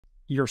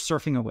you're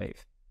surfing a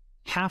wave.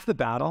 Half the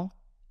battle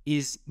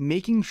is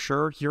making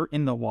sure you're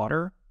in the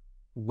water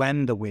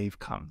when the wave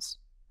comes,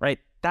 right?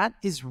 That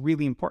is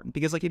really important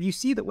because like if you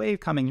see the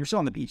wave coming, you're still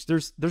on the beach.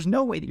 There's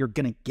no way that you're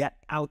going to get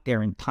out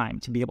there in time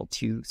to be able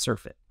to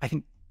surf it. I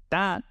think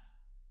that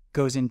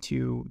goes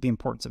into the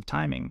importance of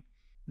timing.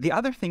 The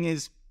other thing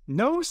is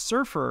no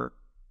surfer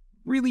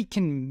really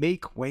can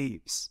make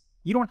waves.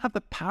 You don't have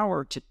the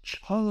power to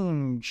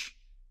change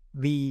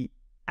the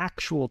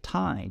actual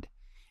tide.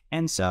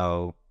 And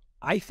so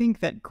I think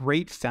that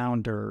great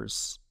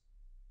founders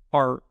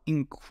are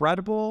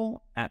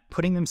incredible at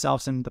putting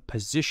themselves in the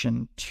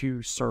position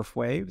to surf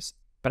waves,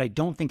 but I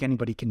don't think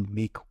anybody can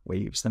make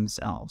waves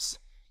themselves.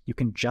 You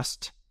can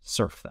just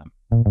surf them.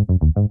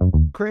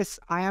 Chris,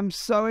 I am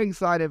so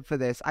excited for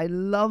this. I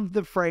love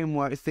the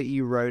frameworks that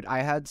you wrote.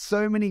 I heard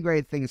so many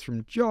great things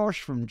from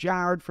Josh, from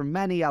Jared, from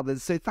many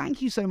others. So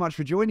thank you so much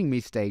for joining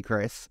me today,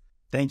 Chris.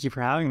 Thank you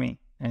for having me.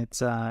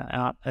 It's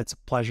a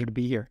pleasure to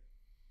be here.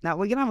 Now,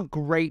 we're going to have a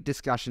great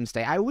discussion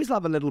today. I always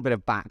love a little bit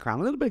of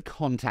background, a little bit of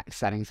context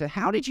setting. So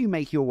how did you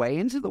make your way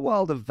into the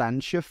world of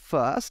venture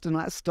first? And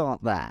let's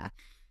start there.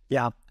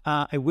 Yeah,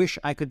 I wish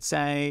I could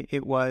say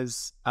it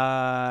was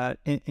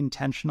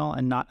intentional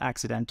and not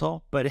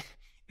accidental, but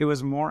it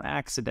was more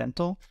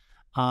accidental.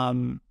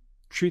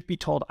 Truth be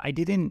told, I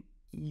didn't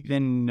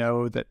even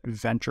know that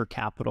venture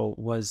capital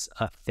was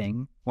a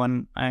thing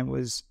when I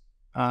was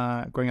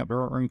growing up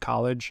or in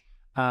college.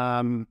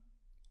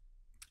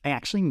 I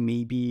actually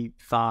maybe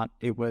thought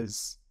it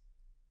was,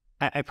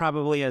 I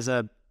probably as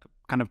a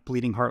kind of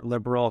bleeding heart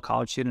liberal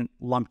college student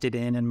lumped it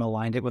in and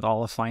maligned it with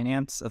all of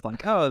finance of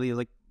like, oh,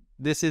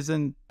 this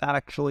isn't that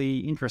actually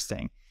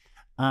interesting.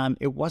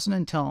 It wasn't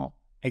until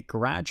I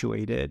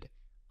graduated,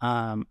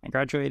 I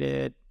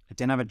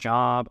didn't have a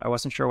job. I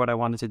wasn't sure what I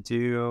wanted to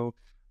do.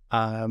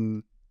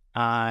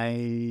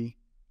 I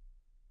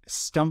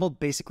stumbled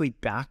basically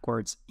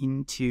backwards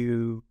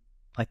into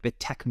like the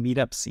tech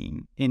meetup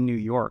scene in New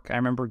York. I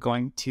remember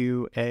going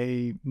to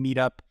a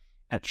meetup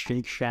at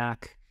Shake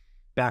Shack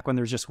back when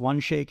there was just one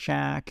Shake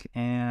Shack,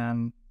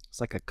 and it's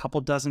like a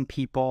couple dozen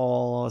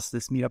people. It's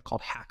this meetup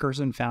called Hackers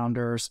and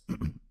Founders.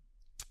 And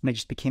I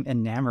just became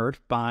enamored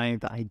by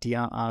the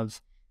idea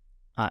of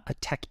a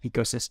tech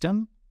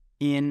ecosystem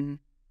in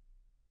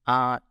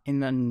the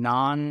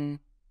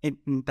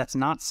that's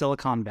not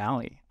Silicon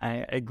Valley.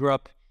 I grew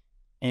up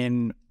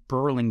in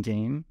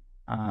Burlingame,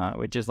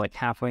 which is like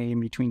halfway in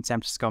between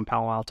San Francisco and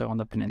Palo Alto on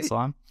the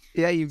peninsula.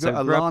 Yeah, you've got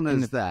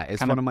Alana's there.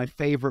 It's one of my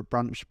favorite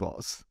brunch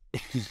spots.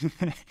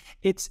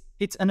 It's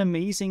an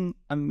amazing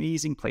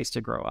place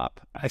to grow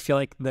up. I feel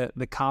like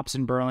the cops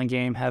in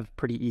Burlingame have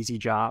pretty easy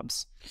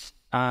jobs.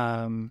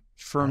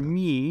 For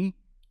me,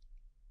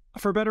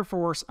 for better or for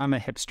worse, I'm a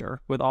hipster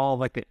with all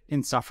like the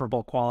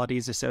insufferable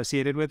qualities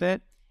associated with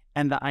it.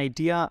 And the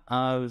idea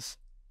of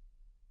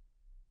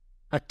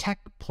a tech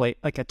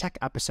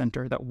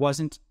epicenter that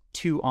wasn't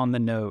too on the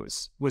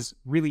nose was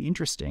really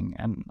interesting.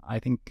 And I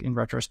think in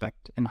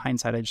retrospect, in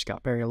hindsight, I just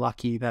got very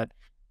lucky that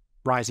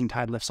rising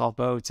tide lifts all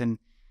boats, and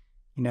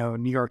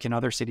New York and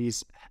other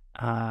cities,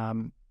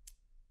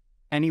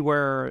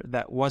 anywhere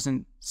that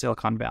wasn't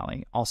Silicon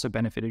Valley also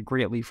benefited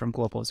greatly from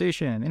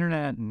globalization and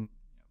internet and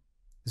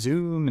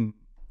Zoom and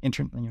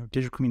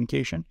digital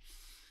communication.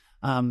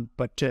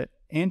 But to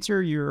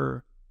answer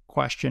your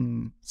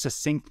question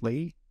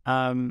succinctly,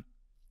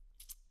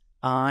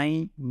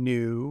 I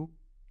knew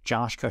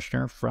Josh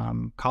Kushner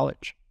from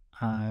college.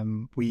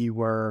 We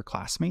were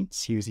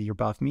classmates. He was a year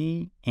above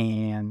me,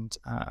 and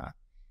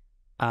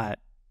as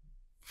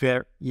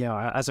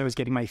I was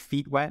getting my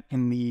feet wet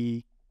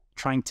in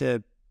trying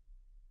to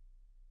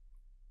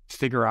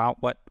figure out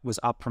what was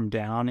up from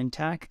down in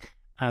tech,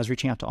 I was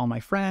reaching out to all my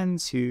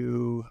friends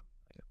who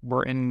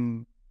were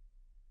in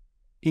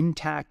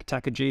tech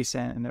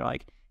adjacent, and they're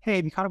like, "Hey,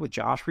 have you caught up with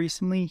Josh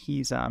recently?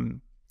 He's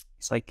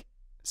like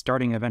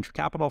starting a venture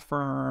capital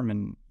firm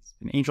and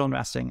in angel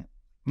investing."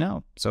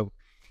 No. So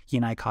he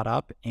and I caught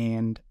up,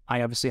 and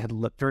I obviously had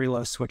very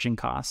low switching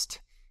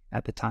cost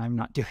at the time,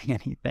 not doing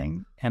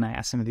anything. And I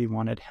asked him if he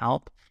wanted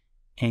help,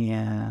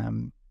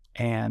 and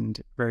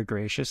very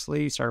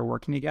graciously started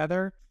working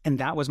together. And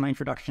that was my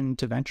introduction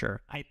to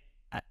venture.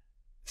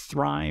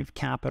 Thrive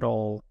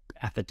Capital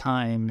at the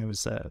time, it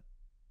was a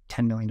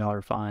 $10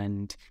 million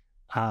fund.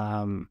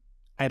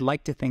 I'd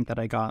like to think that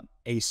I got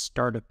a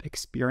startup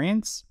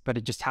experience, but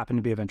it just happened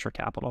to be a venture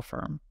capital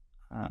firm,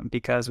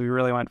 because we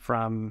really went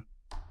from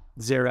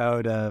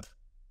zero to,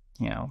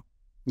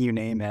 you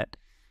name it,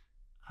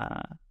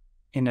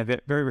 in a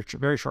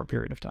very short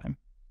period of time.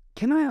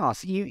 Can I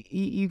ask,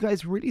 you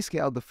guys really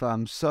scaled the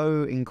firm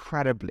so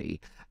incredibly.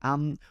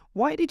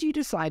 Why did you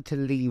decide to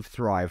leave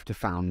Thrive to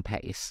found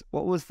Pace?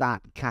 What was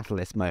that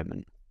catalyst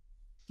moment?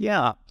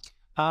 Yeah,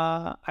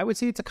 I would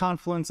say it's a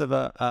confluence of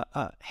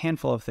a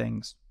handful of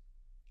things.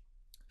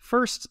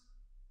 First,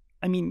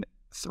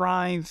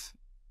 Thrive,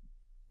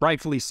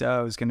 rightfully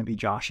so, is going to be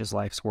Josh's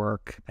life's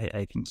work.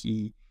 I think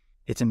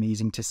it's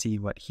amazing to see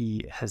what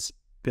he has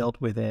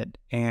built with it.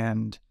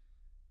 And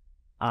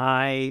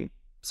I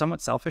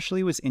somewhat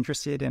selfishly was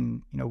interested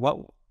in,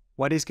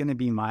 what is going to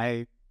be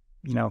my,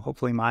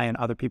 hopefully my and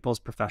other people's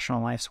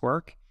professional life's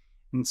work.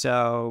 And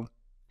so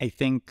I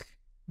think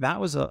that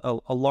was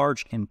a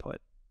large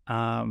input.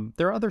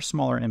 There are other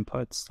smaller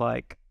inputs,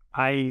 like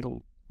I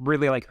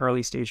really like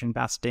early stage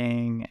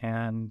investing.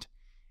 And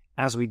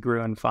as we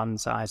grew in fund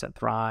size at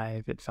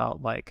Thrive, it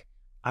felt like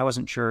I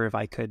wasn't sure if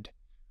I could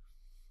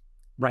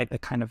write the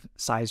kind of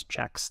size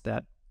checks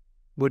that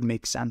would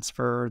make sense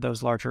for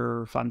those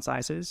larger fund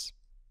sizes.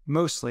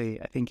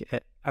 Mostly, I think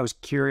I was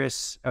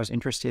curious, I was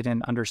interested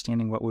in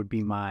understanding what would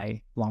be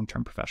my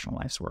long-term professional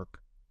life's work.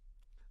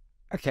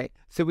 Okay,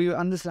 so we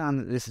understand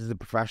that this is a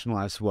professional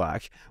life's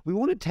work. We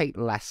want to take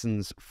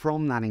lessons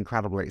from that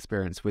incredible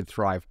experience with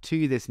Thrive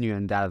to this new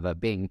endeavor,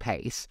 being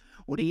Pace.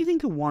 What do you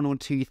think are one or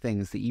two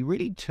things that you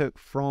really took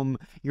from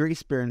your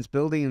experience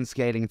building and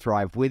scaling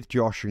Thrive with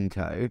Josh and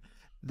co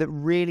that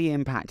really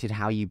impacted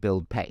how you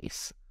build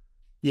Pace?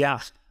 Yeah,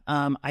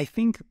 I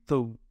think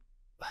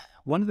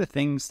one of the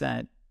things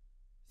that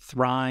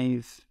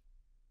Thrive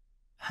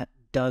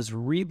does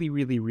really,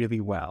 really, really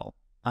well,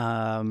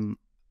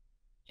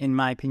 in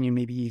my opinion,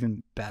 maybe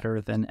even better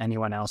than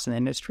anyone else in the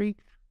industry,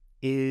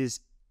 is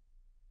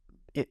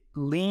it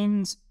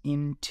leans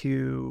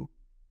into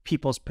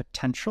people's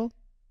potential,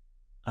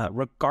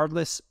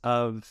 regardless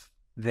of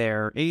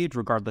their age,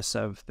 regardless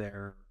of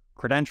their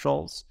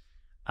credentials.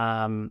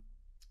 When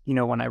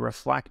I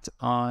reflect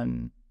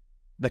on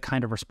the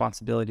kind of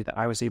responsibility that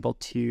I was able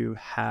to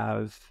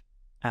have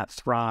at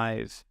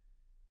Thrive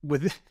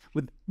with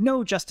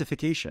no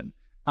justification.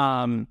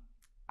 The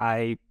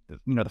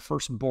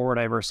first board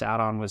I ever sat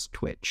on was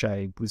Twitch.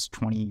 I was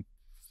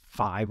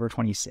 25 or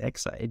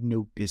 26. I had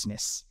no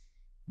business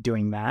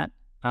doing that,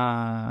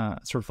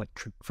 sort of like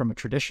from a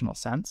traditional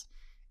sense.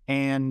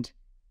 And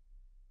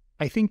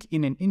I think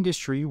in an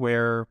industry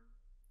where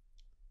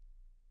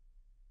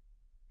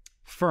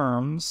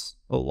firms,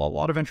 a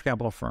lot of venture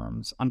capital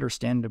firms,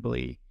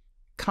 understandably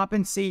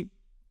compensate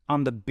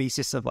on the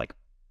basis of like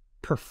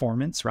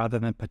performance rather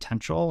than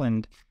potential,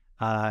 and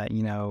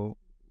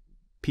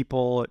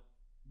people,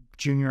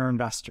 junior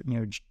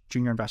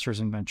investors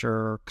in venture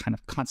are kind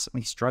of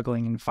constantly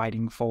struggling and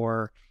fighting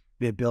for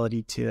the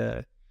ability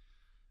to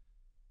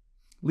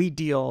lead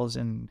deals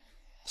and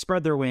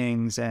spread their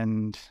wings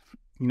and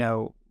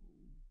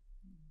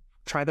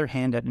try their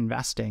hand at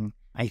investing.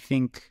 I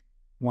think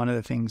one of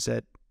the things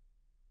that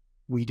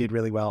we did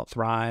really well at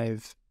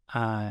Thrive,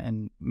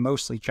 and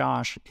mostly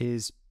Josh,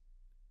 is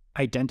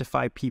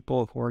identify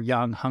people who are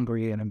young,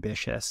 hungry, and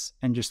ambitious,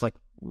 and just like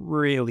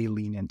really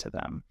lean into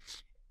them,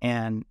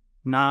 and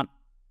not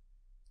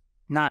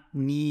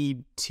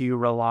need to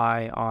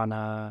rely on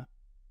a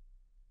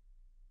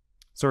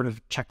sort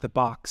of check the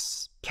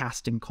box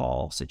casting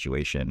call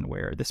situation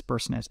where this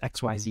person has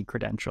XYZ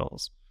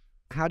credentials.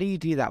 How do you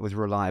do that with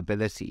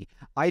reliability?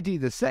 I do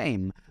the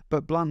same,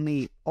 but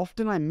bluntly,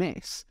 often I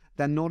miss.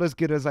 They're not as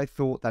good as I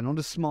thought. They're not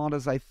as smart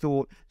as I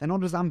thought. They're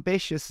not as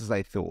ambitious as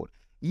I thought.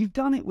 You've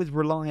done it with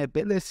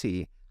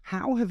reliability.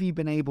 How have you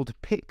been able to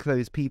pick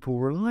those people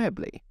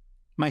reliably?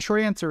 My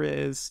short answer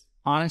is,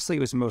 honestly, it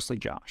was mostly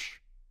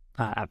Josh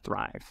at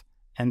Thrive.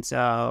 And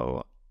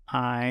so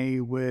I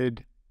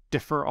would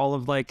defer all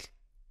of like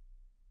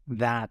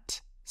that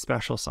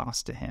special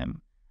sauce to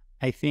him.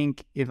 I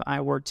think if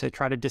I were to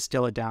try to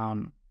distill it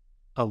down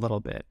a little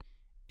bit,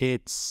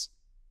 it's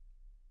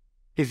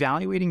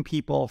evaluating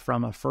people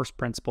from a first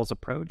principles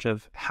approach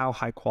of how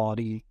high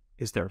quality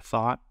is their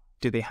thought.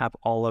 Do they have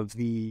all of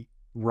the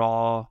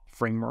raw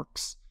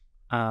frameworks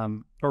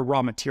or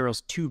raw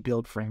materials to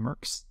build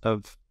frameworks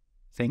of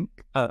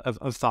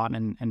thought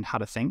and how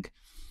to think,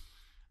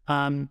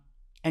 and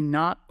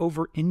not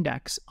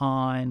over-index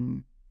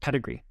on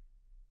pedigree.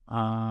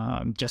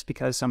 Just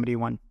because somebody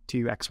went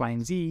to X, Y,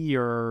 and Z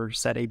or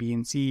said A, B,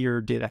 and C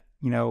or did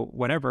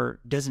whatever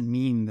doesn't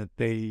mean that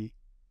they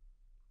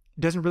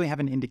doesn't really have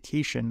an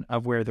indication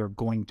of where they're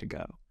going to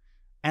go.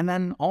 And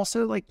then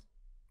also, like,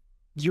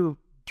 you're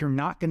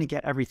not going to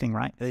get everything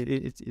right.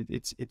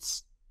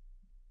 It's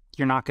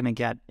you're not going to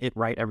get it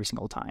right every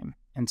single time.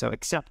 And so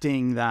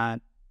accepting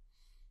that,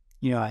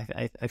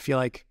 I feel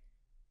like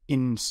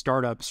in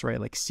startups,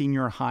 right, like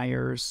senior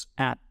hires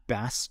at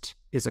best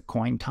is a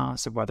coin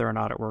toss of whether or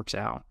not it works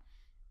out.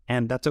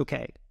 And that's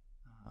okay.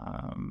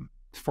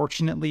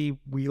 Fortunately,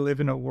 we live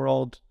in a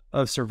world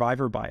of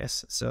survivor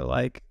bias. So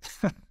like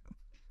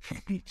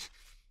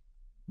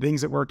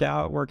things that work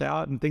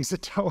out, and things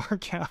that don't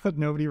work out,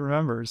 nobody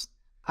remembers.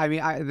 I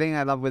mean, I think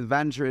I love with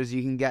venture is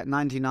you can get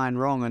 99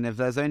 wrong, and if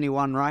there's only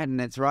one right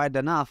and it's right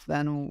enough,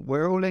 then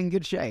we're all in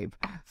good shape.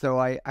 So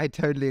I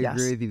totally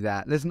agree with you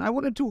there. Listen, I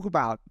want to talk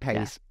about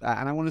Pace,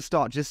 and I want to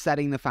start just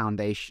setting the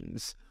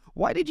foundations.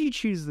 Why did you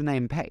choose the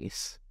name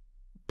Pace?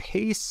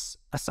 Pace,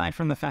 aside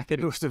from the fact that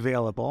it was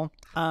available,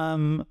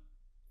 there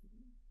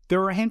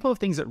were a handful of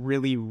things that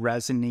really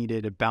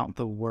resonated about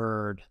the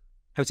word.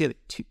 I would say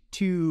that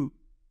two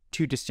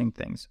distinct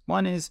things.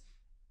 One is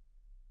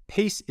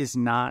pace is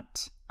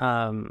not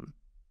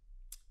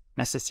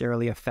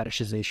necessarily a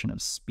fetishization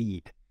of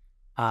speed.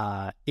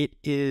 It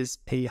is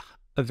a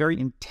very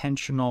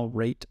intentional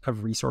rate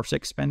of resource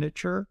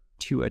expenditure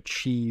to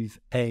achieve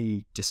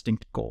a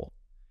distinct goal,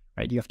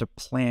 right? You have to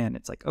plan.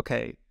 It's like,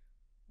 okay,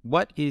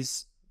 where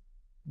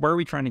are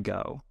we trying to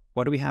go?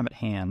 What do we have at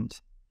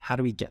hand? How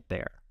do we get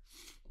there?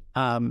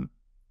 So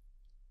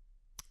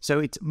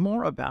it's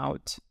more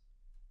about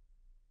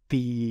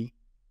the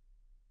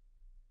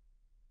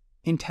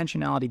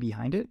intentionality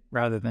behind it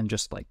rather than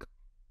just like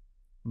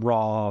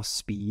raw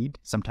speed.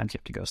 Sometimes you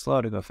have to go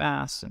slow to go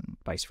fast and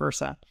vice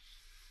versa.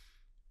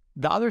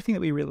 The other thing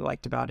that we really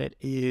liked about it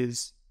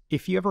is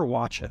if you ever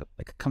watch a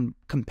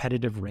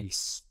competitive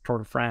race, Tour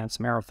de France,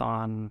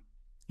 marathon,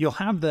 you'll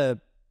have the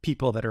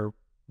people that are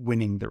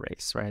winning the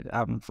race, right,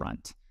 out in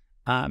front.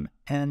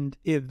 And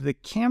if the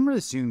camera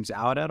zooms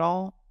out at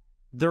all,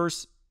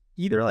 there's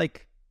either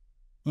like,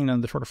 you know,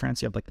 in the Tour de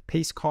France, you have like the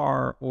pace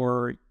car,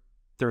 or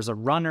there's a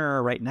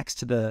runner right next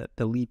to the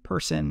lead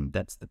person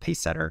that's the pace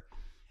setter.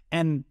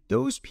 And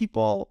those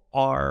people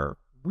are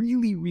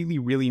really, really,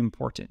 really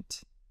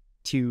important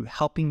to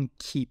helping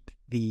keep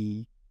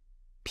the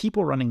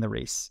people running the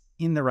race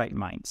in the right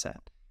mindset.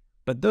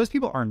 But those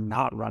people are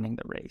not running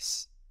the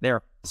race.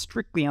 They're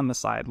strictly on the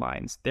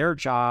sidelines. Their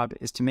job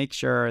is to make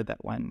sure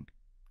that when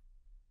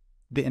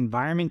the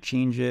environment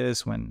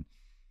changes, when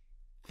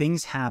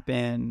things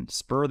happen,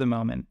 spur of the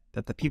moment,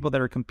 that the people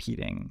that are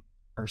competing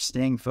are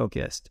staying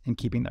focused and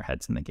keeping their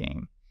heads in the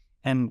game.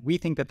 And we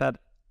think that that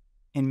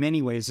in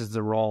many ways is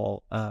the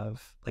role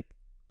of, like,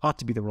 ought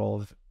to be the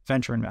role of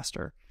venture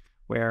investor,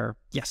 where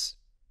yes,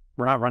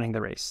 we're not running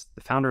the race.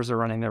 The founders are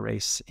running the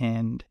race,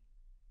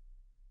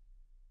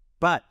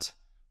 but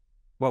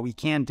what we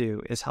can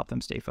do is help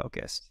them stay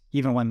focused,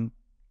 even when,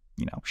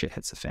 you know, shit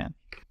hits the fan.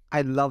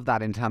 I love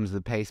that in terms of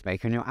the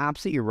pacemaker, and you're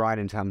absolutely right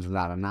in terms of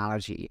that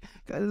analogy.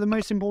 The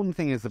most important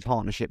thing is the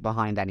partnership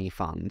behind any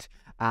fund.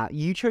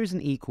 You chose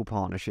an equal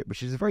partnership,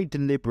 which is a very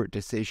deliberate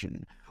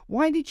decision.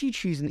 Why did you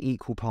choose an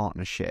equal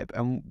partnership,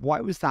 and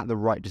why was that the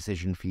right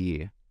decision for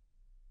you?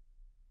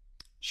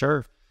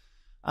 Sure.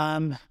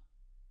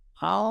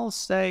 I'll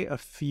say a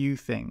few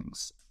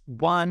things.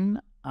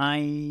 One,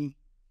 I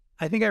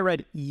think I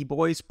read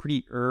E-Boys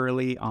pretty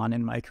early on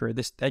in my career.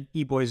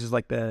 E-Boys is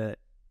like the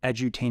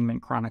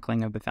edutainment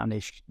chronicling of the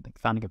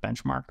founding of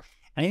Benchmark.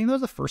 And I think that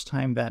was the first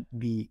time that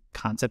the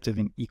concept of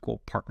an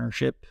equal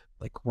partnership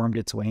like wormed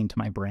its way into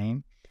my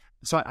brain.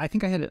 So I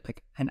think I had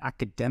like an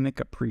academic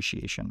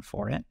appreciation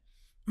for it.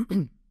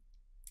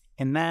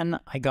 And then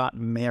I got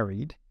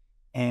married,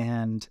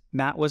 and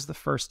that was the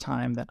first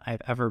time that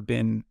I've ever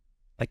been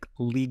like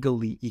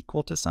legally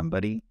equal to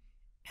somebody.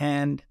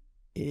 And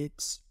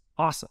it's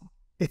awesome.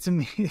 It's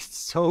amazing. It's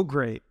so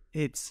great.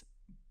 It's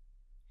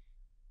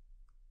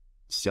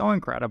so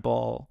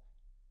incredible.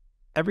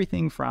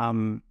 Everything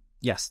from,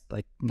 yes,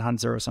 like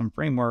non-zero sum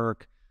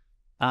framework,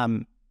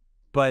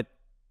 but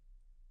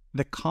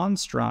the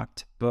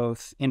construct,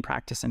 both in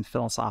practice and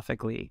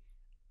philosophically,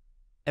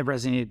 it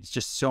resonated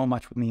just so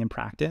much with me in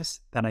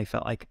practice that I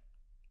felt like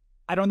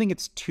I don't think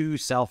it's too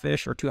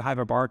selfish or too high of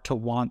a bar to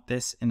want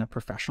this in a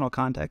professional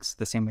context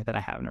the same way that I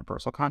have in a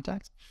personal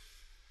context.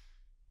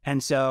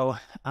 And so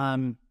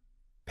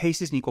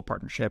PACE is an equal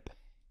partnership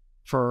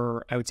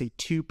for, I would say,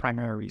 two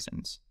primary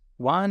reasons.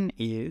 One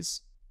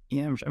is,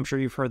 you know, I'm sure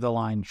you've heard the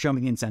line, show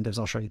me the incentives,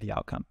 I'll show you the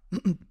outcome.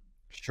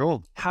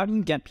 Sure. How do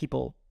you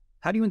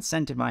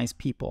incentivize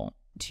people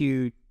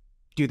to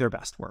do their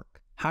best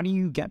work? How do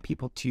you get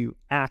people to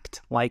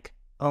act like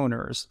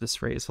owners? This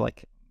phrase,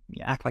 like,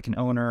 act like an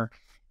owner,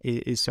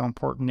 is so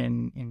important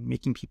in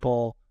making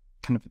people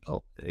kind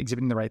of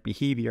exhibiting the right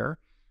behavior.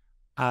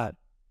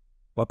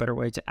 What better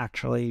way to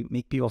actually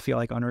make people feel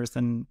like owners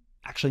than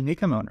actually make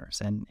them owners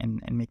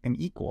and make them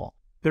equal?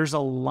 There's a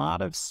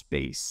lot of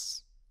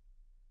space.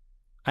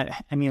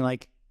 I mean,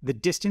 like, the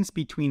distance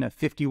between a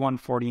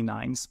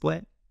 51-49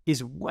 split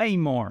is way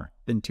more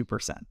than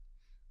 2%.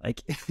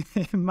 Like,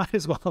 it might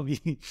as well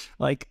be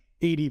like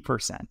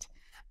 80%.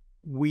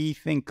 We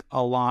think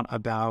a lot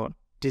about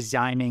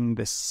designing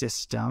the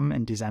system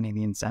and designing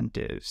the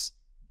incentives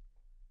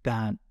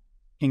that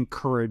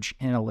encourage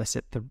and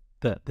elicit the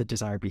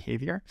desired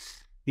behavior.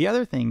 The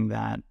other thing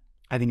that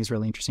I think is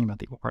really interesting about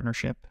the equal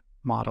partnership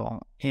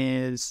model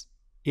is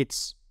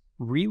it's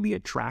really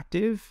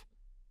attractive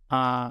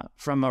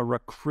from a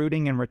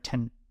recruiting and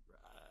retaining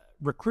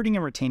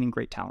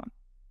great talent.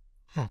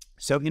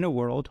 So in a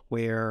world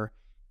where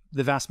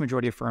the vast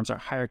majority of firms are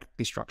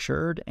hierarchically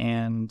structured,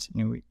 and,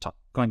 you know,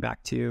 going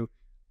back to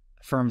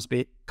firms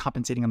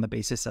compensating on the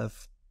basis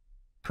of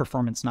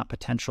performance, not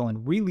potential,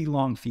 and really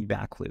long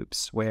feedback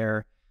loops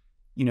where,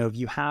 you know, if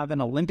you have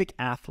an Olympic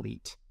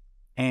athlete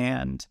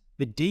and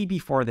the day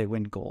before they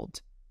win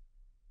gold,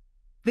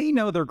 they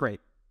know they're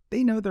great.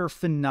 They know they're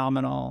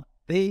phenomenal.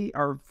 They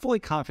are fully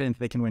confident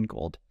they can win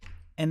gold.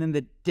 And then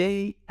the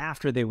day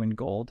after they win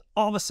gold,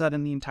 all of a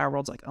sudden the entire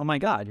world's like, oh my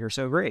God, you're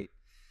so great.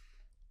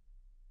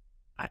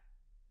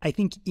 I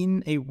think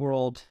in a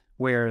world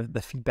where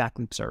the feedback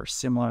loops are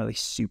similarly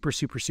super,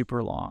 super,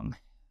 super long,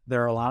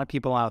 there are a lot of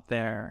people out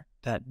there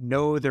that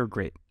know they're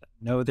great,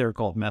 know they're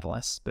gold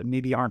medalists, but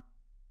maybe aren't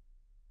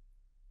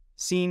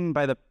seen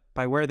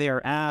by where they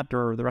are at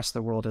or the rest of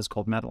the world as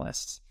gold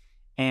medalists.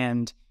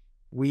 And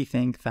we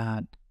think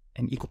that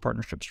an equal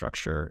partnership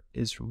structure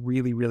is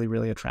really, really,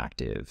 really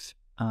attractive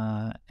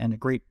and a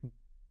great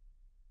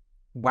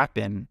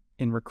weapon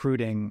in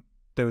recruiting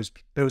those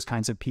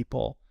kinds of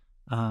people,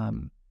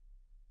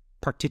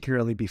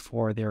 particularly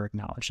before they're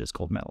acknowledged as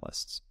gold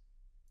medalists.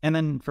 And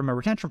then from a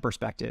retention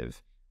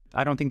perspective,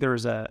 I don't think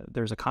there's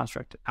a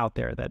construct out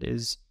there that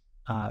is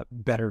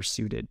better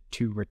suited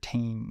to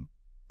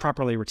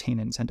properly retain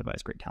and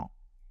incentivize great talent.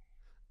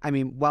 I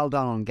mean, well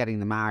done on getting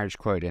the marriage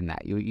quote in there.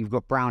 You've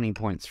got brownie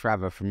points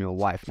forever from your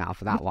wife now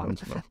for that one.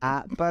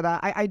 But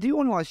I do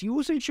want to ask, you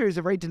also chose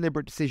a very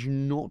deliberate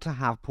decision not to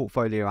have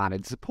portfolio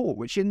added support,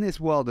 which in this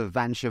world of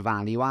venture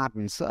value add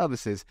and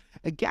services,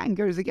 again,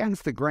 goes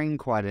against the grain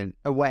quite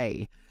a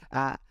way.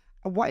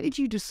 Why did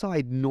you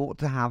decide not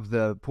to have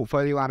the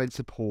portfolio added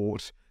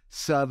support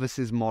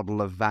services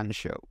model of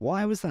venture?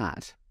 Why was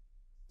that?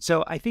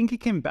 So I think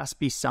it can best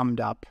be summed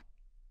up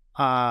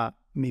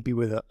maybe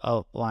with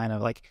a line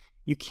of like,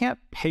 you can't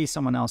pay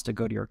someone else to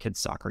go to your kids'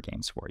 soccer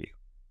games for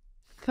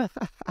you.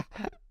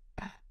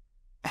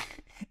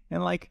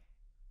 And like,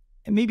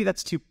 maybe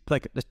that's too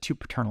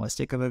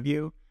paternalistic of a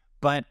view,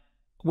 but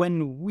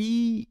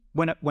when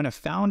a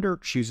founder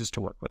chooses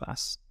to work with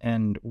us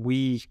and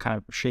we kind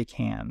of shake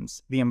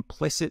hands, the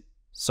implicit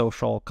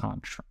social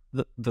contract,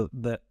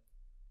 the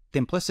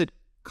implicit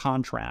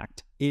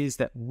contract is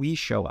that we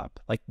show up.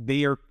 Like,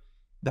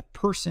 the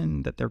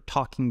person that they're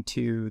talking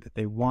to, that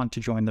they want to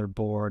join their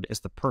board,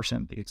 is the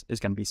person that is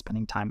going to be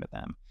spending time with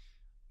them.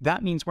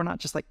 That means we're not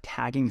just like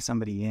tagging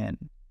somebody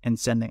in and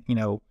sending,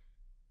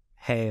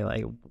 hey,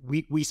 like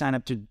we sign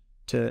up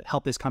to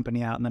help this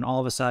company out, and then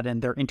all of a sudden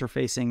they're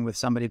interfacing with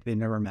somebody that they've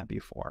never met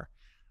before.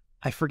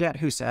 I forget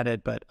who said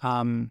it, but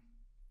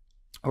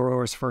or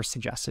was first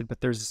suggested,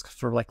 but there's this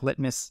sort of like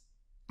litmus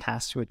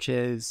test, which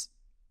is,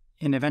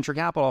 in a venture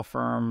capital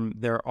firm,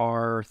 there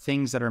are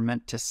things that are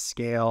meant to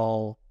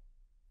scale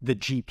the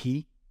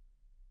GP,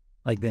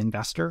 like the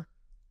investor,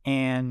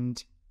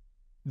 and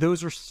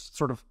those are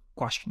sort of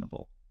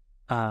questionable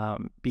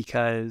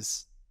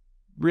because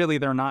really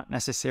they're not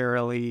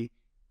necessarily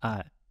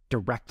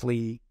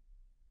directly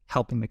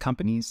helping the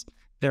companies.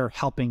 They're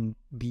helping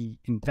the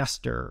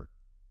investor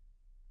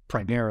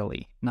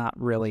primarily, not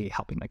really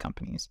helping the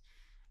companies.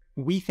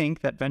 We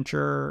think that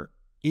venture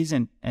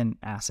isn't an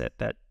asset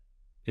that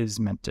is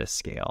meant to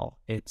scale.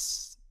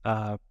 It's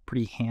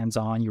pretty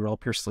hands-on. You roll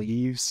up your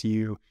sleeves.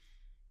 You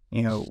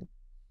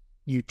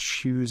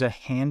choose a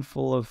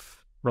handful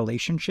of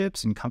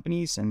relationships and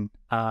companies, and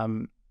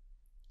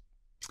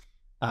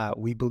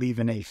we believe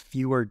in a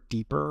fewer,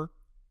 deeper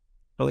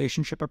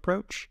relationship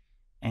approach.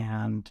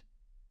 And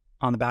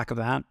on the back of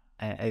that,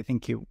 I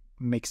think it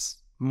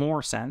makes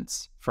more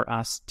sense for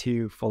us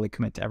to fully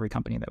commit to every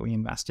company that we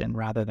invest in,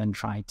 rather than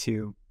try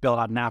to build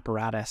out an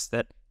apparatus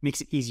that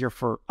makes it easier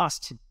for us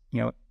to,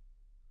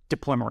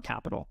 deploy more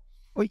capital.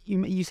 Well,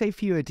 you say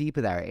fewer,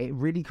 deeper there. It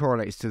really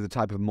correlates to the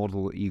type of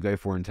model that you go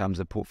for in terms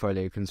of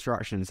portfolio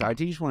construction. So I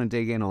do just want to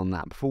dig in on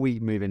that before we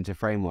move into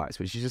frameworks,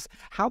 which is just,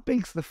 how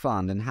big's the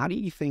fund and how do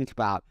you think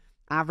about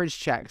average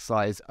check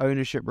size,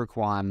 ownership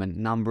requirement,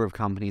 number of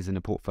companies in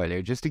a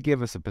portfolio, just to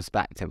give us a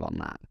perspective on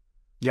that?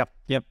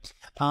 Yep.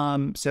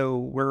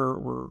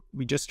 So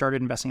we just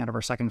started investing out of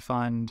our second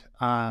fund.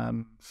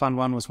 Fund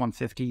 1 was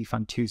 150,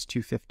 Fund 2 is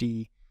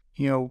 250.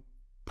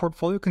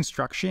 Portfolio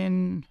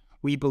construction,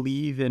 we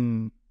believe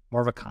in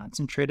more of a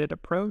concentrated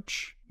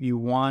approach. You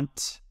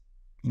want,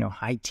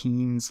 high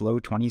teens, low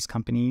 20s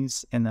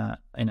companies in a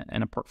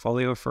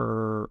portfolio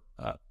for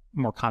a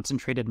more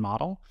concentrated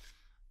model.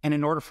 And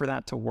in order for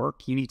that to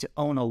work, you need to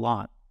own a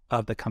lot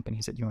of the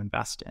companies that you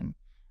invest in.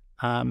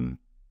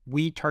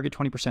 We target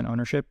 20%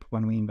 ownership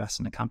when we invest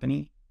in a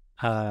company.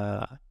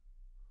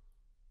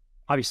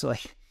 Obviously,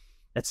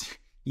 that's,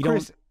 you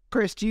don't.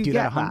 Chris, do you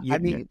get that?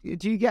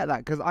 Do you get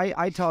that? Because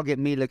I target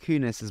Mila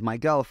Kunis as my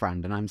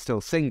girlfriend and I'm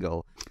still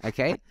single,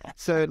 okay?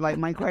 So,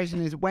 my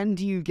question is, when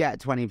do you get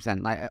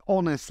 20%?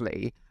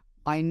 Honestly,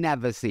 I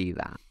never see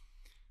that.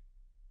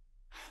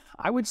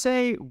 I would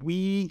say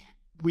we've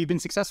been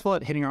successful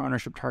at hitting our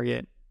ownership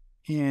target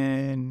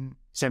in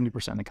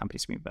 70% of the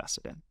companies we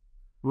invested in.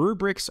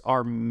 Rubrics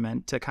are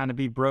meant to kind of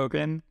be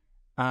broken.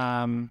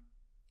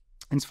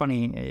 It's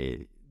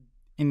funny,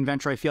 in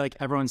venture, I feel like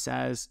everyone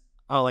says,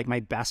 oh, my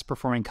best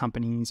performing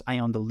companies I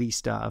own the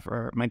least of,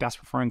 or my best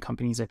performing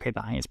companies I paid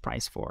the highest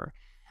price for.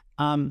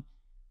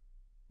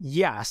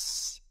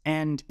 Yes.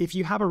 And if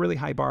you have a really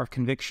high bar of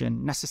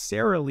conviction,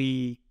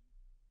 necessarily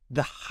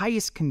the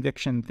highest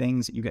conviction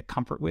things that you get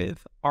comfort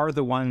with are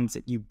the ones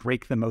that you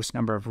break the most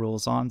number of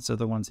rules on. So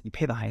the ones that you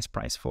pay the highest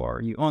price for,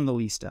 you own the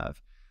least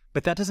of.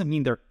 But that doesn't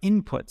mean they're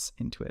inputs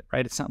into it,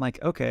 right? It's not like,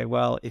 okay,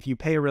 well, if you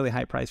pay a really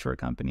high price for a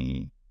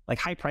company,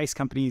 high price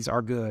companies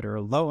are good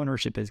or low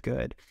ownership is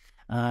good.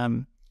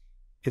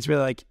 It's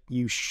really like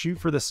you shoot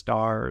for the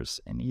stars,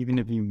 and even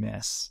if you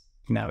miss,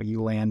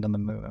 you land on the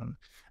moon.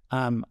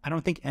 I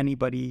don't think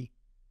anybody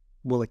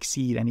will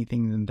exceed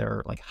anything in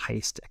their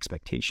highest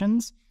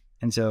expectations.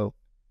 And so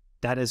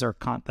that is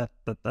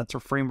that's our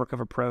framework of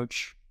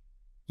approach.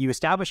 You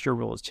establish your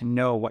rules to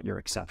know what your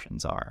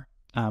exceptions are.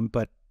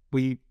 But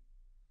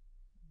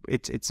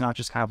it's not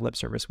just kind of lip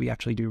service. We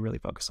actually do really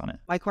focus on it.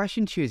 My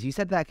question to you is, you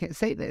said that,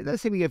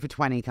 let's say we go for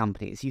 20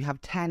 companies. You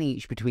have 10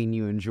 each between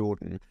you and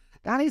Jordan.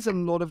 That is a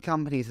lot of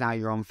companies now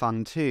you're on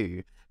Fund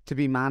 2 to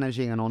be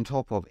managing and on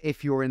top of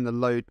if you're in the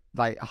low,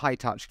 like high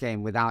touch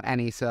game without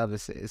any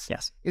services.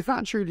 Yes. Is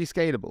that truly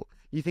scalable?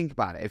 You think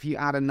about it. If you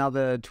add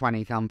another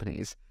 20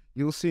 companies,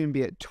 you'll soon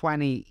be at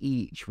 20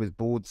 each with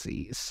board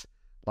seats.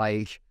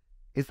 Like,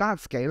 is that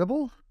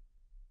scalable?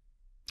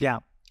 Yeah.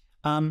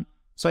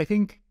 So I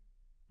think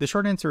the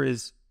short answer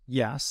is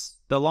yes.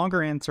 The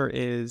longer answer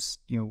is,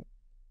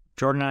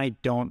 Jordan and I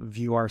don't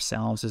view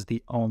ourselves as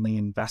the only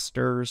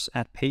investors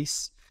at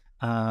Pace.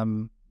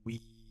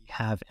 We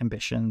have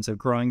ambitions of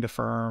growing the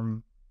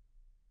firm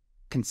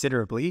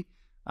considerably.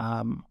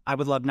 I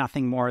would love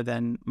nothing more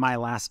than my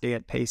last day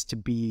at Pace to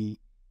be,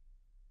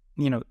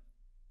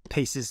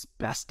 Pace's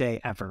best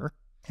day ever.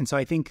 And so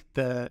I think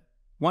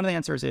one of the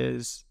answers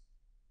is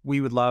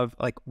we would love,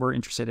 we're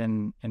interested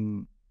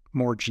in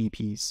more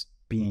GPs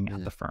being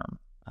at the firm,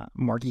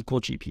 more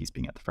equal GPs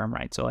being at the firm,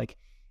 right? So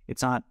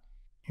it's not,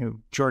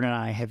 Jordan and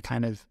I have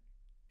kind of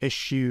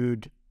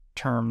eschewed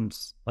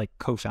terms like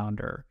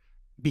co-founder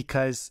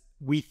because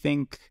we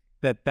think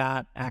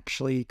that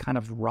actually kind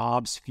of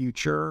robs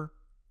future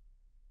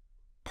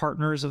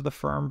partners of the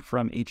firm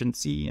from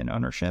agency and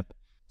ownership.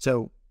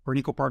 So we're an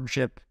equal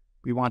partnership.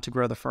 We want to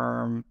grow the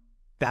firm.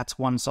 That's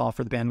one solve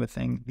for the bandwidth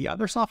thing. The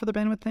other solve for the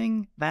bandwidth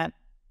thing that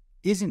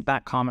isn't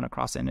that common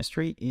across the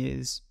industry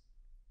is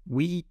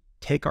we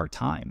take our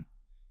time.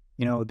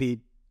 The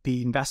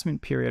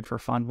investment period for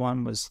Fund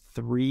 1 was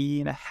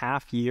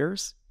 3.5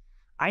 years.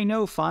 I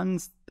know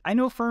firms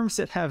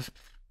that have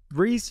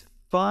raised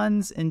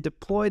funds and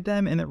deployed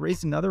them and then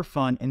raised another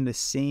fund in the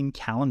same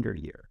calendar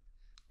year.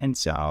 And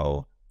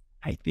so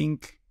I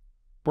think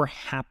we're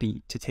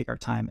happy to take our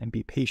time and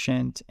be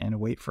patient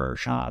and wait for our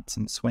shots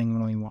and swing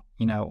when we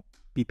want,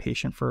 be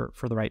patient for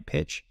the right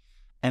pitch.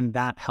 And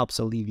that helps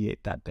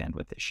alleviate that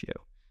bandwidth issue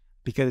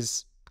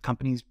because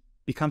companies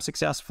become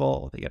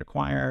successful, they get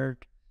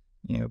acquired,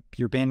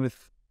 your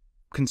bandwidth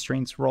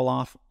constraints roll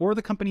off or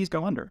the companies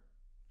go under.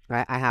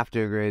 I have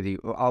to agree with you.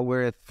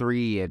 We're a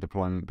 3-year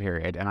deployment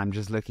period, and I'm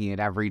just looking at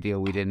every deal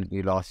we didn't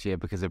do last year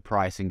because of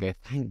price and go,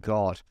 thank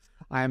God.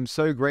 I am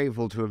so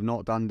grateful to have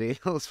not done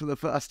deals for the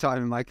first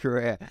time in my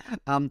career.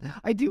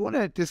 I do want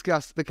to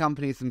discuss the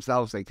companies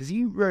themselves, though, because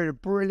you wrote a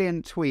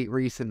brilliant tweet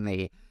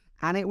recently,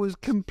 and it was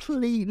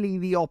completely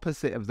the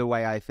opposite of the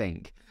way I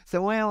think.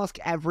 So I ask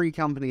every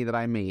company that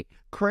I meet,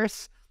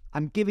 Chris,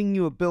 I'm giving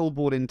you a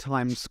billboard in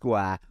Times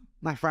Square.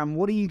 My friend,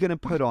 what are you going to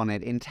put on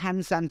it in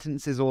 10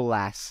 sentences or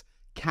less?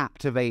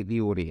 Captivate the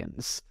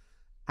audience.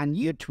 And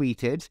you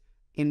tweeted,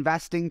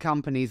 invest in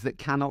companies that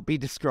cannot be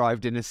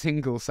described in a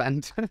single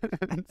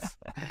sentence.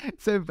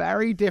 So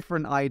very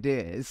different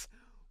ideas.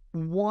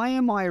 Why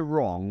am I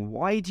wrong?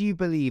 Why do you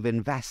believe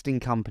invest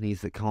in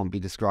companies that can't be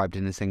described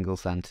in a single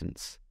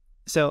sentence?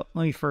 So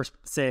let me first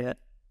say that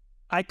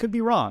I could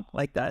be wrong.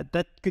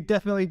 That could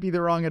definitely be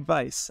the wrong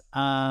advice.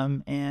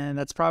 And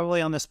that's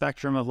probably on the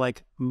spectrum of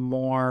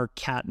more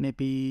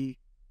catnipy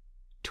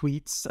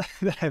tweets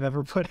that I've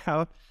ever put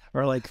out,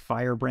 or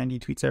firebrandy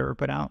tweets I ever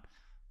put out.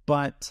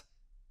 But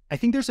I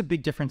think there's a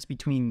big difference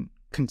between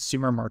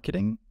consumer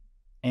marketing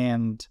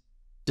and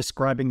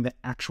describing the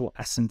actual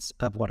essence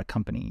of what a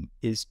company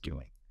is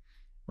doing,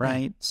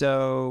 right?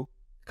 So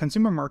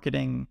consumer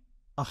marketing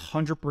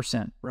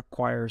 100%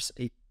 requires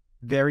a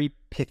very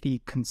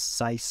pithy,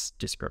 concise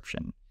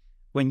description.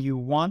 When you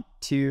want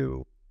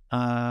to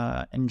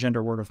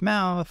engender word of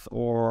mouth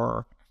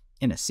or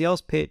in a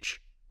sales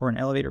pitch or an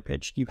elevator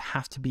pitch, you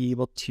have to be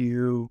able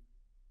to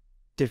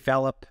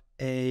develop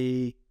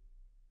a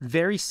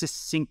very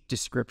succinct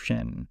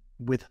description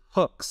with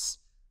hooks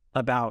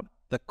about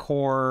the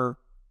core,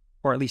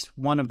 or at least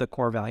one of the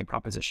core value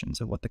propositions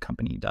of what the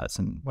company does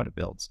and what it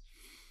builds.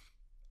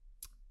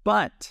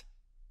 But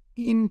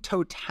in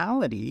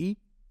totality,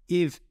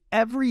 if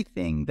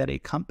everything that a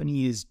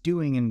company is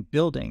doing and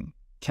building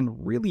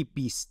can really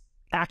be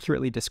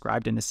accurately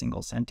described in a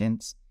single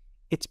sentence,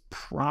 it's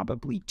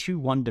probably too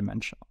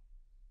one-dimensional.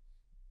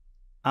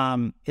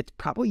 It's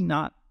probably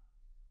not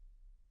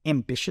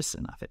ambitious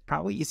enough. It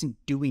probably isn't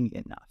doing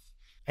enough.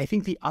 I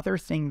think the other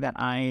thing that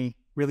I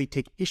really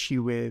take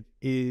issue with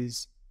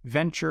is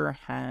venture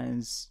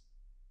has,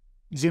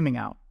 zooming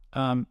out.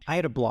 I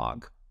had a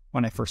blog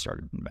when I first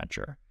started in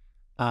venture,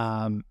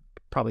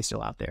 probably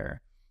still out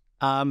there.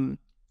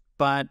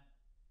 But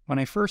when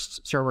I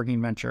first started working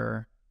in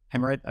venture,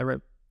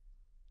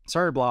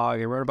 started a blog,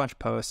 I wrote a bunch of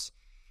posts,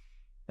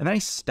 and then I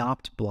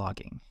stopped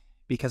blogging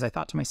because I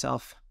thought to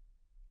myself,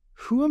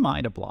 who am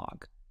I to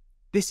blog?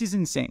 This is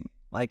insane.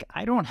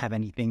 I don't have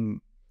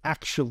anything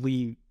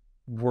actually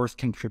worth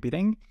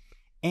contributing.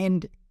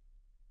 And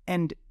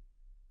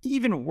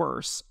even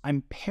worse,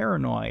 I'm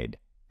paranoid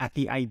at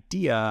the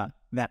idea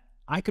that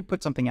I could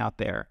put something out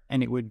there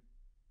and it would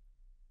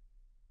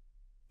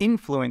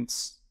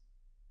influence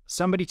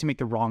somebody to make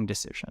the wrong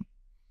decision.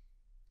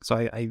 So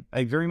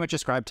I very much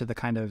ascribe to the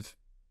kind of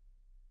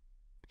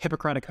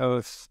Hippocratic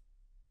oath,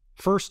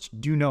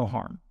 first, do no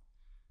harm.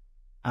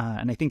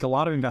 And I think a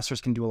lot of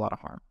investors can do a lot of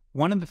harm.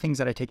 One of the things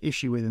that I take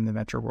issue with in the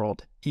venture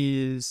world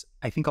is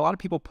I think a lot of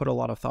people put a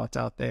lot of thoughts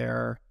out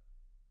there,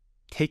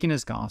 taken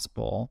as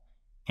gospel,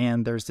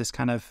 and there's this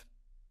kind of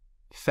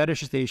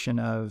fetishization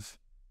of,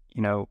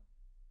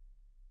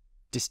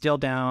 distill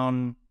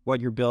down what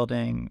you're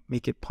building,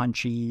 make it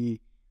punchy.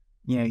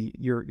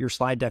 Your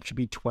slide deck should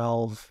be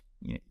 12,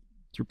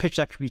 your pitch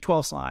deck should be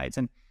 12 slides.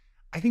 And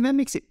I think that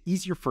makes it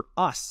easier for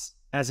us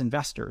as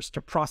investors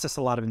to process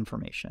a lot of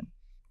information.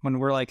 When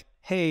we're like,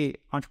 hey,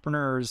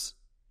 entrepreneurs,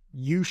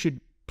 you should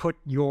put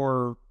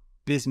your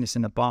business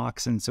in a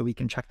box and so we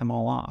can check them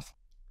all off.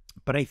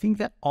 But I think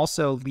that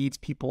also leads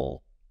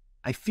people,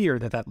 I fear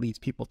that leads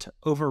people to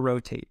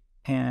over-rotate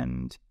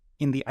and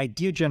in the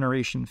idea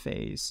generation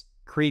phase,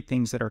 create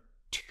things that are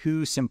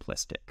too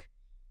simplistic.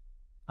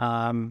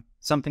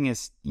 Something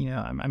is,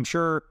 I'm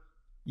sure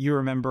you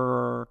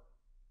remember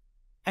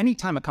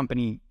anytime a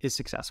company is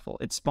successful,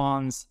 it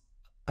spawns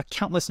a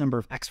countless number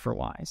of X for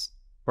Ys,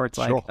 where it's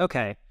like,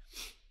 okay,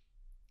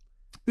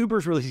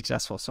 Uber's really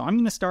successful, so I'm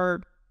going to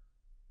start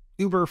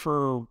Uber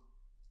for,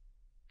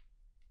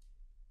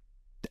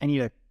 I need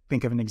to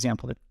think of an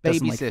example that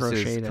doesn't like throw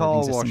shade at an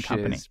existing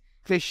company.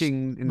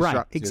 Fishing instructors,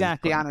 right,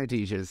 exactly. piano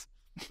teachers.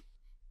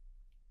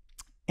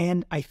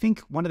 And I think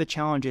one of the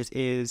challenges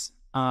is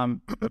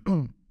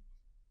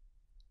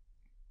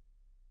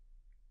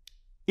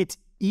it's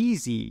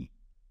easy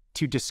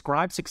to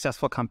describe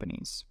successful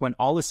companies when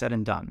all is said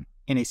and done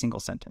in a single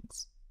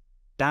sentence.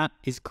 That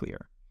is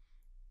clear.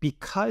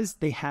 Because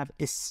they have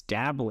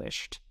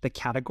established the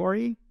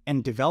category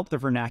and developed the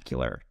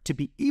vernacular to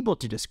be able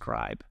to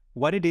describe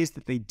what it is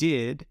that they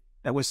did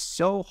that was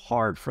so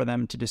hard for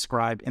them to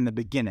describe in the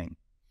beginning,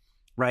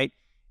 right?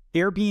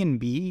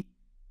 Airbnb,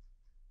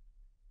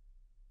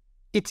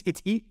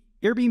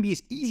 Airbnb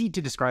is easy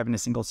to describe in a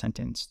single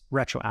sentence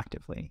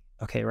retroactively,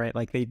 okay, right?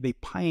 Like they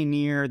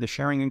pioneer the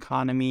sharing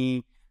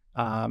economy.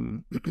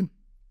 But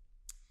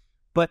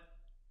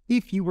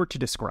if you were to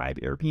describe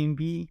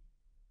Airbnb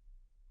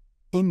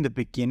in the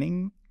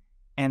beginning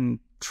and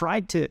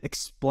tried to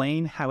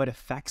explain how it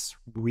affects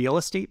real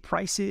estate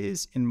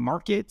prices in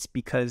markets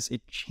because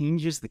it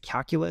changes the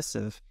calculus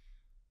of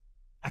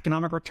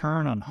economic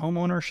return on home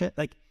ownership,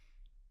 like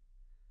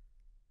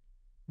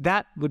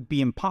that would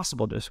be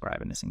impossible to describe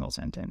in a single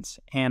sentence.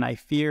 And I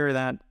fear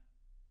that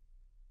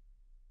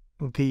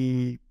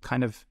the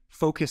kind of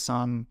focus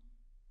on,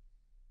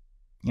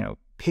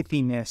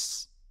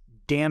 pithiness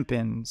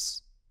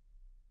dampens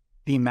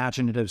the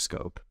imaginative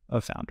scope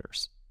of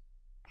founders.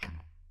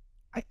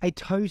 I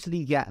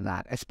totally get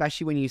that,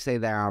 especially when you say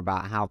there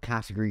about how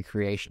category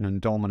creation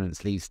and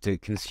dominance leads to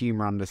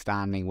consumer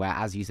understanding, where,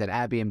 as you said,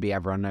 Airbnb,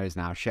 everyone knows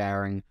now,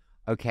 sharing,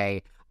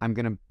 okay, I'm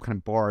going to kind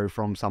of borrow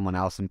from someone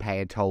else and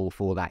pay a toll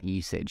for that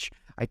usage.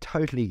 I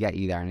totally get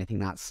you there, and I think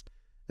that's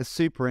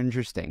super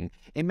interesting.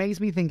 It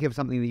makes me think of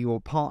something that your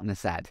partner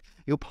said.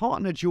 Your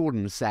partner,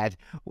 Jordan, said,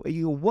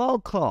 you're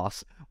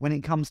world-class when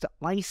it comes to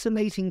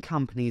isolating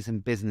companies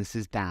and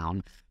businesses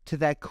down to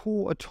their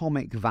core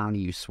atomic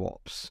value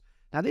swaps.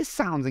 Now, this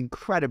sounds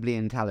incredibly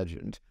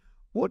intelligent.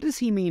 What does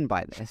he mean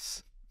by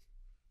this?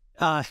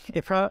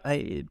 It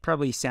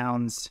probably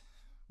sounds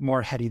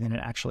more heady than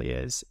it actually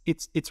is.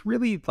 It's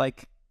really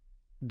like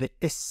the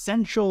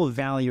essential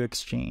value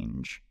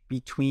exchange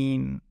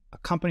between a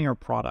company or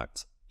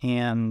product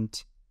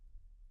and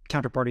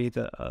counterparty,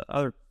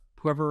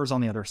 whoever is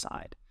on the other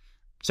side.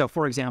 So,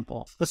 for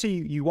example, let's say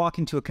you walk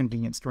into a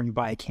convenience store and you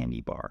buy a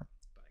candy bar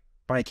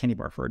for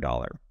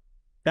 $1.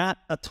 That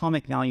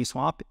atomic value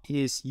swap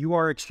is you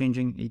are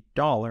exchanging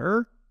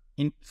 $1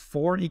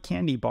 for a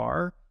candy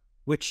bar,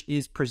 which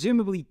is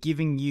presumably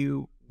giving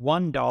you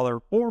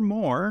 $1 or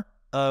more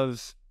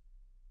of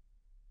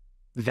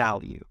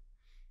value.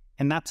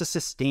 And that's a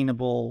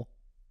sustainable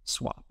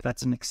swap.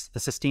 That's a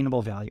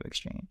sustainable value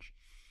exchange.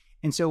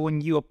 And so when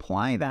you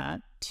apply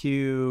that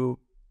to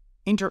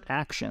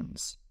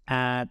interactions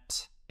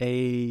at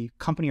a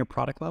company or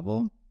product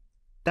level,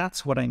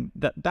 that's what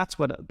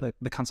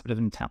the concept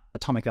of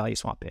atomic value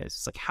swap is.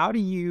 It's like, how do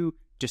you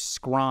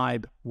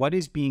describe what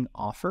is being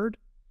offered,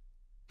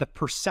 the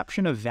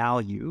perception of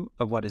value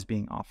of what is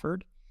being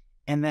offered,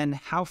 and then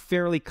how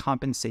fairly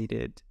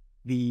compensated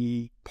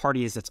the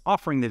party is that's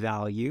offering the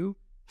value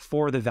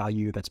for the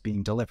value that's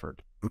being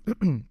delivered.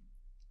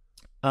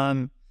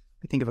 I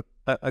think of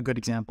a good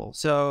example.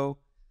 So,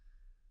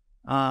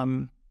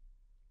 one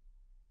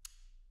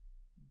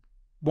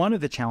of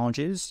the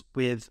challenges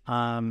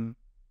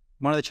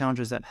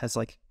that has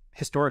like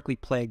historically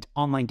plagued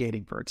online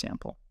dating, for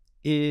example,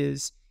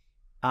 is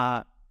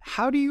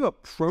how do you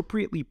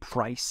appropriately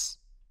price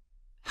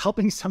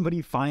helping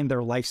somebody find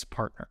their life's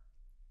partner?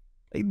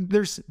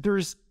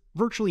 There's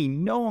virtually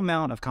no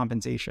amount of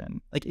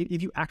compensation. Like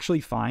if you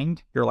actually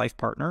find your life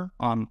partner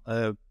on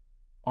a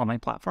online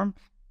platform,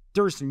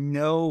 there's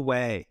no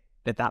way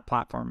that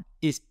platform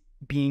is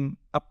being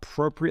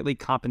appropriately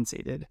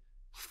compensated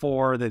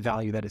for the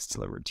value that is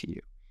delivered to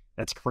you.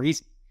 That's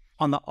crazy.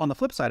 On the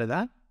flip side of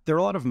that, there are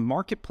a lot of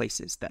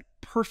marketplaces that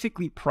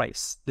perfectly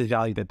price the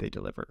value that they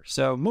deliver.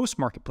 So most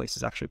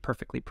marketplaces actually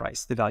perfectly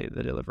price the value that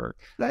they deliver.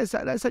 Let's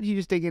actually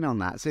just dig in on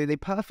that. So they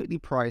perfectly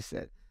price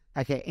it.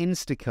 Okay,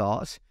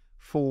 Instacart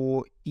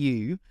for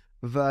you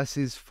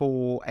versus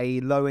for a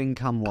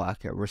low-income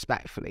worker,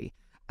 respectfully.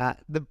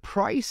 The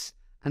price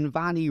and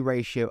value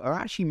ratio are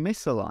actually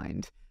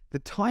misaligned. The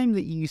time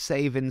that you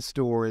save in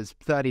store is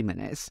 30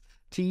 minutes.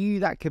 To you,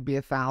 that could be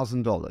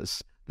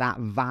 $1,000, that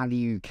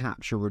value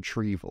capture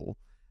retrieval.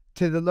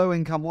 To the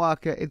low-income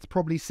worker, it's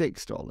probably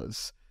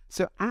 $6.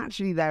 So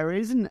actually, there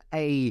isn't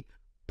a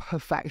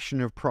perfection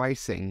of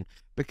pricing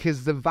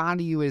because the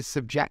value is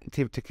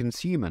subjective to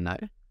consumer, no?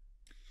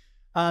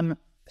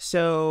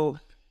 So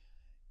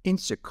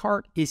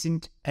Instacart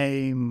isn't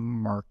a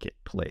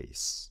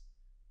marketplace.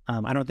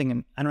 I don't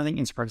think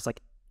Instacart is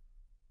like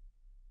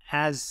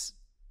as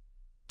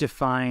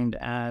defined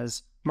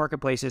as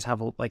marketplaces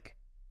have like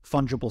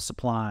fungible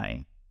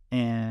supply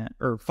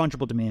or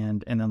fungible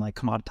demand and then like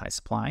commoditized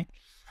supply.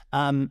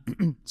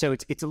 So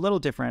it's a little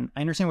different.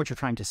 I understand what you're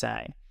trying to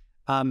say.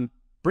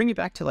 Bring it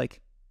back to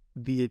like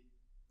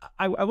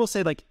I will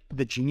say like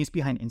the genius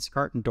behind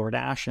Instacart and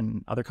DoorDash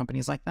and other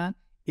companies like that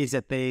is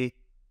that they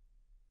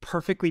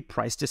perfectly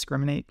price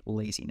discriminate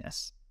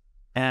laziness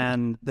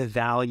and the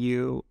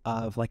value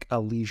of like a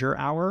leisure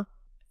hour.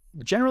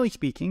 Generally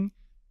speaking,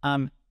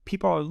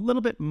 people are a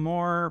little bit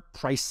more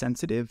price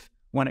sensitive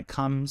when it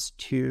comes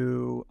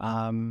to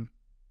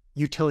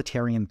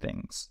utilitarian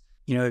things.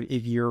 You know,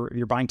 if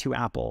you're buying 2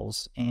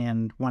 apples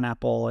and one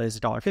apple is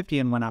 $1.50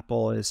 and one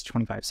apple is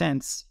 25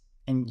 cents,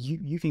 and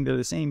you think they're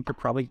the same,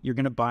 you're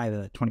going to buy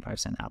the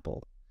 25-cent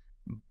apple.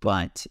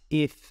 But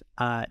if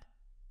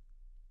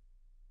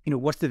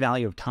what's the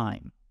value of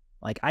time?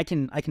 Like I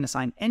can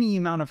assign any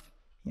amount of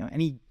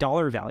any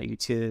dollar value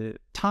to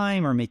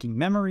time or making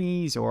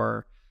memories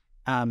or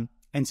and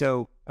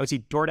so I would say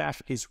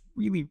DoorDash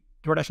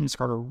and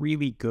Instacart are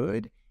really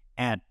good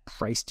at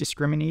price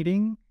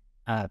discriminating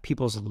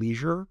people's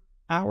leisure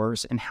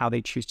hours and how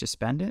they choose to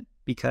spend it,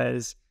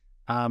 because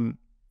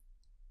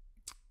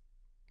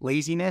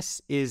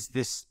laziness is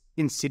this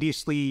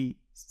insidiously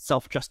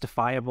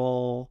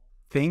self-justifiable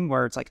thing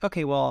where it's like,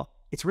 okay, well,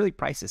 it's really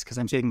priceless because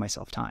I'm saving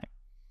myself time.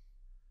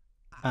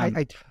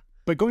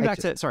 But going back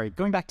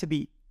to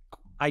the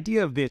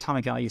idea of the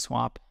atomic value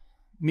swap,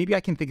 maybe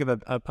I can think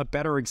of a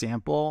better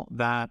example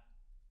that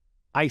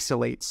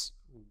isolates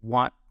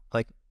what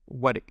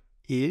it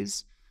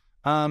is.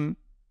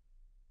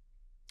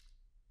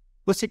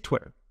 Let's take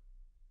Twitter.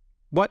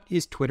 What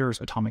is Twitter's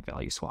atomic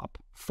value swap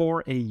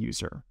for a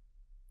user?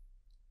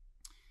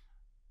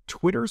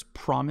 Twitter's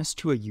promise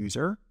to a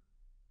user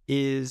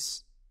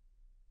is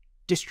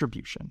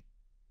distribution.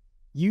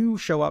 You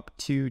show up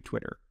to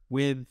Twitter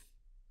with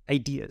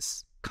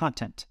ideas,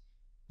 content.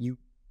 You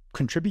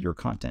contribute your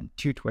content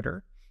to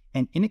Twitter,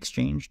 and in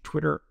exchange,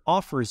 Twitter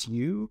offers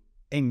you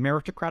a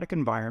meritocratic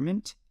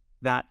environment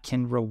that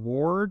can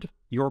reward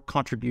your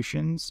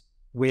contributions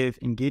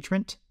with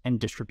engagement and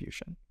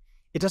distribution.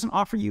 It doesn't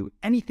offer you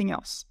anything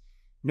else.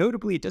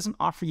 Notably, it doesn't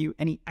offer you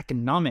any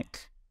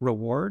economic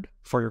reward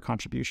for your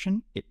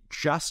contribution. It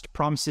just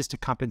promises to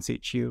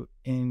compensate you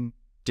in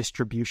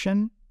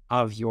distribution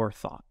of your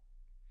thought.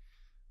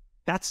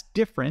 That's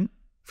different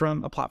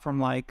from a platform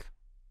like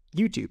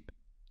YouTube.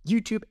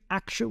 YouTube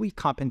actually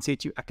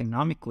compensates you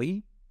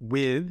economically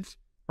with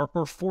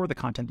or for the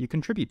content you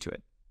contribute to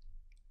it.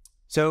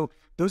 So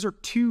those are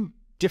two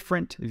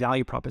different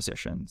value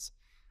propositions.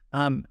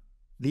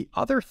 The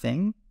other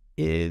thing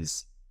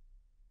is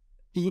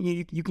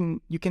you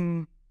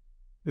can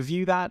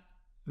view that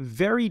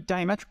very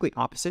diametrically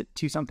opposite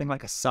to something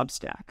like a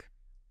Substack,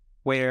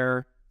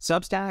 where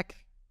Substack,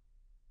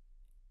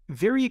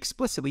 very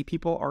explicitly,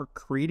 people are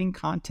creating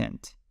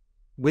content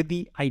with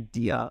the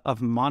idea of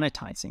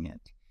monetizing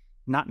it,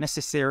 not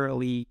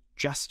necessarily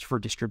just for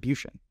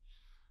distribution.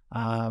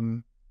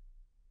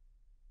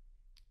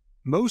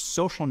 Most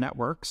social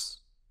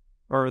networks,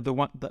 or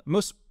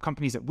most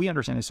companies that we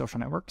understand as social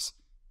networks,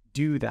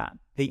 do that.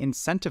 They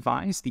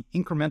incentivize the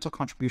incremental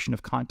contribution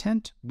of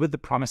content with the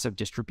promise of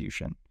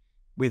distribution,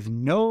 with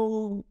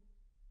no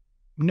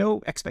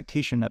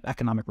expectation of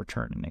economic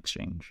return in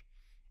exchange.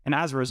 And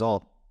as a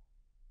result,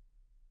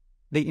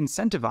 they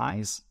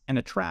incentivize and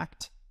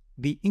attract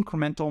the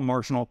incremental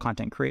marginal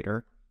content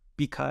creator,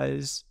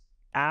 because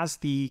as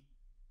the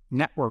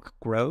network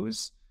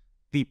grows,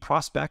 the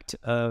prospect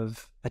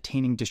of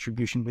attaining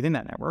distribution within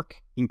that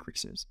network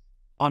increases.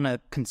 On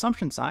a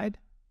consumption side,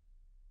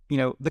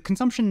 the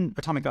consumption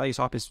atomic value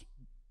swap is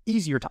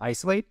easier to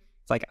isolate.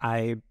 It's like,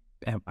 I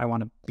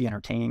want to be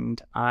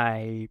entertained.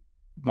 I'm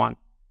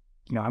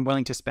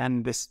willing to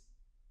spend this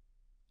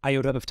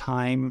iota of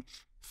time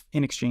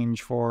in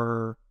exchange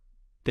for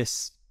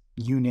this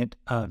unit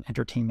of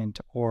entertainment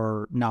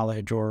or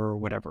knowledge or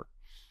whatever.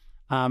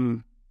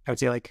 I would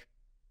say like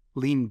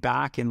lean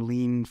back and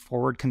lean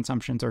forward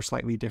consumptions are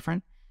slightly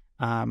different.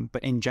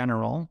 But in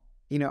general,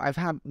 I've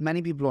had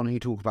many people on who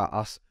talk about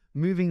us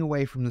moving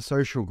away from the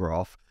social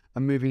graph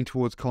and moving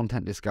towards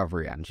content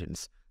discovery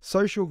engines.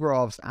 Social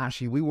graphs,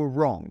 actually, we were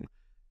wrong.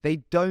 they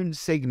don't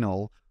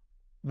signal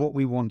what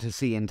we want to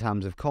see in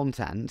terms of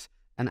content,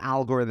 and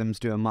algorithms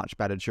do a much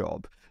better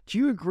job. Do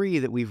you agree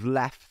that we've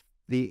left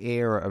the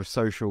era of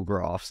social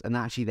graphs and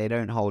actually they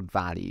don't hold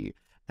value,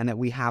 and that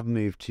we have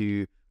moved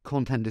to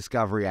content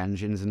discovery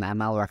engines and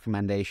ML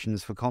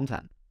recommendations for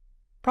content?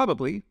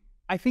 Probably.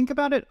 I think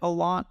about it a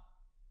lot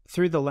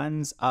through the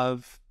lens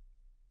of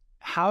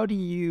how do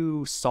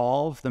you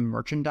solve the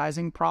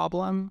merchandising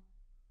problem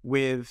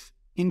with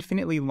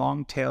infinitely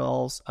long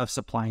tails of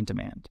supply and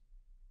demand?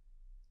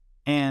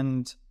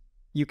 And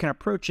you can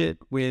approach it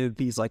with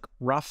these like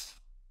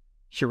rough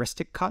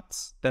heuristic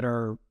cuts that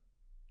are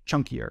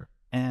chunkier.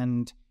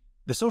 And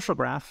the social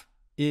graph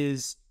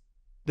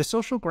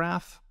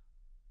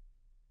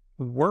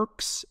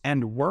works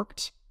and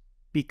worked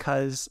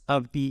because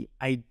of the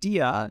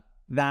idea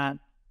that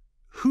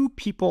who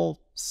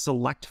people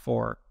select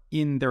for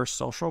in their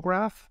social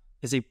graph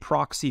is a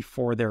proxy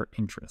for their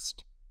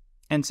interest.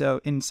 And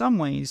so in some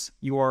ways,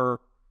 you're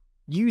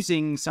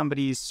using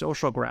somebody's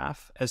social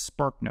graph as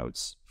spark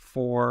notes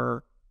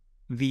for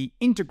the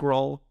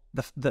integral,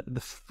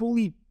 the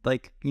fully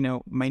like,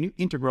 minute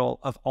integral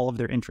of all of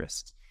their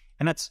interests.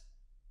 And that's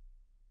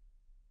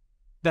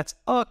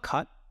a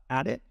cut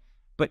at it.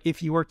 But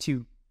if you were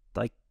to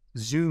like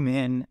zoom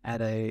in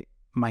at a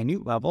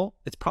minute level,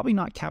 it's probably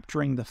not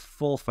capturing the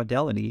full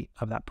fidelity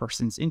of that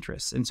person's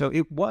interests. And so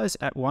it was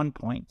at one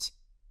point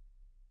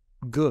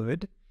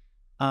good,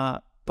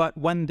 but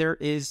when there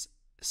is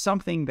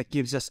something that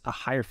gives us a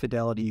higher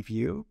fidelity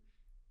view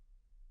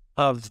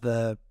of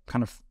the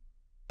kind of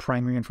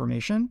primary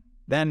information,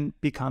 then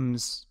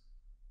becomes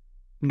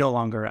no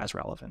longer as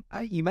relevant.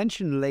 You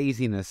mentioned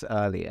laziness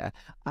earlier.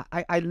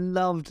 I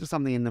loved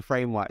something in the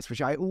frameworks,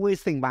 which I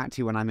always think back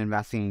to when I'm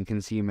investing in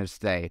consumers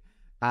today.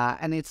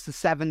 And it's the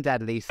 7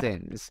 deadly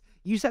sins.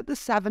 You said the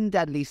 7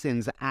 deadly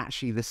sins are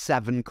actually the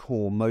 7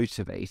 core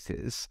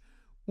motivators.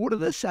 What are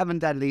the 7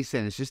 deadly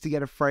sins, just to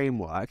get a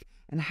framework?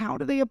 And how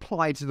do they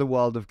apply to the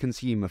world of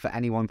consumer for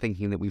anyone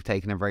thinking that we've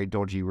taken a very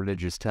dodgy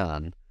religious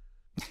turn?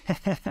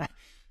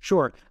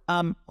 Sure.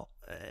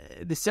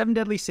 The 7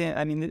 deadly sins,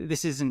 I mean,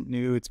 this isn't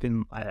new. It's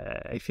been,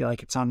 I feel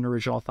like it's not an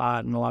original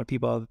thought, and a lot of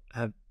people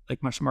have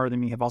like much smarter than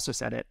me, have also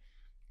said it.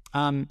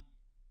 7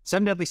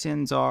 deadly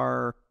sins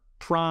are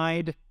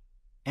pride,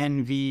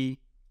 envy,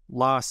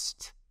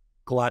 lust,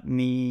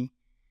 gluttony,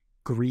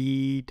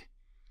 greed,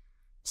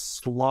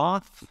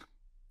 sloth,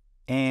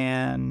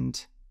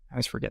 and I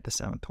always forget the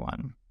 7th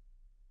one,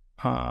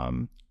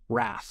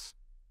 wrath.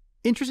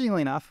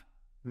 Interestingly enough,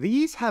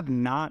 these have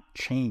not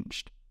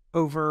changed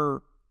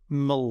over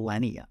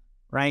millennia,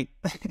 right?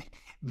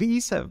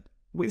 These have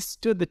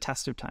withstood the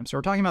test of time. So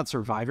we're talking about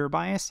survivor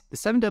bias. The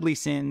 7 deadly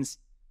sins,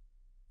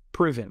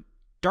 proven,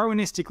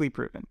 Darwinistically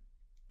proven.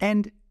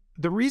 And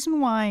the reason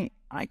why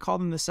I call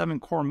them the 7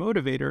 core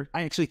motivator,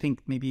 I actually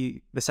think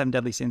maybe the 7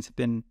 deadly sins have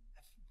been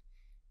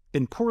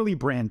poorly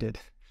branded.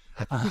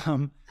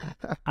 I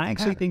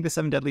actually think the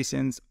 7 deadly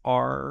sins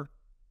are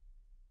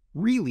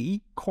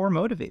really core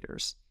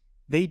motivators.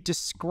 They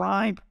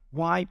describe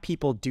why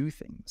people do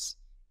things.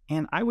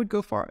 And I would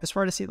go as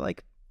far to say,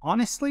 like,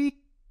 honestly,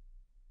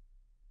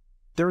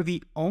 they're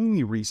the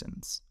only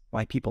reasons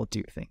why people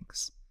do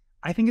things.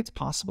 I think it's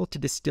possible to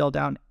distill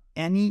down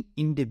any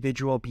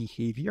individual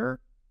behavior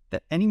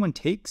that anyone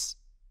takes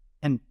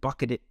and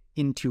bucket it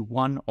into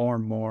one or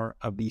more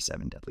of these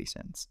 7 deadly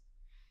sins.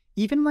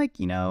 Even like,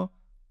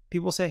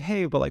 people say,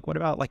 hey, but like, what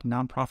about like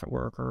nonprofit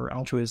work or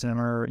altruism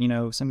or,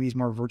 some of these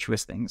more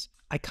virtuous things?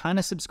 I kind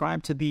of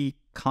subscribe to the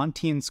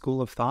Kantian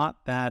school of thought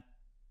that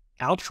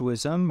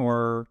altruism,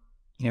 or,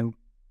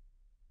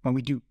 when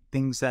we do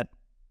things that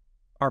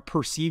are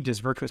perceived as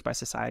virtuous by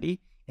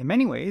society, in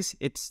many ways,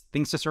 it's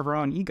things to serve our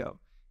own ego.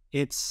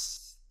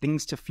 It's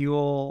things to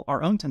fuel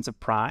our own sense of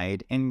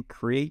pride and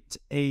create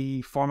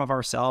a form of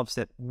ourselves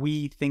that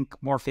we think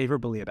more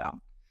favorably about.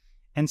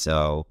 And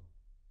so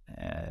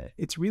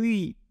it's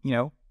really,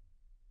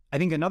 I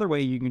think another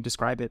way you can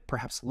describe it,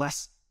 perhaps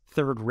less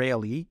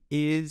third-raily,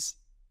 is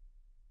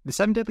the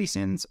 7 deadly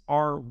sins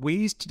are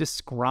ways to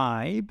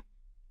describe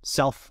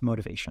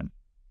self-motivation.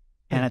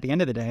 And at the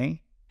end of the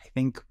day, I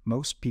think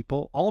most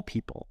people, all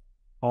people,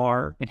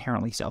 are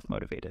inherently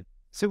self-motivated.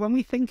 So when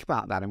we think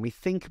about that and we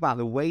think about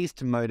the ways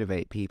to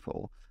motivate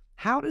people,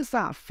 how does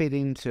that fit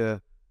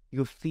into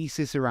your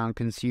thesis around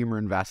consumer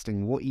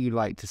investing, what you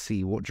like to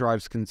see, what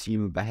drives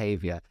consumer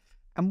behavior,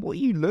 and what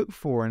you look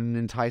for in an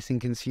enticing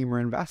consumer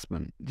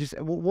investment? Just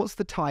what's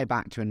the tie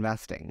back to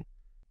investing?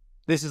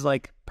 This is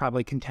like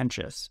probably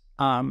contentious.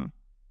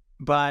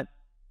 But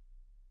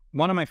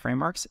one of my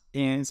frameworks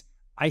is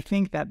I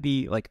think that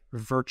the like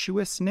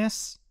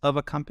virtuousness of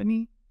a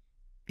company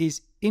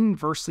is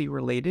inversely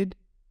related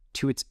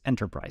to its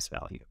enterprise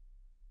value.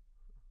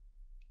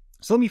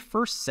 So let me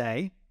first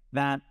say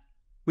that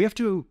we have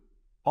to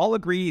all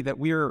agree that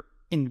we're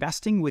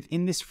investing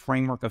within this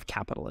framework of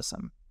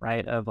capitalism,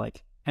 right? Of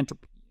like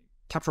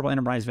capturable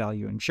enterprise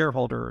value and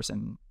shareholders.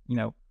 And,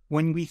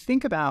 when we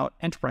think about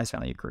enterprise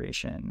value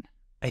creation,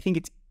 I think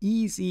it's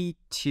easy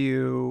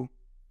to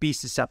be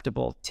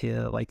susceptible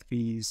to like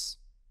these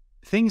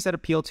things that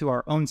appeal to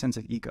our own sense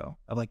of ego,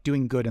 of like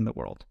doing good in the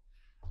world.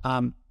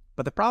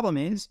 But the problem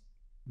is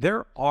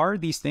there are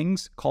these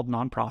things called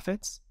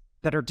nonprofits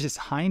that are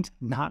designed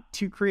not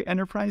to create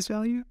enterprise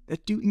value,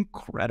 that do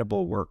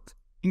incredible work.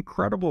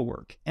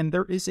 And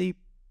there is a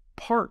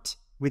part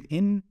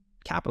within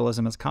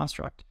capitalism as a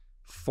construct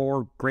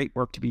for great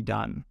work to be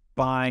done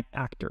by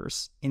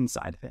actors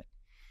inside of it.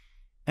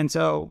 And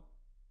so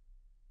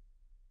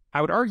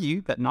I would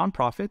argue that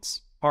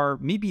nonprofits are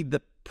maybe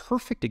the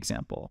perfect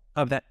example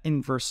of that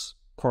inverse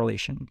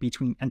correlation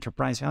between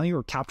enterprise value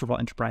or capturable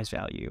enterprise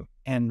value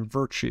and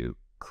virtue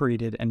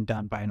created and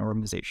done by an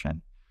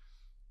organization.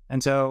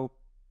 And so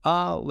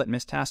a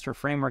litmus test or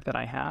framework that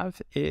I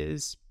have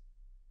is,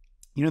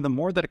 the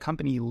more that a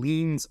company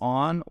leans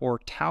on or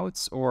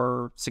touts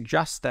or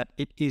suggests that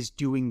it is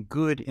doing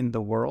good in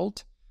the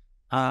world,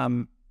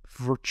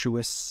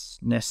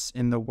 virtuousness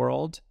in the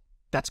world,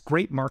 that's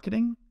great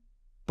marketing.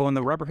 But when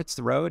the rubber hits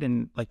the road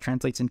and like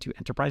translates into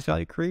enterprise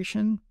value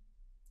creation,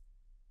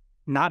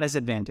 not as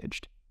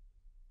advantaged.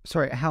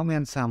 Sorry, help me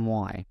understand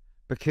why.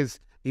 Because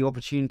the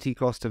opportunity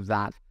cost of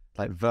that,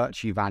 like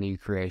virtue value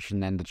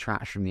creation, then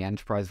detracts from the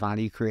enterprise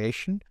value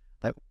creation.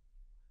 Like,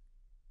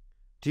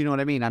 do you know what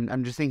I mean?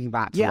 I'm just thinking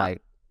back to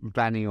like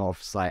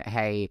Benioff's, like,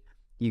 hey,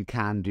 you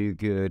can do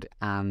good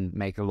and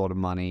make a lot of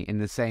money in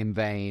the same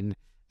vein.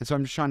 And so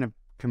I'm just trying to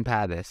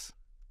compare this.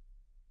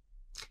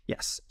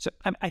 Yes. So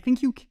I think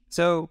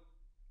so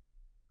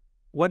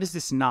what is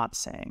this not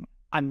saying?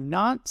 I'm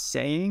not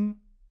saying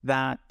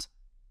that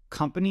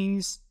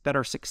companies that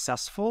are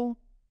successful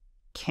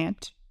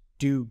can't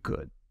do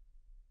good.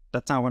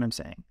 That's not what I'm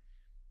saying.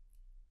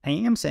 I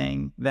am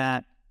saying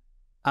that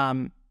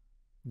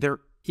there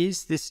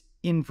is this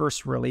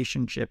inverse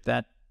relationship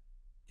that,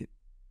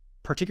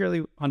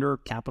 particularly under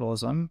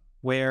capitalism,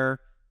 where,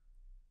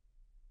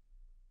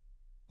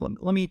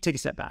 let me take a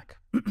step back.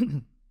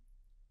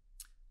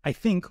 I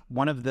think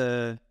one of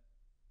the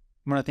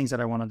things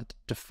that I wanted to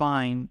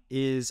define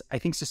is, I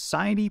think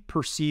society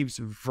perceives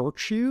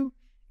virtue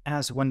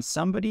as when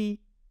somebody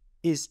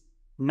is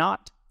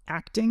not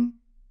acting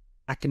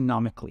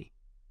economically,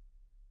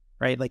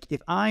 right? Like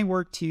if I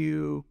were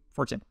to,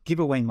 for example, give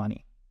away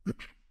money,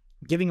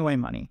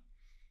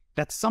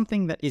 that's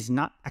something that is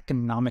not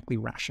economically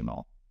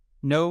rational.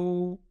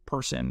 No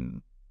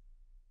person,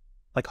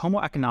 like Homo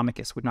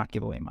economicus, would not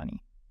give away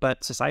money,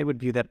 but society would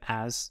view that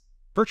as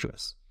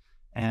virtuous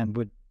and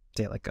would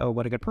say like, oh,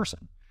 what a good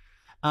person.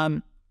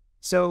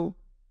 So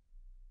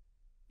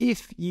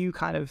if you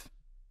kind of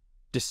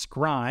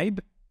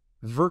describe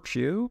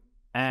virtue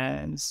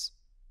as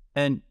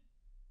an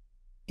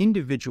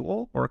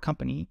individual or a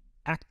company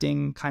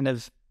acting kind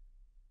of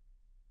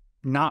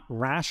not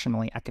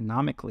rationally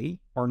economically,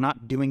 or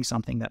not doing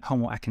something that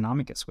Homo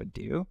economicus would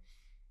do,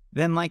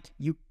 then like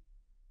the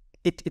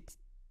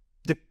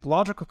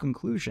logical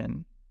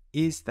conclusion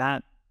is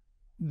that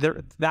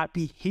that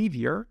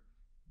behavior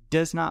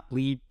does not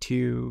lead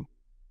to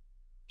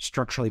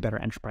structurally better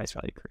enterprise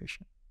value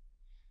creation.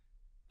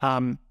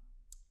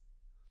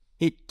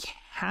 It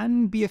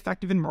can be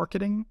effective in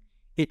marketing.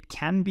 It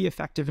can be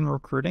effective in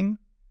recruiting.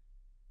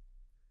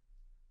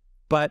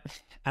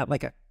 But at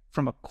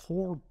from a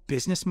core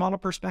business model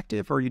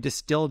perspective, or you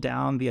distill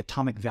down the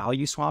atomic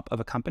value swap of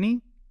a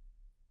company,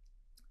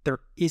 there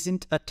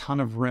isn't a ton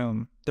of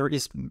room. There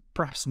is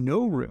perhaps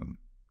no room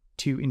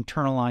to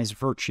internalize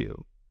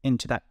virtue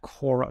into that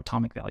core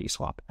atomic value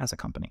swap as a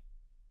company.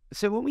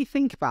 So when we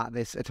think about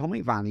this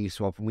atomic value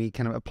swap and we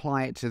kind of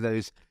apply it to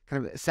those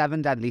kind of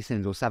 7 deadly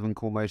sins or 7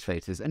 core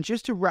motivators, and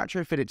just to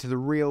retrofit it to the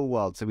real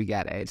world so we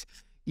get it,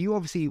 you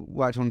obviously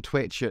worked on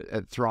Twitch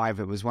at Thrive.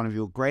 It was one of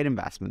your great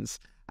investments.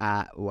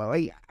 Well,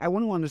 I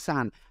want to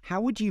understand,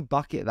 how would you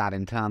bucket that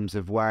in terms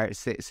of where it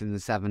sits in the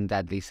 7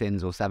 deadly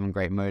sins or 7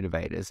 great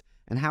motivators?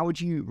 And how would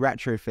you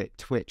retrofit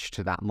Twitch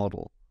to that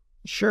model?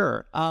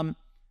 Sure.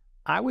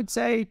 I would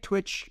say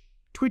Twitch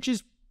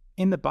is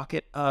in the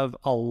bucket of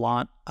a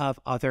lot of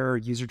other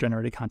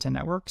user-generated content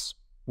networks,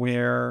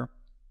 where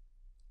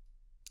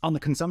on the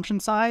consumption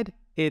side,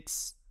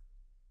 it's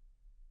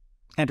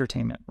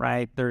entertainment,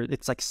 right?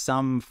 It's like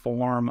some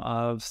form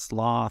of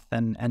sloth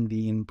and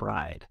envy and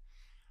pride.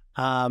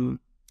 On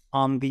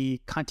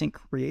the content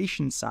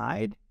creation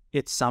side,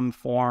 it's some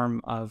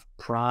form of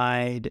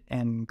pride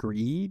and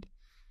greed.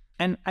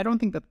 And I don't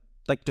think that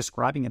like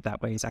describing it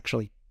that way is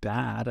actually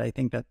bad. I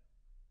think that,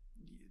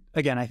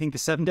 again, I think the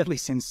 7 deadly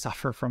sins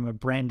suffer from a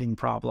branding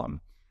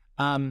problem.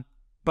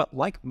 But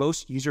like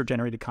most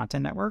user-generated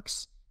content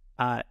networks,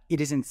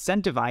 it is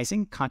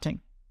incentivizing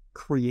content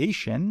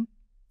creation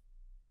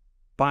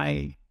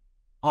by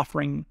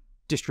offering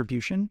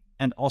distribution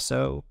and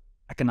also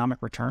economic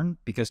return,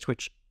 because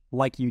Twitch,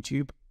 like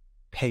YouTube,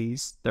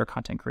 pays their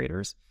content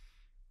creators.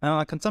 And on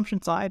the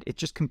consumption side, it's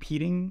just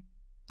competing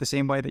the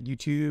same way that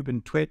YouTube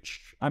and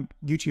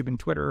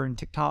Twitter and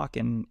TikTok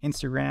and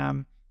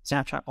Instagram,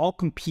 Snapchat all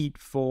compete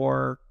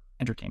for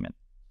entertainment.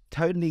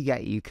 Totally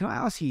get you. Can I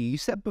ask you, you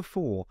said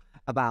before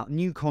about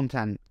new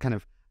content kind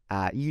of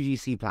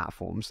UGC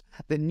platforms,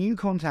 that new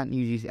content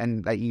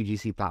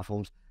UGC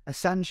platforms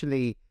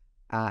essentially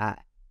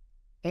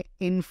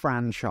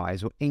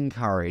enfranchise or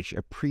encourage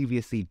a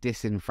previously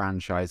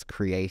disenfranchised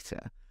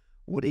creator.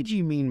 What did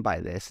you mean by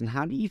this, and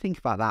how do you think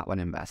about that when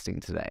investing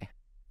today?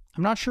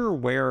 I'm not sure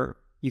where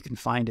you can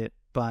find it,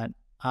 but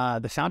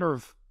the founder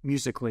of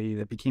Musical.ly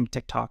that became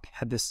TikTok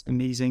had this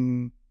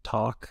amazing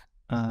talk.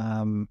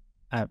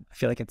 I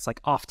feel like it's like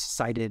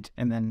oft-cited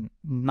and then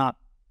not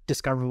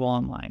discoverable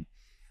online.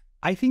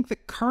 I think the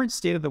current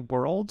state of the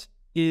world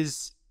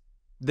is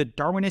the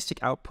Darwinistic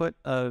output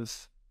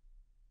of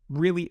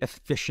really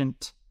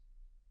efficient,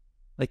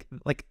 like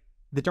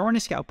the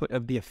Darwinistic output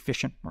of the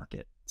efficient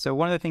market. So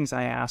one of the things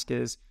I ask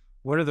is,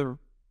 what are the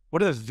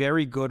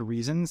very good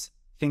reasons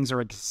things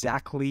are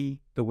exactly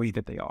the way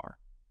that they are?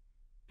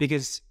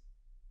 Because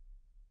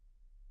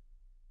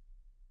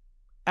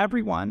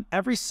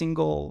every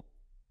single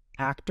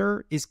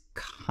actor is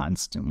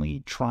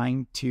constantly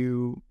trying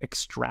to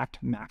extract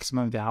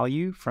maximum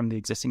value from the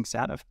existing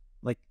set of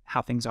like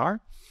how things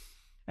are.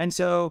 And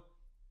so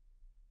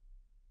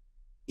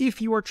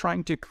if you are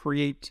trying to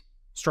create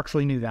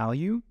structurally new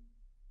value,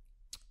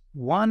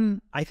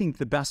 one, I think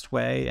the best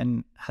way,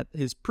 and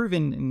is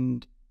proven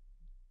in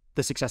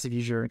the success of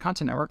user and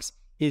content networks,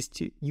 is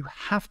you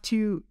have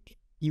to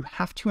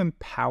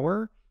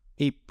empower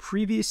a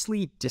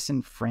previously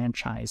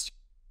disenfranchised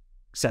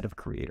set of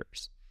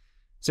creators.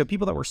 So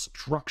people that were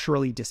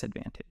structurally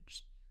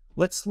disadvantaged.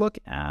 Let's look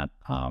at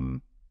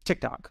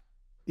TikTok.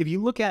 If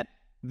you look at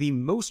the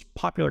most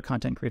popular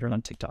content creator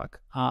on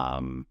TikTok,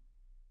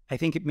 I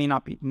think it may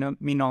no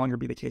longer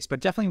be the case, but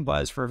definitely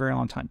was for a very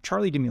long time.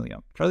 Charli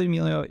D'Amelio. Charli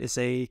D'Amelio is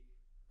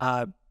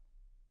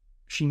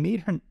she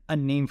made a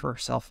name for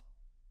herself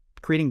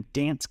creating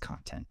dance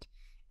content,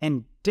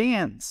 and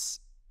dance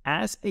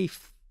as a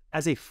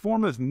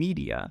form of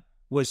media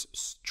was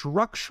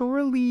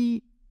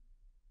structurally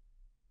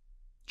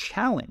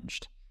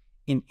challenged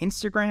in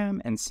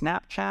Instagram and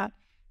Snapchat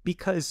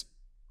because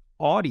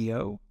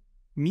audio,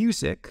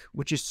 music,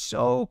 which is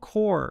so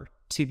core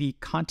to the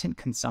content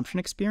consumption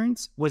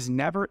experience, was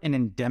never an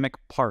endemic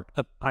part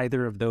of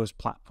either of those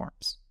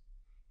platforms.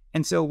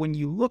 And so when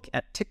you look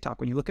at TikTok,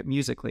 when you look at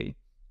Musical.ly,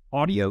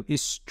 audio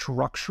is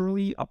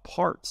structurally a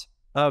part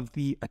of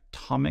the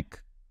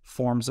atomic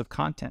forms of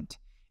content.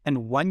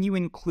 And when you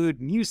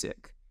include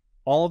music,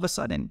 all of a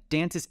sudden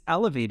dance is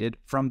elevated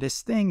from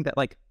this thing that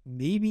like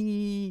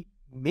maybe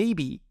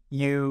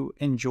you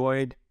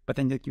enjoyed, but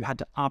then like you had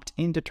to opt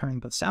in to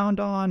turn the sound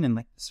on, and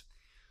like this,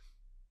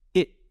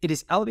 it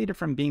is elevated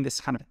from being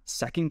this kind of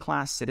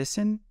second-class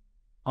citizen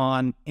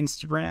on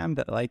Instagram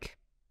that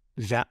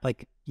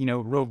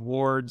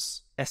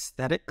rewards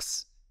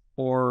aesthetics,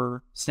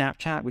 or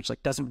Snapchat, which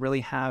like doesn't really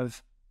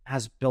has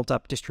built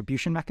up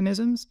distribution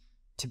mechanisms,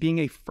 to being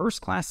a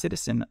first-class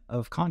citizen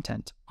of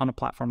content on a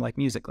platform like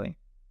Musical.ly.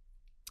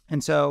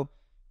 And so,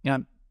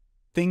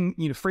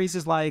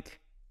 phrases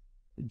like,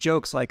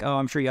 jokes like, "Oh,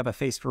 I'm sure you have a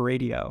face for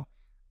radio,"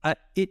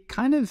 it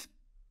kind of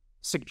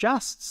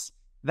suggests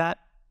that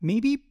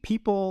maybe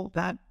people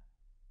that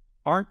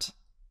aren't,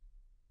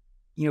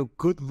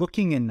 good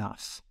looking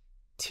enough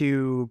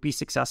to be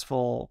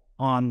successful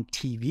on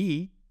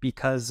TV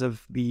because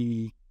of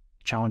the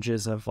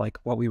challenges of like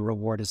what we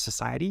reward as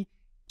society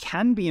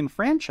can be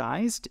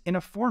enfranchised in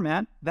a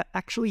format that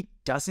actually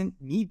doesn't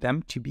need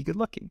them to be good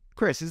looking.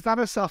 Chris, is that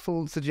a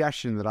subtle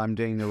suggestion that I'm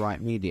doing the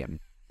right medium?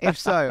 If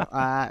so,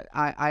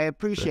 I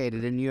appreciate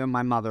it, and you and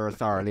my mother are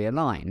thoroughly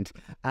aligned.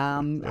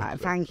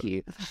 Thank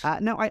you.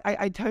 No,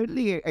 I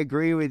totally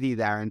agree with you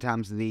there in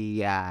terms of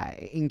the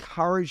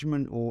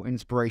encouragement or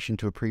inspiration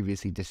to a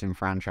previously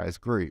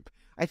disenfranchised group.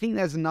 I think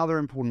there's another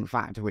important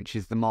factor, which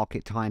is the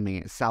market timing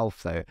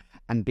itself, though,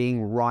 and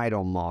being right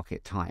on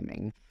market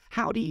timing.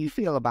 How do you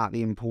feel about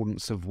the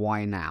importance of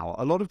why now?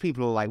 A lot of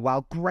people are like,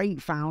 well,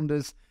 great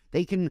founders,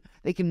 they can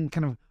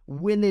kind of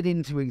will it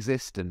into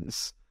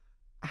existence.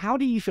 How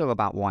do you feel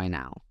about why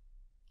now?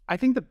 I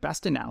think the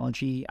best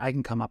analogy I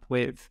can come up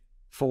with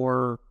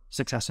for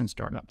success in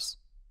startups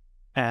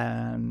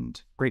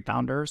and great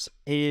founders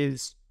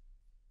is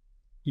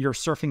you're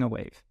surfing a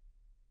wave.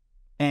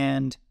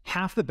 And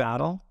half the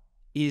battle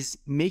is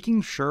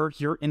making sure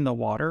you're in the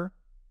water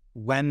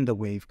when the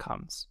wave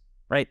comes,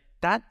 right?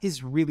 That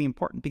is really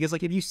important, because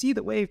like if you see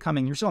the wave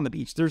coming, you're still on the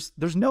beach,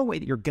 there's no way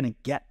that you're going to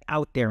get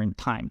out there in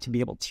time to be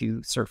able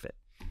to surf it.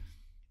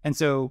 And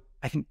so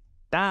I think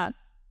that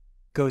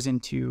goes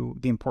into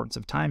the importance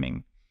of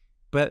timing.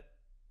 But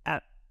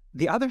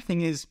the other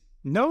thing is,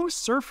 no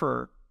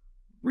surfer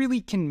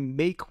really can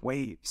make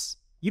waves.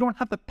 You don't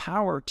have the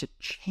power to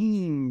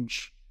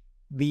change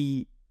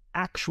the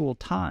actual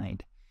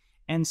tide.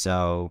 And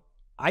so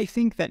I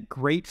think that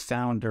great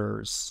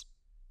founders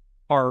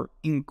are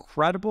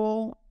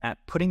incredible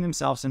at putting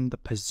themselves in the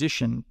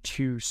position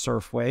to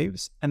surf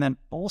waves, and then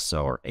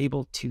also are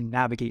able to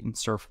navigate and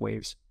surf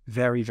waves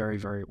very, very,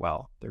 very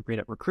well. They're great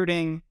at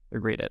recruiting. They're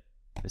great at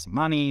raising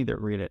money. They're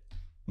great at,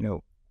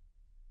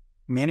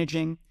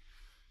 managing.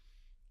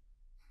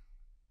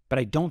 But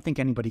I don't think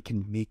anybody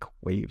can make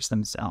waves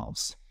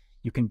themselves.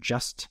 You can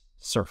just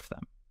surf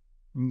them.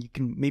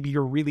 And maybe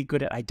you're really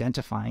good at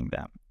identifying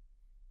them.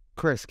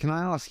 Chris, can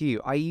I ask you,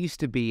 I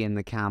used to be in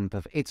the camp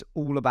of it's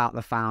all about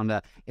the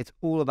founder. It's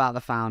all about the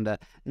founder.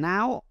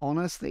 Now,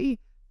 honestly,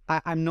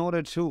 I'm not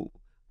at all.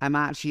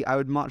 I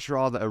would much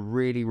rather a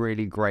really,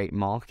 really great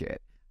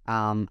market.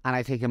 And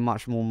I take a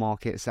much more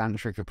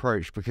market-centric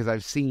approach because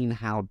I've seen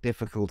how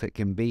difficult it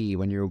can be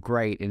when you're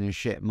great in a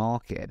shit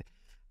market.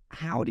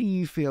 How do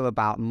you feel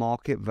about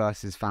market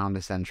versus founder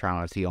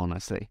centrality,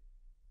 honestly?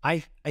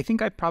 I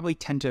think I probably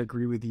tend to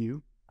agree with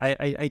you.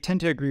 I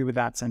tend to agree with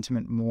that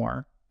sentiment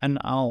more. And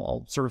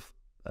I'll sort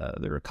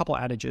of, there are a couple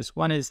adages.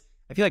 One is,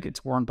 I feel like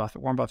it's Warren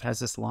Buffett. Warren Buffett has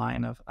this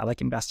line of, I like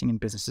investing in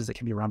businesses that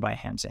can be run by a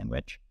ham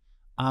sandwich,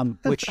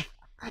 which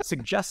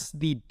suggests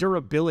the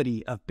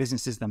durability of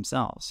businesses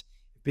themselves.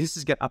 If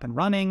businesses get up and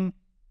running,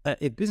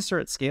 if businesses are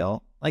at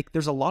scale, like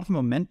there's a lot of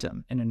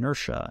momentum and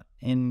inertia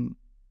in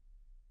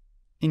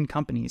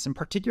companies, and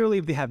particularly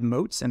if they have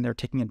moats and they're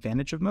taking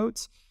advantage of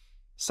moats,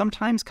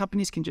 sometimes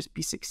companies can just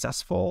be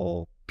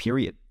successful,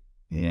 period.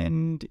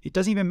 And it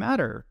doesn't even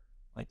matter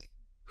like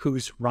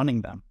who's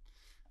running them.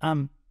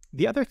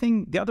 The other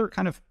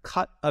kind of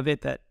cut of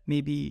it that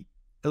may be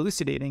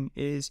elucidating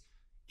is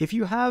if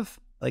you have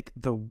like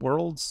the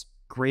world's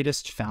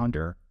greatest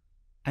founder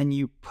and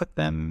you put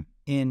them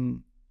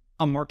in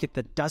a market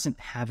that doesn't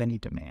have any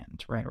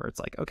demand, right? Where it's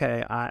like,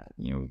 okay, I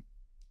don't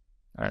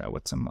know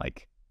what some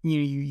like,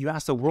 you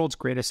ask the world's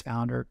greatest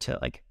founder to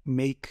like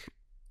make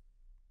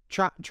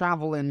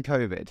travel in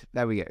COVID.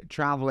 There we go.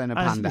 Travel in a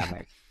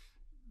pandemic.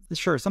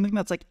 Sure. Something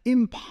that's like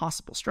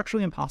impossible,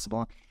 structurally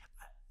impossible.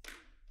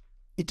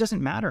 It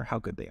doesn't matter how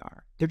good they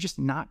are. They're just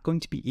not going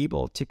to be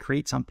able to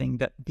create something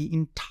that the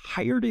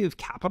entirety of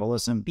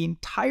capitalism, the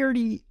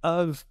entirety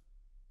of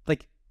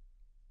like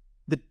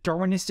the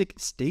Darwinistic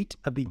state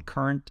of the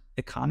current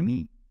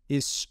economy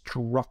is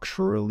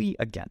structurally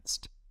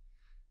against.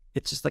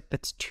 It's just like,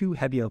 that's too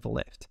heavy of a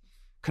lift.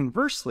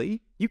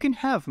 Conversely, you can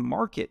have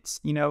markets,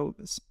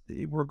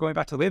 we're going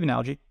back to the wave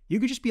analogy.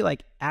 You could just be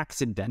like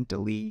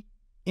accidentally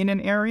in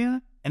an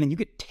area and then you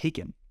get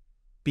taken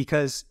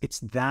because it's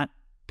that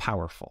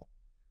powerful.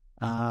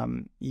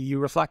 You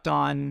reflect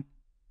on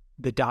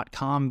the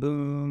 .com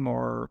boom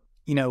or,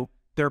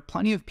 there are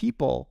plenty of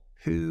people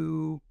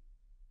who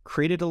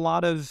created a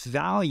lot of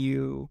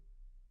value,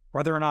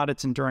 whether or not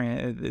it's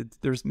enduring.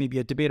 There's maybe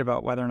a debate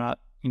about whether or not,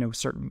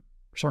 certain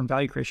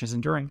value creation is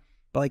enduring,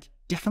 but like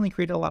definitely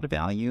created a lot of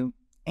value.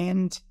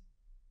 And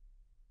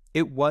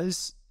it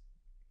was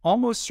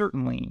almost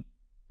certainly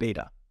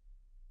beta.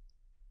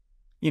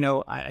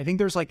 I think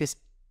there's like this,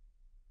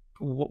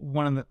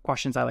 one of the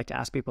questions I like to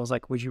ask people is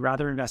like, would you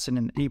rather invest in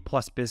an A+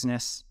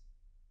 business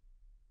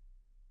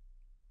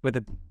with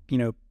a,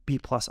 B+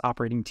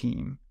 operating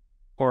team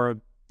or a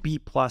B+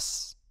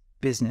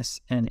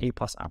 business and an A+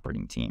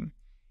 operating team?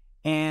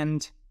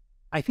 And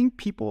I think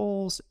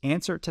people's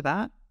answer to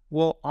that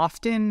will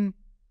often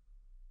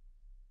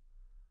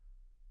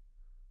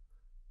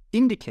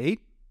indicate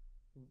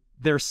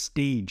their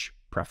stage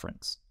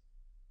preference.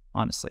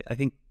 Honestly, I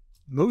think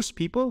most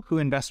people who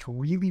invest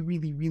really,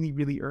 really, really,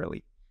 really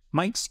early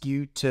might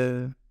skew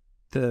to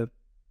the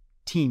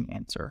team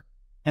answer.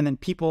 And then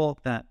people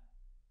that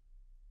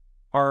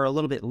are a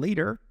little bit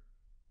later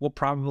will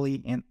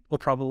probably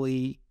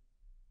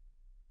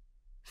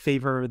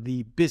favor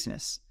the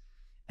business.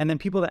 And then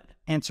people that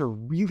answer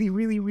really,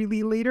 really,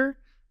 really later,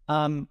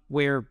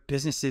 where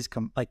businesses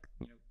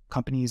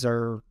companies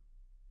are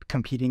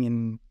competing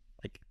in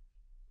like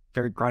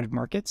very crowded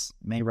markets,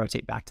 may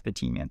rotate back to the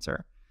team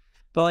answer.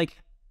 But like,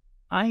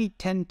 I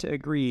tend to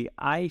agree.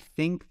 I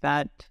think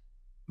that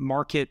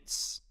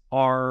markets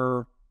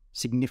are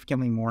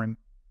significantly more,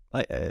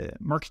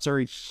 markets are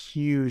a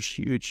huge,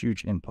 huge,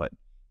 huge input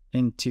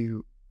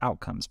into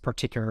outcomes,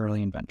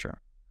 particularly in venture.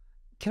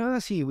 Can I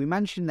ask you, we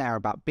mentioned there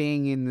about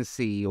being in the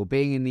sea or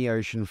being in the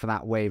ocean for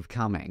that wave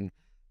coming.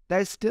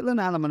 There's still an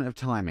element of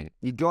timing.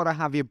 You got to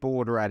have your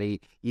board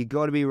ready. You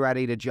got to be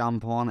ready to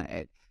jump on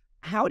it.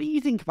 How do you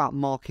think about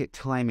market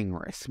timing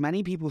risk?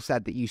 Many people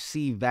said that you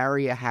see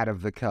very ahead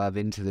of the curve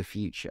into the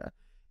future.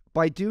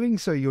 By doing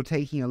so, you're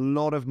taking a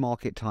lot of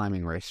market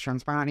timing risk.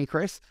 Transparently,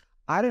 Chris,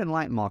 I don't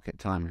like market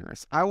timing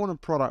risk. I want a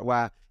product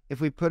where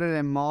if we put it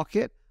in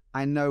market,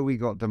 I know we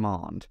got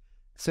demand.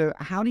 So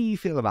how do you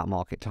feel about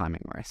market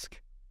timing risk?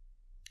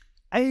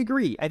 I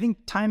agree. I think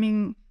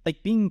timing,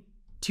 like being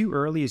too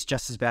early is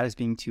just as bad as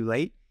being too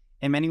late.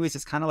 In many ways,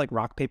 it's kind of like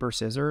rock, paper,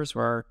 scissors,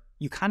 where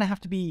you kind of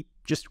have to be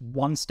just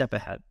one step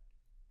ahead.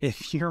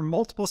 If you're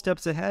multiple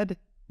steps ahead,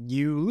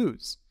 you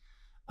lose.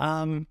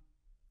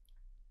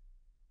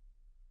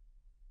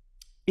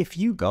 If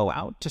you go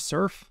out to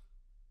surf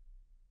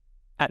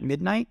at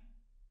midnight,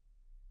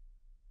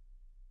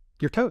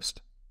 you're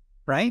toast,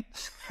 right?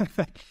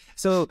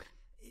 So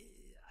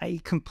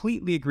I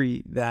completely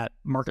agree that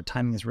market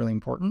timing is really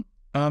important.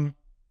 But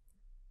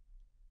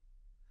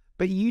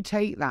you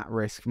take that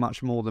risk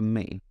much more than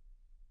me.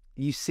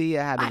 You see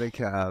ahead of the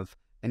curve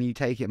and you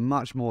take it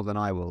much more than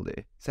I will do.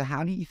 So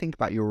how do you think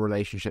about your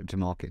relationship to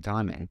market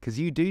timing? Because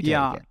you do take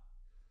it.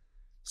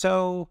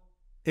 So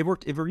if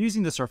we're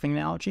using the surfing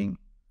analogy,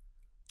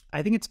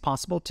 I think it's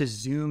possible to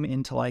zoom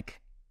into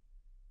like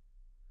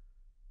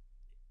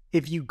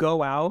if you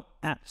go out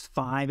at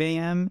 5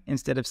 a.m.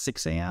 instead of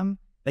 6 a.m.,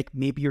 like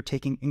maybe you're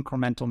taking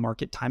incremental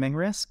market timing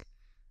risk,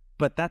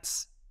 but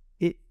that's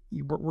it.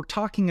 We're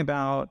talking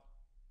about,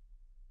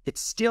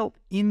 it's still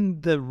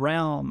in the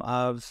realm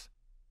of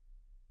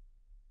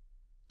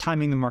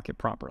timing the market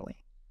properly,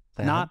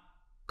 not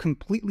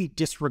completely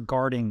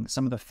disregarding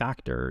some of the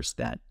factors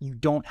that you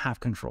don't have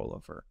control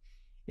over.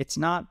 It's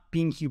not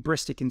being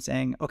hubristic and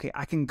saying, okay,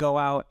 I can go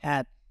out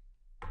at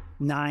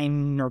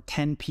 9 or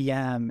 10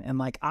 p.m. and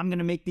like, I'm going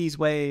to make these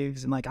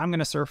waves and like, I'm going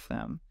to surf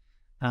them.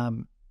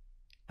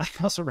 I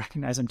also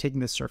recognize I'm taking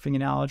the surfing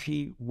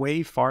analogy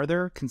way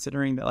farther,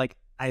 considering that like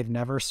I've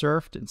never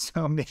surfed. And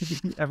so maybe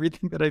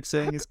everything that I'm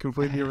saying is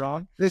completely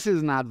wrong. This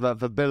is an advert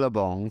for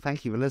Billabong.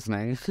 Thank you for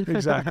listening.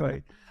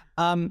 Exactly.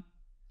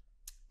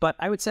 But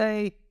I would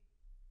say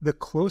the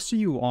closer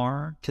you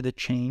are to the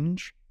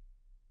change,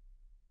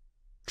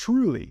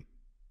 truly,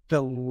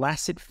 the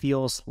less it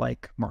feels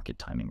like market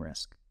timing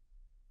risk.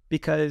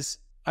 Because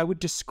I would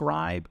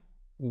describe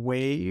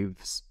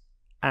waves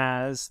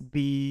as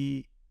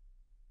the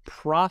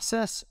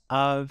process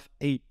of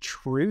a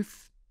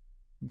truth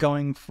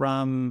going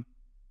from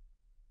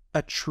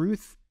a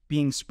truth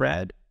being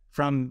spread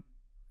from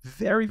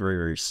very, very,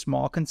 very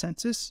small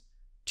consensus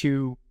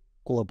to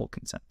global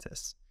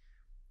consensus.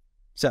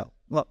 So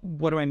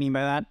what do I mean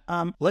by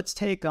that? Let's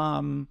take,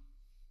 I don't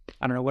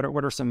know,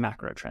 what are some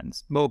macro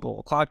trends?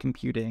 Mobile, cloud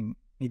computing,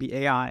 maybe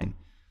AI.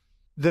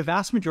 The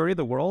vast majority of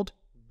the world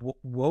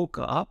woke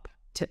up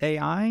to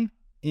AI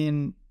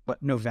in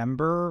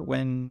November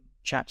when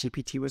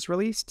ChatGPT was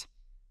released.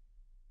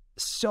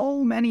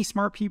 So many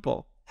smart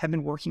people have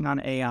been working on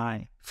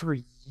AI for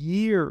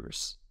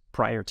years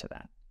prior to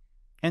that.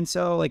 And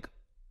so like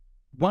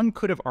one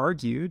could have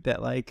argued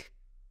that like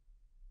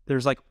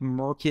there's like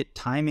market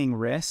timing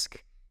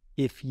risk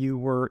if you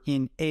were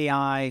in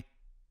AI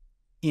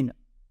in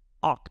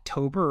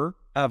October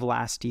of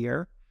last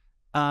year.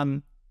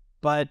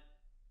 But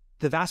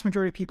the vast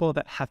majority of people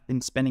that have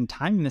been spending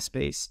time in this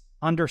space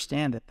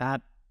understand that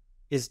that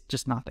is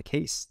just not the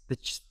case.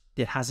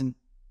 It hasn't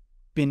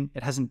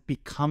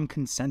become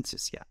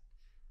consensus yet,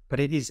 but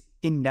it is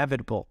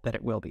inevitable that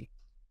it will be.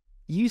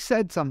 You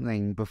said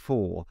something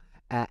before,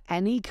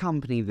 any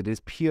company that is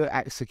pure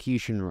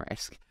execution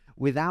risk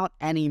without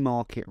any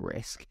market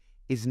risk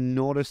is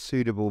not a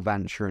suitable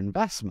venture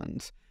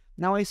investment.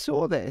 Now, I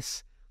saw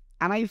this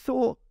and I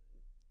thought,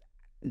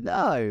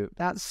 no,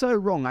 that's so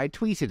wrong. I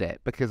tweeted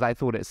it because I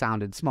thought it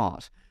sounded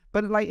smart.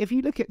 But like, if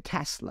you look at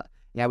Tesla,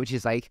 yeah, which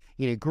is like,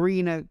 you know,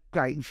 greener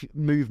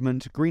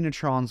movement, greener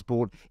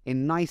transport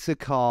in nicer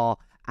car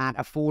at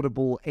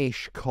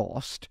affordable-ish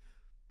cost,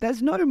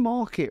 there's no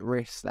market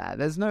risk there.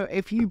 There's no,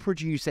 if you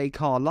produce a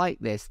car like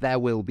this, there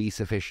will be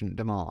sufficient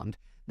demand.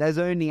 There's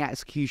only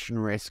execution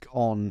risk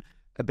on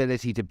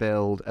ability to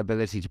build,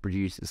 ability to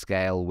produce at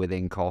scale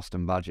within cost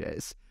and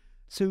budgets.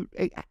 So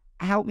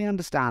help me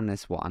understand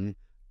this one.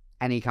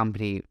 Any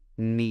company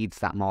needs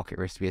that market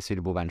risk to be a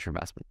suitable venture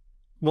investment.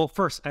 Well,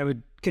 first, I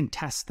would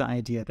contest the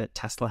idea that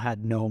Tesla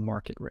had no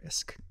market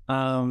risk.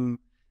 Tell me,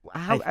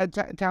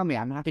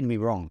 I'm happy to be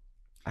wrong.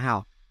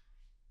 How?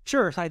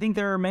 Sure. So I think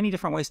there are many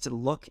different ways to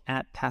look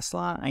at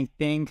Tesla. I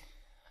think,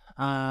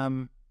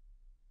 well,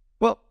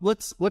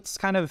 let's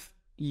kind of,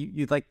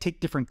 you like take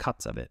different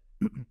cuts of it.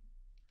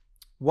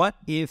 What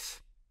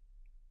if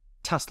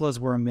Teslas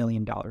were $1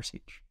 million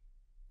each?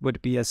 Would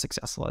it be as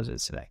successful as it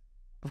is today?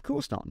 Of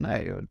course not.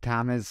 No,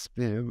 TAM is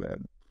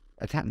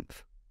a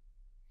tenth.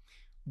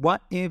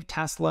 What if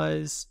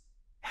Teslas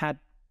had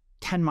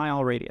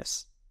 10-mile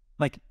radius?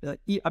 Like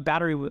a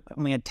battery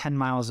only had 10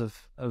 miles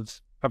of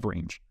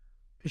range.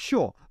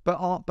 Sure, but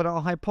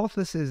our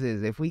hypothesis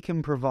is if we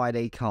can provide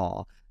a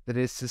car that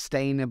is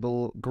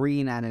sustainable,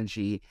 green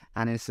energy,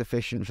 and is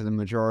sufficient for the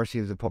majority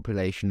of the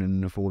population at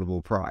an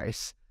affordable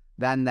price,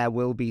 then there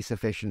will be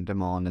sufficient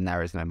demand and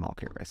there is no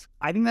market risk.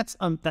 I think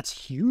that's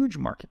huge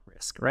market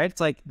risk, right?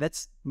 It's like,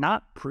 that's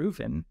not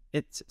proven.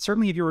 It's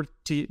certainly, if you were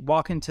to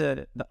walk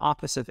into the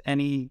office of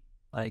any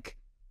like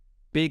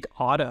big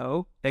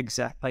auto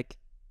exec, like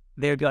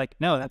they would be like,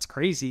 no, that's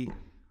crazy.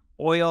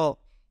 Oil,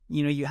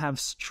 you know, you have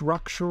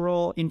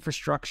structural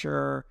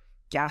infrastructure,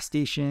 gas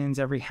stations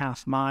every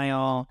half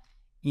mile,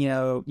 you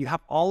know, you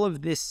have all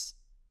of these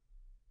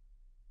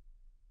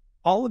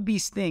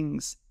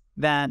things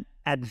that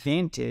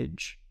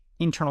advantage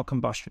internal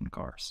combustion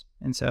cars.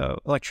 And so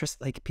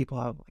electricity, like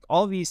people have like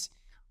all of these,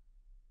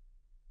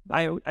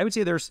 I would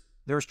say there's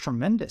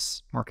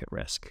tremendous market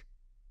risk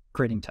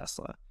creating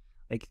Tesla.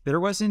 Like there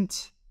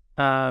wasn't,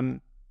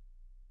 it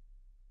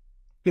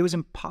was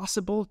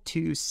impossible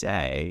to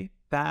say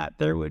that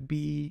there would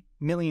be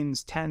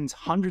millions, tens,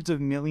 hundreds of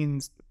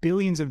millions,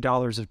 billions of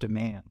dollars of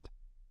demand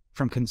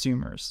from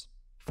consumers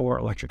for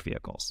electric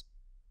vehicles.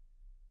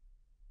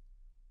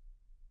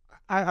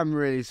 I'm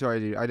really sorry,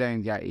 dude. I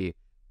don't get you.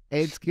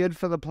 It's good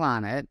for the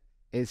planet.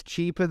 It's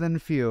cheaper than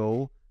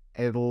fuel.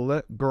 It'll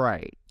look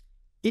great.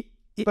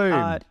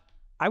 Boom.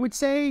 I would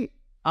say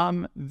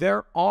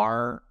there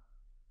are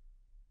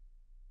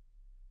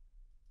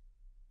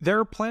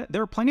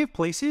plenty of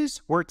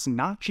places where it's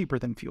not cheaper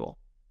than fuel.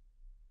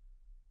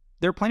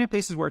 there are plenty of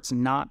places where it's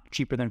not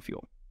cheaper than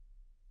fuel.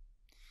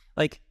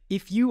 Like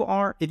if you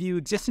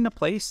exist in a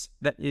place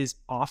that is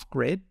off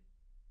grid,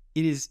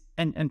 it is,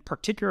 and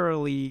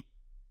particularly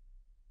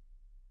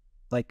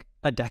like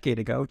a decade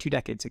ago, 2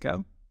 decades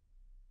ago,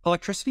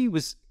 electricity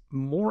was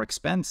more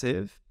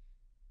expensive.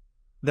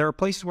 There are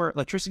places where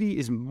electricity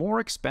is more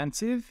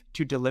expensive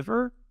to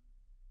deliver,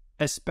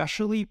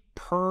 especially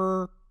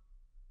per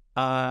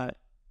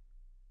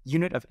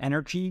unit of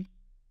energy,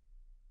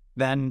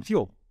 than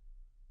fuel.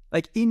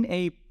 Like in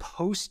a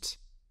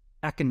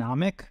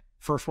post-economic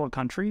first world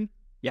country,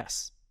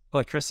 yes,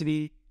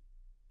 electricity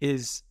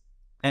is,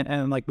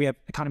 and like we have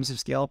economies of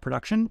scale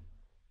production,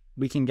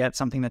 we can get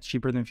something that's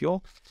cheaper than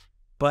fuel.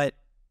 But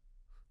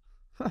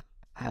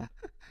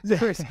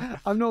Chris,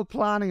 I'm not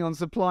planning on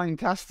supplying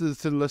testers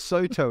to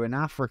Lesotho in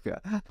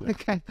Africa.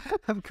 Okay,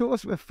 of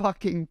course we're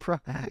fucking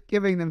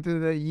giving them to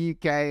the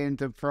UK and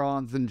to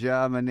France and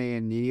Germany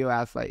and the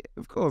US. Like,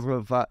 of course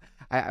we're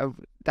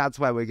that's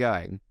where we're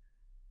going.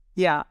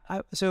 Yeah.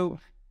 So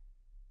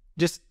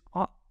just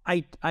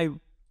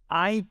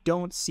I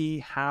don't see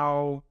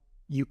how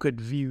you could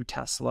view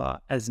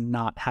Tesla as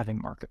not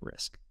having market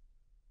risk.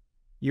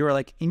 You're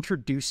like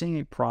introducing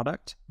a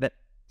product that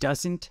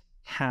doesn't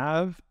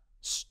have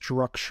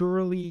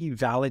structurally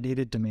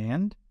validated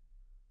demand,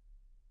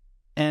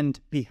 and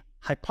the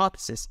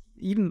hypothesis,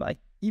 even the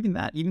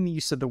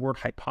use of the word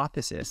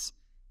hypothesis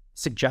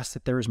suggests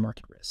that there is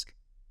market risk.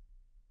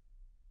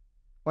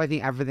 Well, I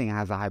think everything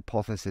has a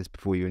hypothesis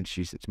before you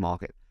introduce it to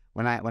market.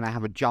 When I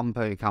have a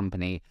jumper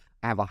company,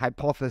 I have a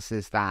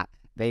hypothesis that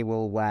they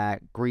will wear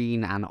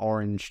green and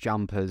orange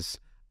jumpers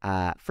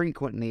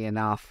frequently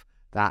enough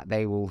that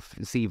they will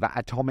see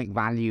atomic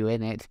value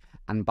in it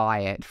and buy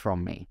it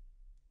from me.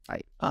 I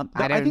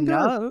don't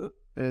know.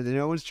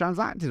 No one's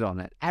transacted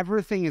on it.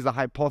 Everything is a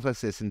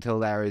hypothesis until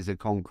there is a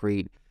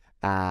concrete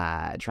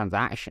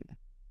transaction.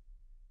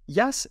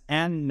 Yes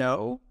and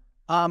no.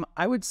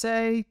 I would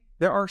say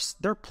there are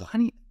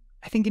plenty.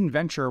 I think in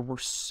venture we're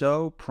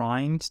so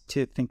primed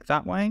to think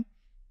that way.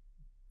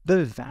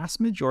 The vast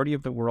majority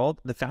of the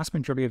world, the vast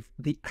majority of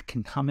the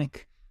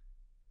economic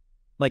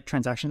like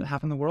transactions that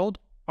happen in the world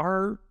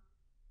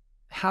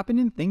happen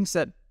in things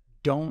that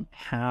don't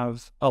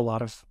have a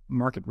lot of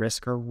market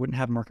risk or wouldn't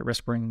have market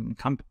risk for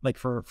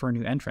a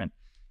new entrant.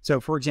 So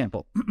for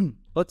example,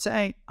 let's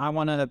say I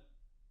want to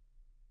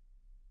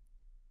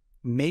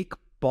make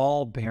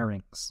ball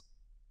bearings.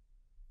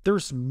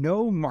 There's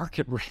no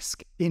market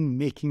risk in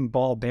making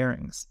ball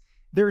bearings.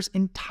 There's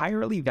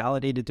entirely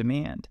validated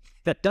demand.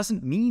 That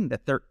doesn't mean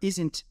that there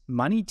isn't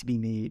money to be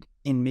made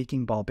in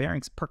making ball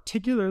bearings,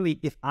 particularly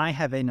if I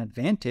have an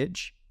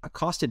advantage, a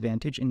cost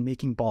advantage in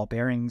making ball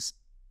bearings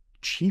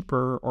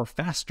cheaper or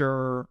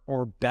faster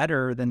or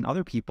better than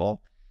other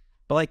people.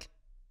 But like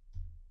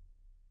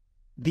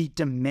the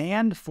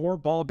demand for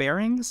ball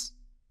bearings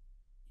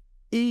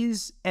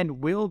is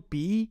and will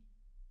be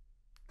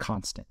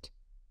constant.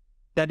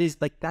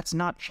 That's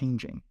not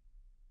changing.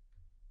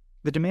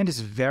 The demand is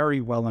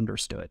very well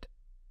understood.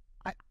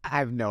 I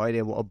have no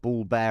idea what a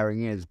ball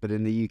bearing is, but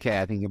in the UK,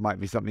 I think it might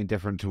be something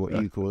different to what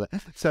you call it.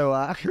 So,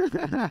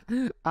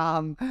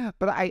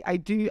 but I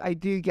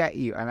do get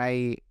you,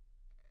 and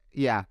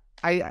yeah,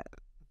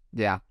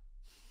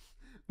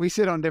 we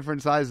sit on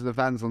different sides of the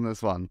fence on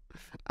this one.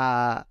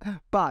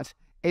 But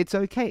it's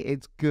okay.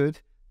 It's good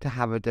to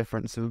have a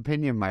difference of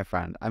opinion, my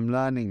friend. I'm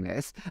learning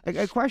this.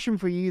 A question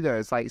for you though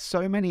is like,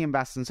 so many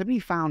investors, so many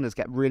founders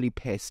get really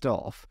pissed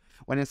off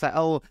when it's like,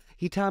 oh,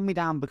 he turned me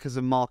down because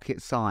of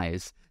market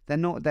size. They're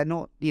not, they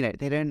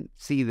don't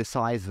see the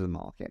size of the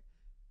market.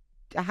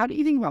 How do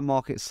you think about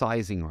market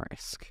sizing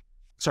risk?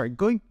 Sorry,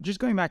 going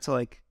back to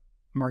like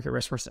market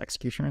risk versus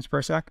execution risk for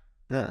a sec.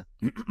 Yeah.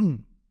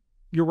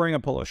 You're wearing a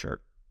polo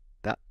shirt.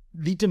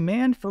 The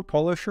demand for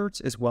polo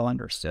shirts is well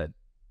understood.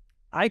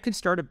 I could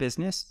start a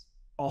business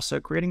also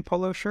creating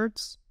polo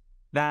shirts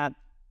that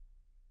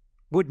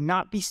would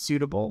not be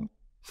suitable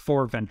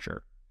for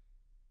venture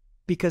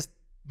because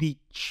there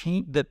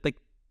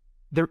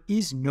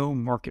is no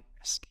market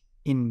risk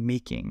in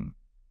making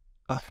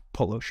a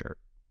polo shirt.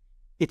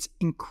 It's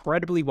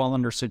incredibly well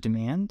understood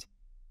demand,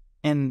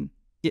 and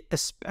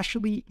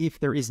especially if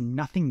there is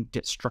nothing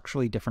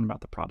structurally different about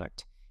the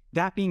product.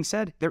 That being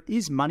said, there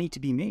is money to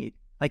be made.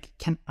 Like,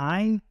 can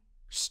I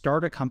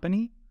start a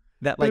company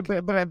that like...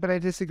 But I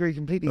disagree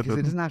completely, because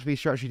it doesn't have to be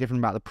structurally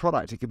different about the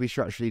product. It could be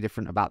structurally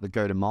different about the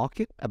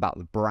go-to-market, about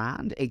the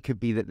brand. It could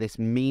be that this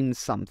means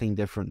something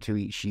different to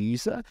each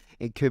user.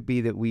 It could be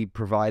that we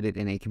provide it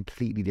in a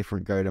completely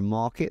different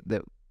go-to-market.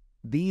 That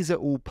these are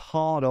all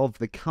part of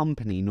the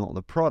company, not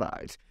the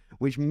product,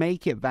 which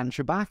make it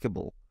venture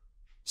backable.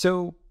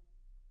 So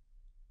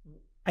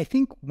I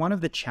think one of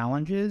the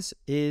challenges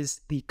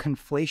is the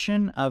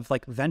conflation of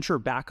like venture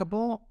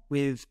backable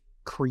with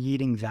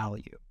creating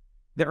value.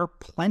 There are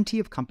plenty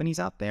of companies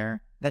out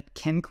there that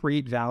can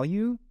create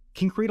value,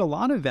 can create a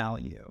lot of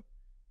value,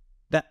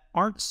 that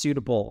aren't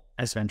suitable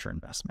as venture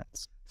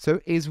investments. So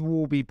is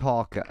Warby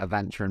Parker a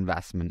venture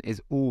investment?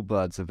 Is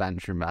Allbirds a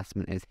venture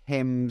investment? Is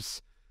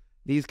Hims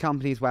These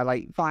companies where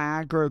like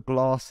Viagra,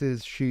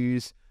 glasses,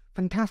 shoes,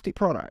 fantastic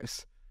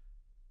products,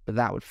 but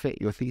that would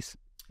fit your thesis.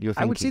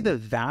 I would say the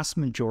vast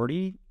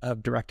majority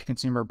of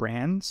direct-to-consumer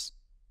brands,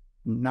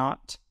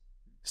 not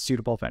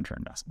suitable venture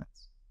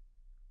investments.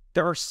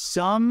 There are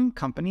some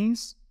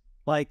companies,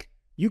 like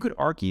you could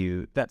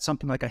argue that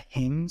something like a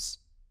Hims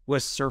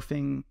was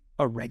surfing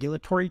a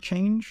regulatory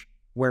change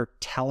where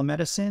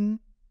telemedicine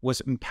was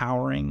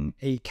empowering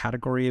a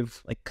category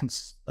of like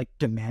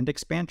demand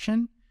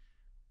expansion.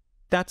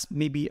 That's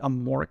maybe a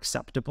more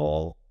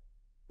acceptable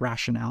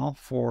rationale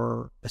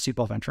for a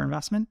suitable venture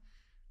investment.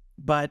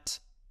 But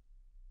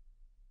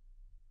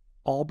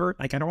Allbirds,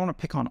 like I don't want to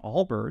pick on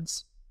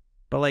Allbirds,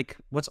 but like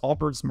what's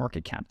Allbirds'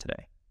 market cap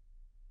today?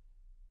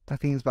 I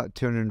think it's about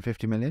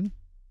 250 million.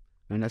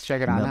 I mean, let's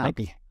check it out now.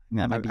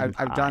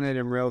 I've done it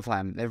in real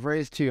time. They've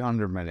raised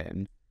 200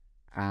 million.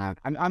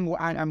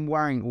 I'm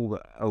wearing all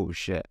the, oh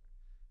shit.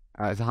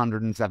 It's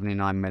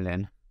 179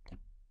 million.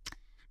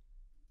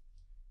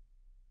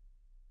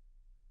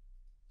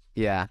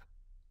 Yeah.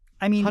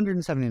 I mean,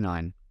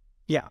 179.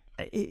 Yeah.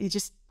 It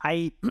just,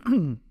 I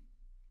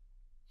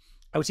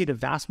would say the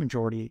vast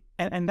majority,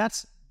 and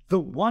that's the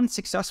one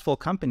successful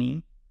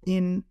company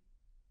in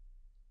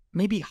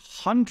maybe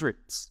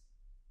hundreds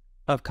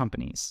of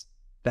companies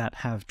that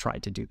have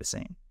tried to do the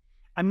same.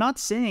 I'm not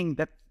saying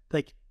that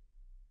like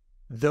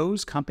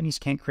those companies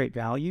can't create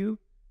value,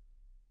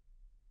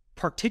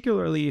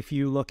 particularly if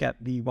you look at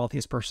the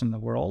wealthiest person in the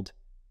world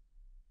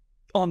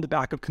on the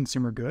back of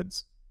consumer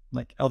goods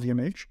like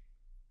LVMH.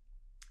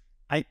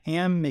 I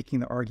am making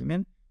the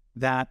argument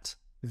that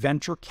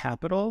venture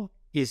capital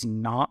is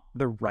not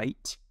the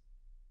right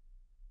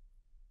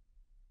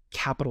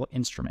capital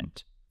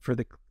instrument for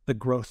the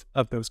growth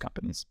of those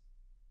companies.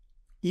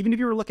 Even if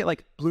you were to look at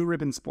like Blue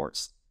Ribbon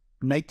Sports,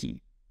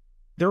 Nike,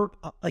 they're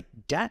like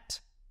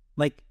debt.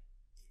 Like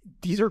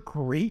these are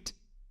great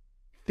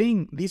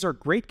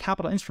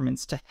capital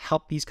instruments to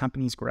help these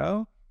companies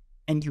grow.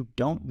 And you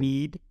don't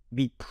need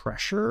the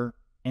pressure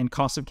and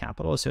cost of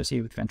capital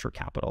associated with venture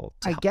capital.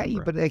 I get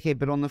you, but okay,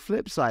 but on the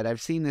flip side,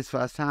 I've seen this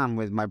firsthand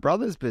with my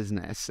brother's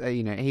business.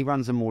 He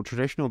runs a more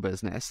traditional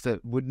business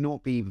that would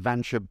not be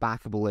venture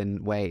backable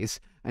in ways.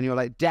 And you're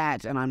like,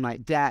 debt, and I'm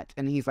like, debt.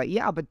 And he's like,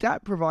 yeah, but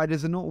debt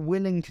providers are not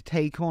willing to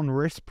take on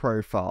risk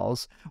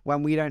profiles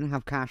when we don't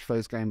have cash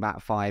flows going back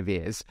 5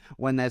 years,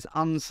 when there's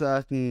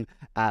uncertain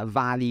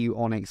value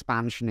on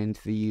expansion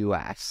into the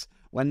US.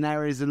 When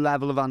there is a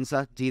level of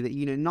uncertainty that,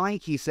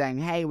 Nike saying,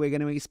 hey, we're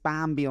going to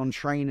expand beyond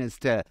trainers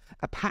to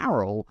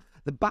apparel,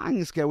 the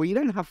banks go, well, you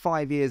don't have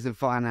 5 years of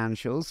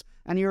financials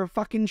and you're a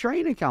fucking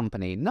trainer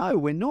company. No,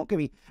 we're not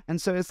going to be.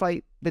 And so it's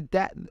like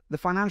the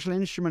financial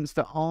instruments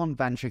that aren't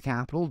venture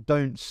capital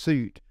don't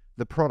suit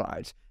the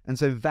product. And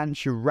so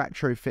venture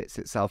retrofits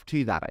itself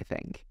to that, I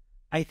think.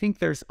 I think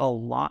there's a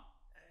lot.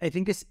 I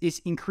think this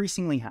is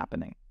increasingly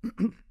happening.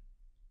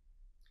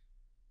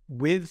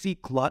 With the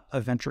glut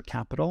of venture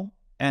capital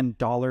and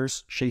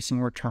dollars chasing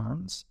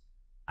returns,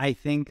 I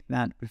think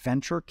that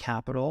venture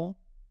capital,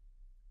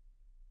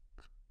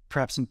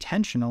 perhaps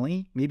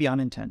intentionally, maybe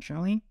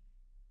unintentionally,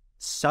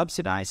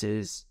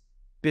 subsidizes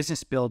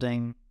business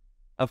building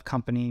of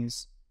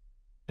companies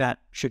that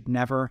should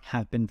never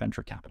have been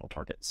venture capital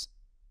targets.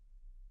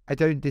 I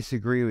don't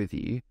disagree with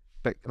you,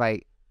 but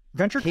like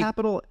venture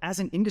capital as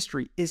an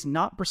industry is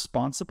not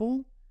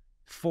responsible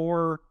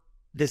for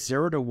the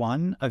 0 to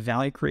 1 of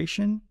value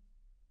creation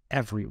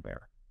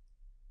everywhere.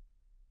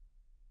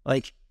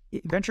 Like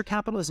venture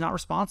capital is not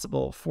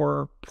responsible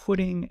for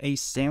putting a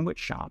sandwich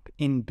shop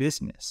in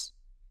business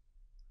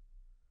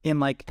in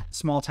like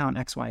small town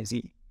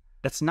XYZ.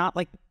 That's not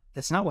why.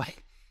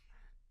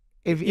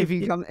 If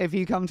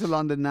you come to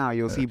London now,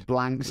 you'll see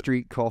Blank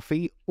Street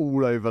Coffee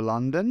all over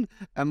London.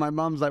 And my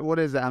mum's like, what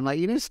is it? I'm like,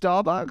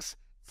 Starbucks?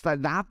 It's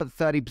like that, but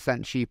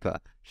 30% cheaper.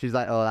 She's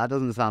like, oh, that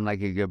doesn't sound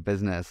like a good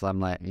business. I'm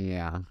like,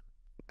 yeah,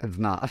 it's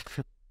not.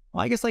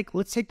 Well, I guess like,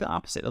 let's take the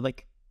opposite.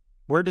 Like,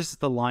 where does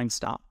the line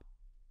stop?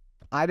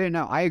 I don't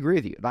know. I agree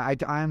with you.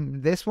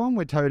 I'm this one,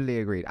 we're totally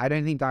agreed. I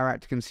don't think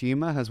direct to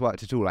consumer has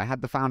worked at all. I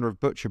had the founder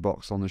of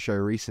ButcherBox on the show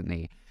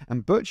recently,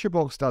 and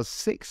ButcherBox does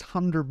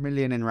 600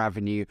 million in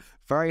revenue,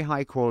 very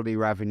high quality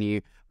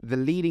revenue, the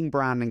leading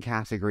brand and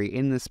category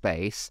in the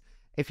space.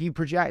 If you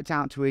project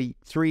out to a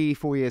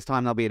 3-4 years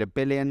time, they'll be at $1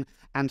 billion,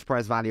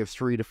 enterprise value of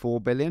 3 to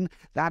 4 billion.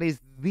 That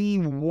is the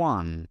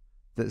one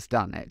that's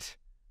done it,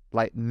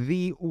 like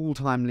the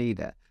all-time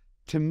leader.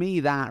 To me,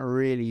 that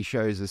really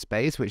shows a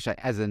space which,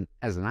 as an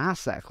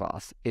asset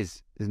class,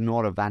 is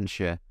not a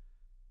venture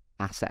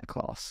asset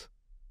class.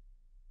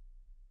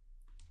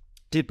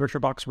 Did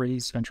ButcherBox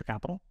raise venture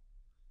capital?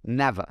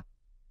 Never.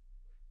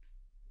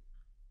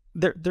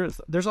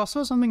 There's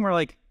also something where,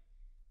 like,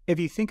 if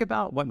you think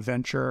about what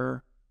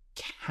venture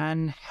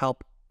can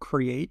help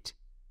create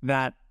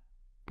that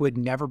would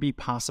never be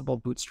possible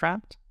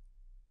bootstrapped,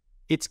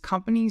 it's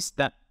companies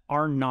that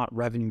are not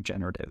revenue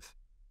generative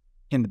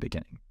in the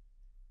beginning.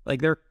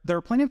 Like there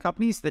are plenty of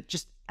companies that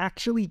just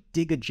actually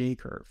dig a J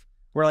curve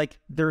where like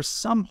there's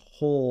some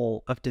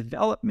hole of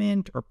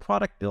development or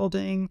product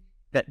building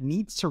that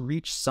needs to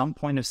reach some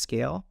point of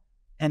scale,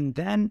 and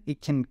then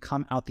it can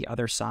come out the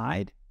other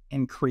side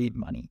and create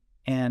money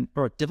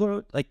or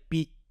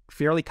be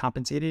fairly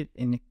compensated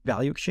in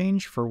value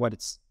exchange for what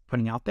it's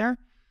putting out there.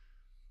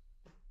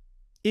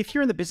 If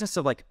you're in the business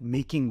of like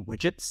making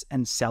widgets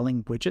and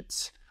selling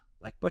widgets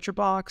like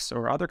ButcherBox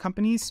or other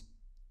companies,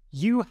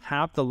 you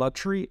have the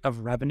luxury of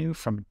revenue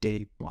from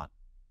day one.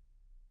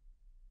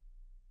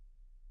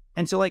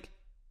 And so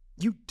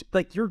you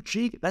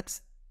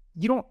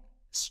don't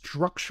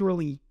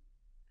structurally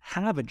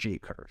have a J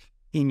curve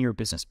in your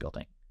business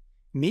building.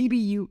 Maybe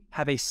you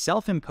have a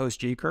self-imposed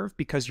J curve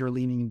because you're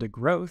leaning into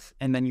growth,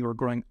 and then you are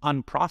growing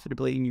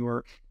unprofitably, and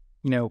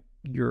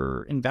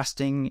you're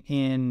investing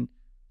in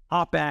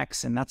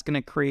OpEx, and that's going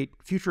to create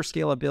future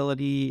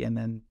scalability, and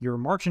then your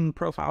margin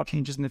profile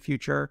changes in the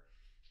future.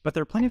 But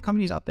there are plenty of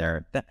companies out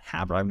there that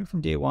have revenue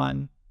from day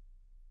one,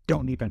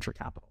 don't need venture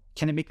capital.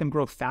 Can it make them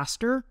grow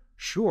faster?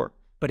 Sure.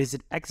 But is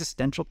it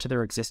existential to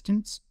their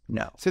existence?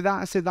 No. So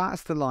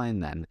that's the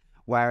line then,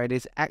 where it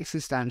is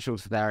existential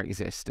to their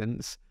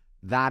existence.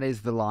 That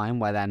is the line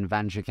where then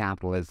venture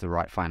capital is the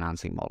right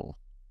financing model.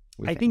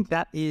 I think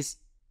that is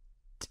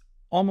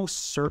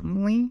almost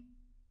certainly,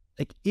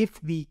 like, if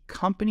the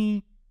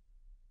company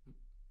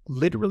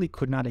literally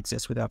could not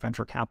exist without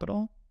venture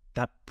capital,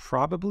 that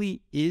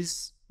probably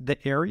is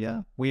the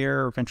area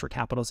where venture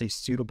capital is a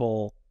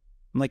suitable,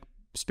 like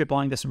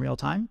spitballing this in real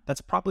time,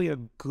 that's probably a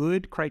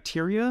good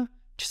criteria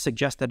to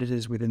suggest that it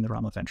is within the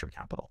realm of venture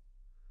capital.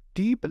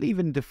 Do you believe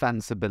in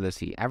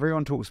defensibility?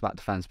 Everyone talks about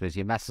defensibility.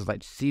 Investors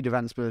like to see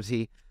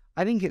defensibility.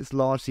 I think it's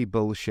largely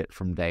bullshit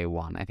from day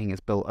one. I think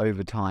it's built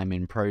over time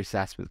in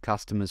process with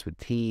customers, with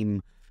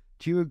team.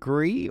 Do you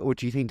agree, or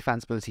do you think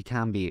defensibility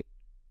can be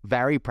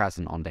very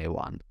present on day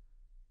one?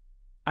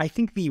 I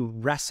think the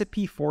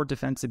recipe for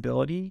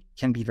defensibility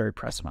can be very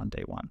present on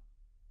day one.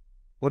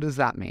 What does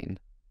that mean?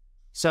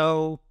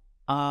 So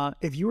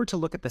if you were to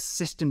look at the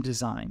system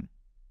design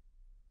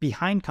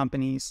behind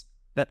companies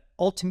that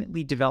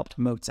ultimately developed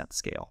moats at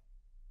scale,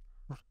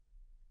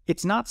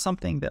 it's not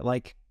something that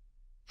like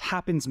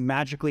happens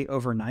magically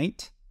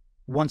overnight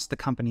once the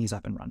company is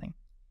up and running.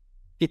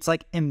 It's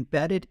like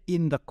embedded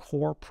in the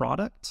core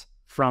product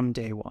from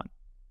day one.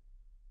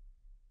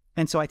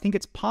 And so I think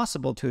it's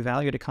possible to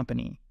evaluate a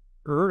company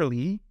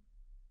early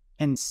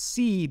and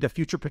see the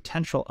future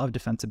potential of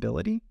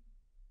defensibility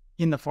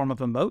in the form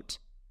of a moat.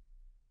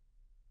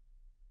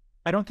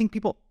 I don't think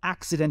people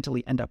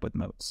accidentally end up with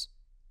moats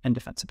and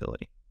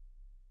defensibility.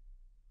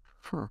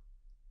 Huh.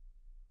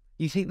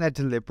 You think they're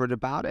deliberate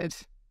about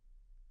it?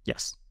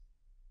 Yes.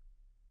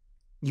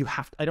 You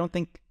have to, I don't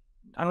think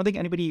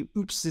anybody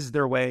oopses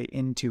their way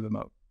into a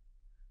moat.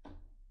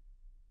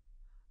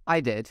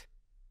 I did.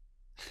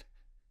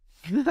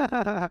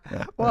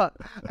 Well,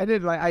 I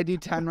did. Like, I do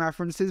 10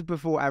 references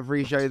before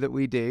every show that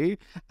we do,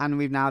 and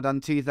we've now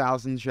done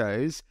 2,000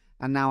 shows,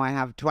 and now I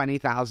have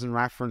 20,000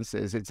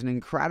 references. It's an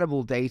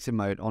incredible data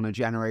moat on a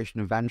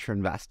generation of venture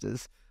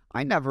investors.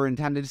 I never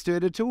intended to do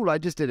it at all. I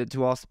just did it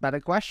to ask better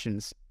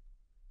questions.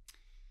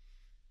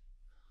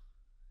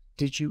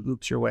 Did you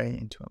oops your way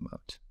into a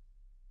moat?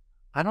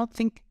 I don't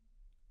think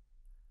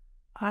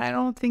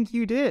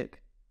you did.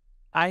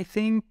 I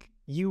think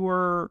you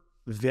were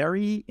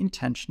very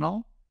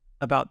intentional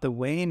about the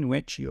way in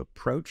which you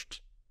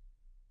approached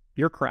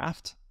your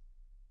craft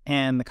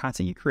and the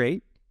content you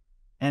create,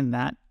 and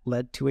that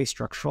led to a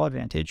structural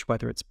advantage,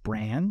 whether it's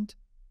brand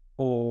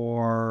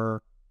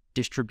or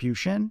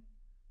distribution.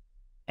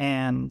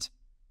 And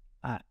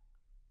I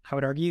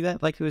would argue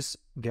that like it was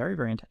very,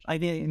 very intentional. I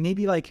mean, it may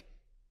be like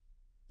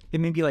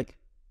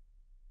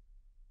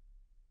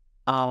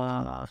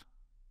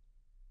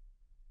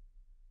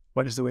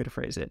what is the way to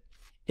phrase it?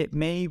 It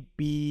may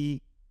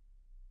be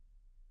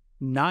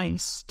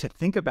nice to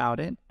think about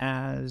it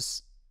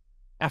as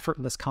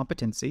effortless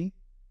competency,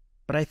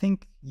 but I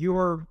think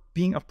you're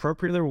being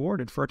appropriately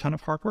rewarded for a ton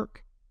of hard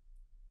work.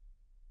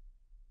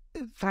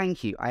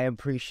 Thank you. I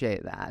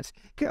appreciate that.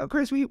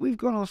 Chris, we've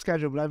gone off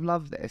schedule, but I've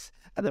loved this.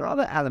 Are there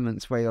other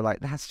elements where you're like,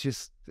 it's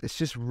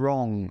just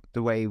wrong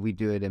the way we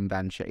do it in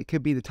venture? It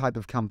could be the type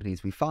of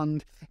companies we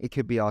fund. It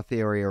could be our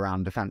theory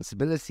around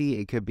defensibility.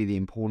 It could be the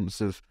importance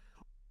of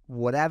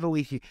whatever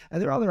we do. Are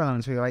there other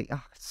elements where you're like,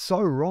 oh, it's so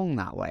wrong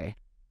that way?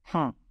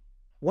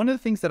 One of the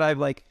things that I've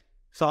like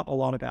thought a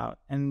lot about,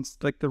 and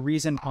like the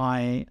reason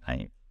why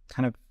I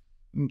kind of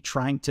am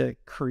trying to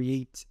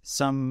create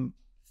some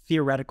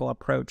theoretical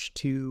approach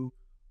to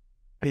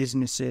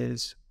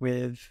businesses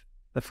with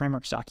the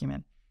frameworks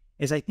document,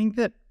 is I think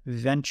that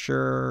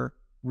venture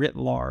writ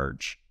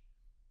large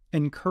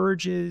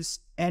encourages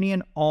any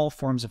and all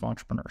forms of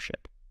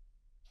entrepreneurship,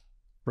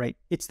 right?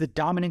 It's the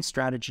dominant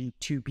strategy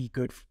to be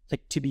good,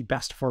 like to be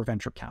best for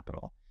venture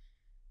capital.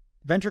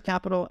 Venture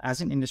capital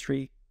as an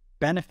industry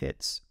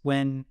benefits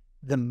when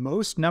the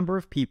most number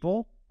of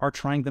people are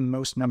trying the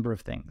most number of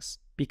things,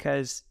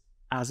 because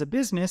as a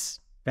business,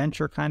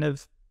 venture kind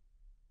of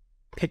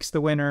picks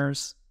the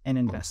winners and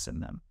invests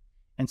in them.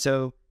 And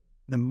so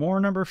the more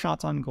number of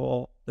shots on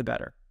goal, the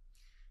better.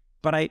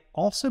 But I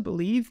also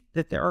believe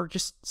that there are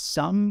just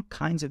some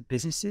kinds of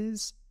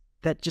businesses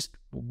that just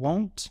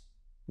won't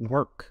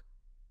work.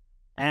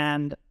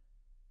 And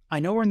I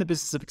know we're in the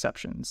business of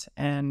exceptions,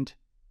 and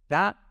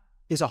that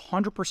is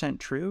 100%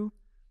 true,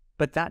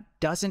 but that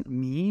doesn't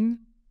mean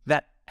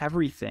that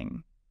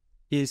everything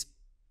is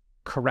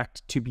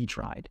correct to be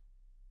tried.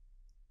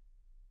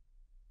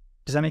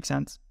 Does that make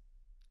sense?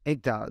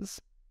 It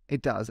does.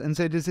 It does. And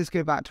so does this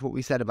go back to what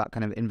we said about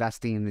kind of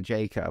investing in the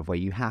J curve, where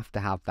you have to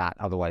have that,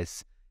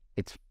 otherwise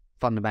it's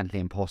fundamentally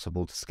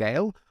impossible to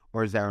scale?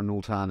 Or is there an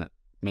alternate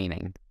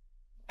meaning?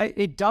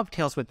 It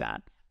dovetails with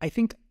that. I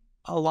think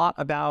a lot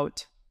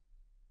about,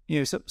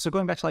 so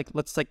going back to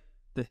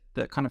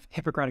the kind of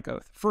Hippocratic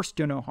Oath, first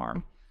do no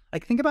harm.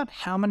 Like, think about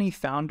how many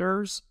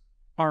founders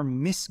are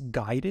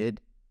misguided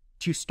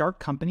to start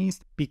companies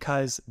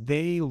because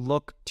they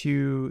look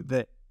to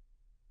the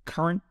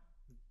current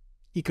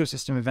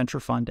ecosystem of venture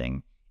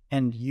funding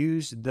and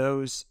use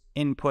those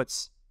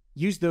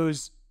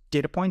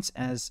data points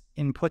as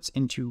inputs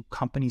into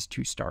companies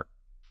to start.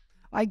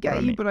 I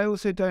get you, but I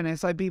also don't.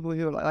 It's like people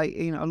who are like,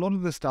 a lot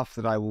of the stuff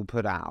that I will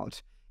put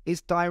out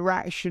is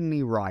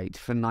directionally right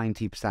for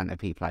 90% of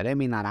people. I don't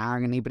mean that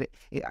arrogantly, but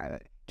it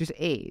just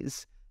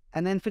is.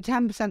 And then for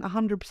 10%,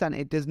 100%,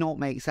 it does not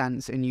make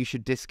sense and you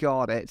should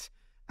discard it.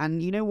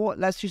 And you know what?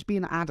 Let's just be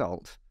an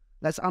adult.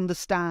 Let's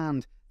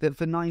understand that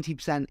for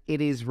 90%,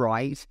 it is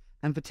right.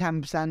 And for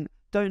 10%,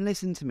 don't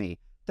listen to me.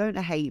 Don't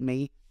hate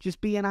me.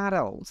 Just be an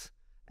adult.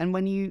 And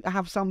when you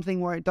have something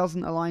where it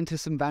doesn't align to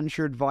some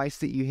venture advice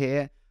that you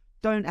hear,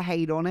 don't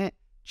hate on it.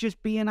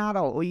 Just be an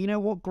adult. Or you know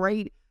what?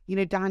 Great.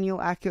 Daniel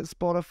Ek at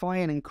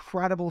Spotify, an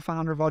incredible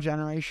founder of our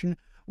generation,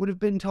 would have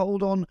been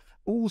told on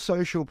all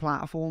social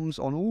platforms,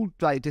 on all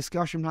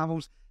discussion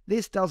platforms,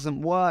 this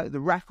doesn't work. The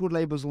record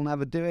labels will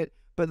never do it.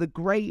 But the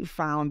great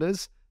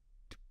founders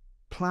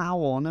plow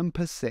on and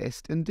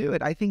persist and do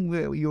it. I think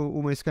you're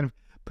almost kind of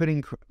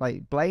putting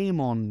blame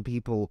on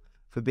people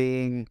for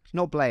being,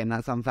 not blame,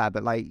 that's unfair,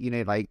 but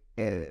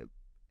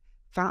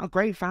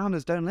great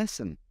founders don't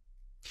listen.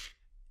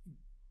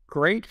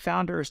 Great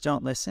founders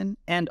don't listen,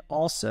 and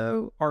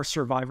also our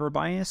survivor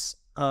bias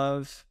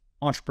of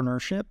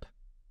entrepreneurship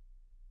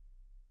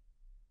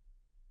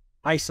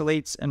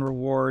isolates and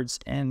rewards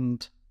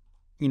and,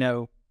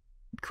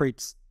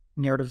 creates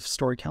narrative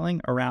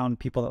storytelling around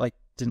people that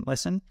didn't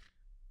listen.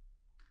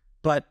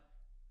 But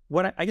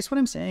I guess what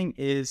I'm saying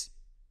is,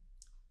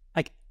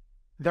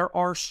 there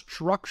are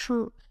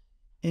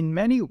in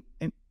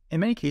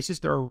many cases,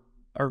 there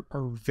are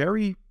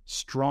very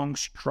strong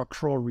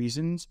structural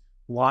reasons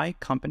why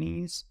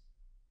companies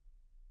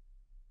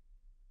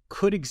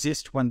could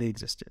exist when they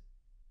existed.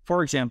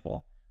 For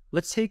example,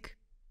 let's take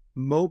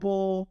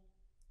mobile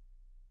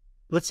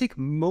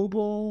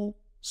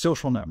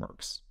social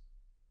networks,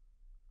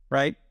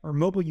 right? Or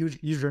mobile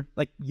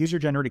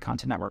user-generated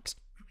content networks.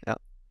 Yeah.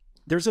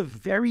 There's a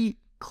very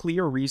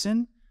clear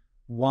reason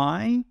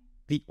why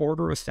the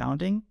order of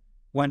founding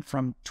went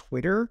from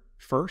Twitter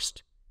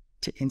first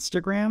to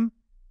Instagram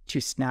to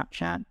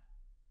Snapchat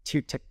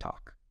to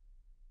TikTok.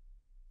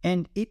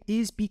 And it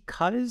is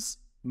because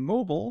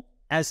mobile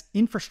as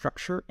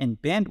infrastructure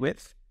and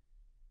bandwidth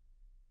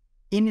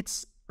in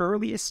its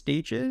earliest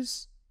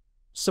stages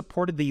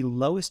supported the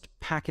lowest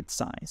packet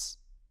size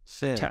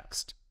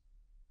text.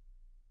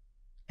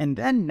 And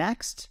then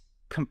next,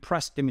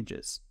 compressed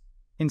images,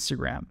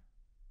 Instagram.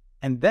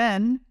 And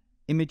then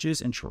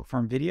images and short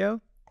form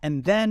video,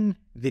 and then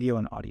video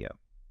and audio.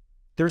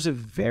 There's a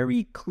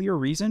very clear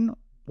reason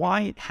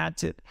why it had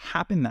to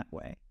happen that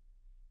way.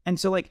 And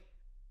so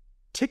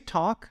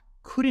TikTok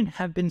couldn't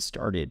have been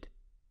started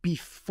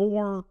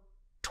before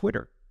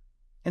Twitter.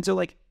 And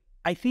so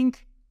I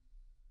think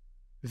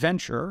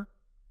venture,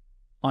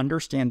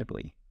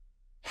 understandably,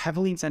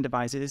 heavily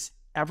incentivizes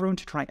everyone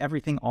to try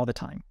everything all the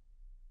time.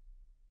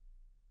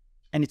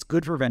 And it's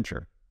good for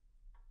venture.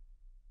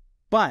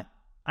 But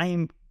I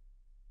am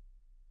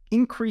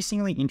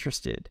increasingly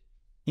interested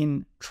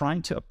in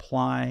trying to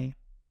apply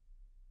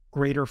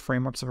greater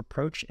frameworks of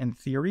approach and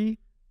theory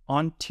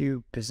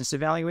onto business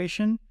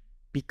evaluation,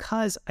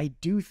 because I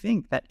do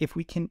think that if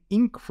we can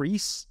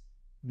increase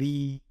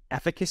the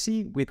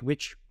efficacy with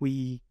which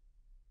we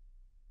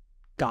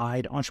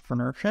guide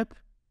entrepreneurship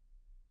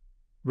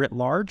writ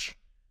large,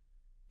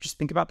 just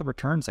think about the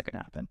returns that could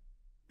happen.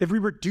 If we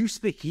reduce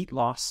the heat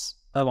loss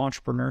of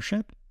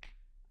entrepreneurship,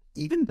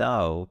 even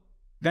though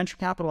venture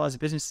capital as a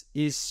business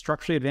is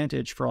structurally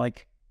advantaged for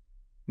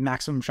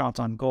maximum shots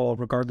on goal,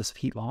 regardless of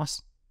heat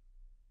loss,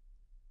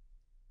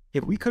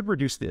 if we could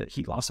reduce the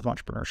heat loss of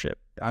entrepreneurship,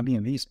 that'd be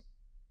amazing.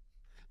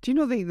 Do you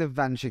not think the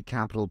venture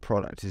capital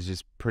product is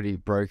just pretty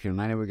broken?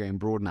 I know we're going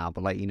broad now,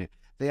 but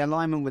the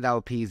alignment with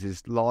LPs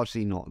is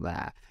largely not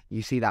there.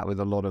 You see that with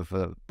a lot of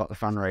the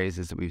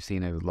fundraisers that we've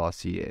seen over the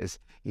last few years.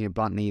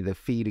 Bluntly, the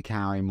fee to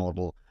carry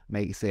model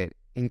makes it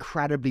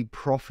incredibly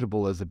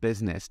profitable as a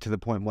business, to the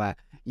point where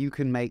you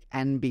can make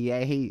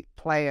NBA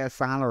player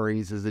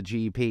salaries as a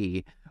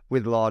GP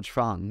with large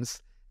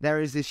funds.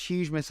 There is this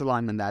huge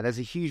misalignment there. There's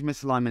a huge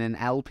misalignment in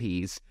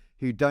LPs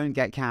who don't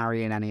get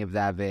carry in any of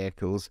their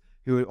vehicles,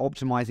 who are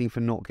optimizing for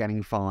not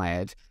getting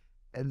fired.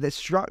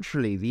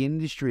 Structurally, the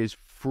industry is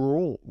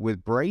fraught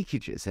with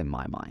breakages in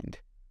my mind.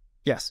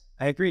 Yes,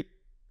 I agree.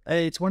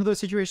 It's one of those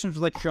situations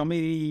where, like, show me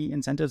the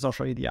incentives, I'll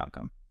show you the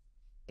outcome.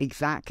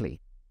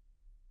 Exactly.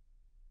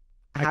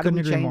 I couldn't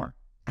agree more.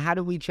 How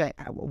do we change?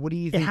 What do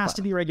you think? It has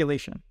to be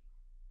regulation,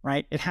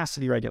 right? It has to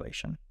be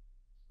regulation.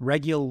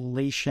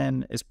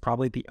 Regulation is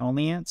probably the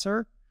only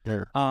answer.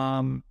 Yeah.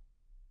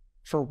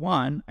 For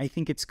one, I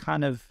think it's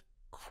kind of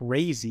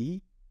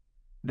crazy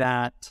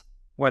that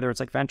whether it's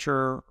like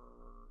venture,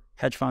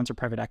 hedge funds, or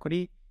private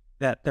equity,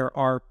 that there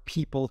are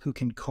people who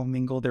can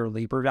commingle their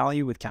labor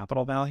value with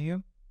capital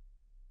value,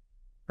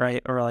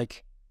 right? Or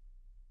like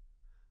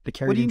the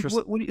carried interest.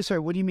 Sorry,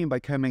 what do you mean by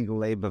commingle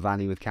labor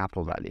value with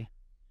capital value?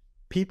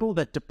 People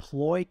that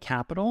deploy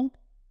capital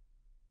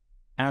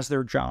as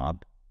their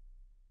job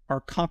are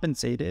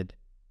compensated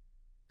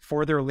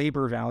for their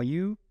labor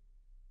value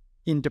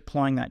in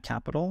deploying that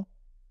capital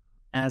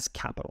as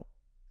capital.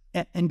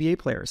 NBA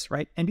players,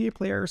 right? NBA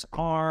players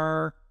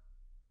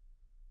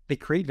they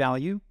create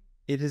value.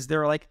 It is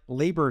their like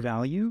labor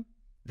value.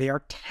 They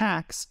are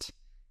taxed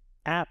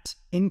at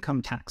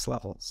income tax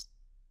levels.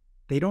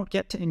 They don't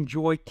get to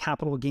enjoy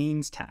capital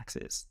gains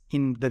taxes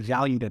in the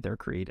value that they're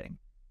creating.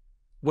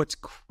 What's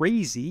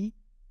crazy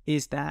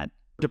is that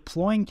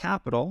deploying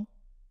capital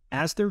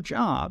as their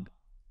job,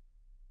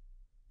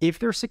 if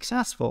they're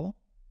successful,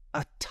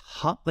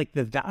 like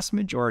the vast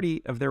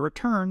majority of their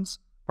returns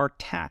are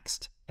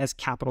taxed as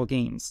capital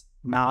gains,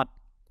 not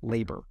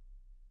labor.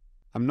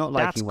 I'm not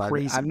liking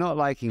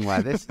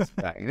where this is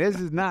going. This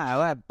is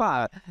not.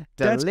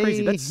 That's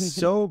crazy. That's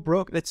so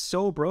broke. That's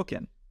so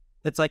broken.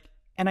 It's like,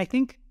 and I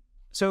think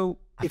so.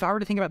 If I were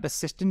to think about the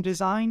system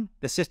design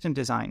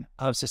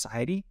of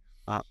society,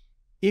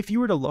 if you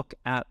were to look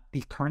at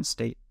the current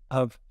state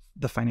of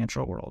the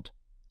financial world,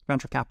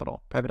 venture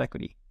capital, private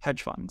equity,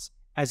 hedge funds,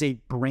 as a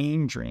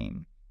brain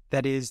drain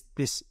that is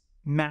this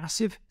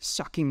massive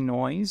sucking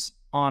noise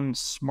on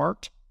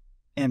smart,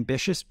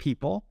 ambitious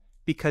people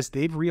because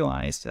they've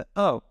realized that,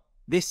 oh,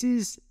 this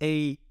is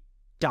a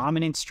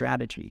dominant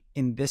strategy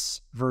in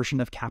this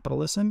version of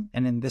capitalism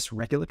and in this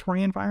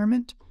regulatory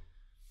environment,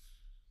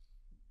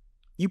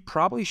 you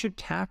probably should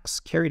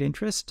tax carried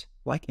interest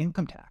like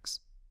income tax.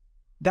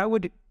 That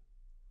would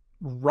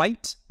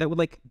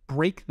like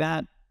break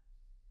that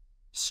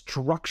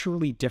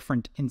structurally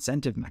different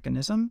incentive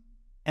mechanism,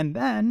 and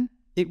then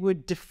it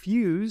would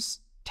diffuse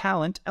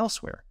talent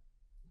elsewhere.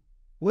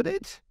 Would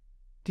it?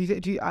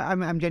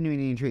 I'm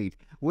genuinely intrigued.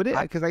 Would it?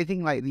 Because I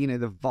think, like,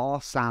 the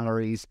vast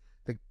salaries,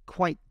 the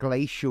quite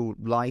glacial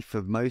life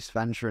of most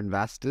venture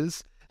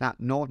investors. Now,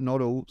 not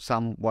all.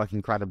 Some work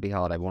incredibly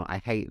hard.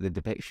 I hate the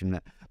depiction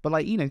that, but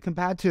like,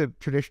 compared to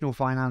traditional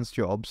finance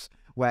jobs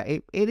where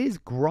it is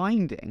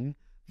grinding,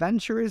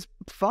 venture is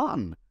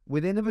fun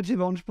with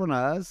innovative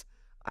entrepreneurs.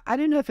 I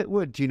don't know if it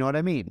would. Do you know what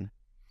I mean?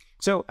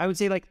 So I would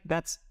say like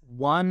that's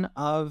one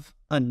of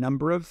a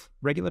number of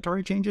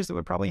regulatory changes that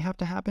would probably have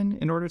to happen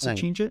in order to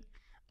change it.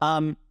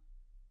 I'm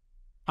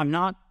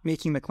not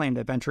making the claim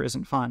that venture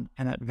isn't fun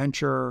and that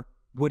venture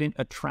wouldn't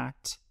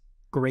attract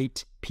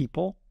great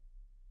people,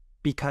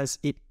 because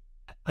it,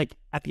 like,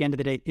 at the end of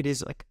the day, it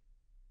is like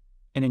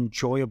an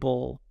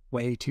enjoyable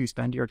way to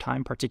spend your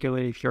time,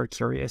 particularly if you're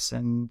curious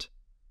and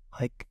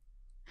like,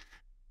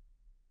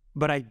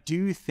 but I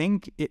do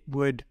think it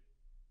would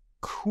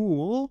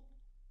cool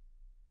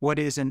what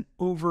is an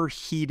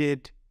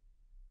overheated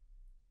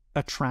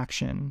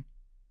attraction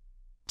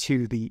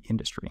to the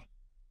industry.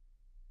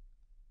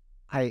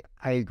 I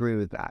agree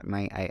with that, and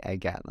I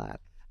get that.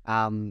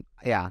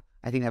 Yeah,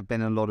 I think there have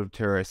been a lot of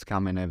tourists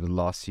coming over the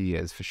last few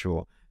years for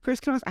sure. Chris,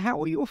 can I ask,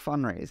 how are your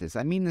fundraisers?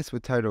 I mean this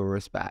with total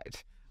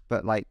respect,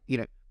 but like,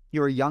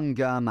 you're a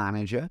younger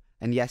manager,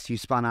 and yes, you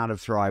spun out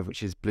of Thrive,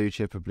 which is blue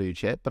chip,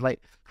 but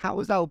like, how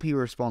was LP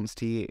response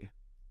to you?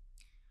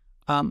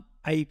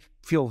 I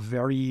feel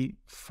very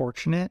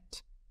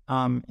fortunate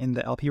in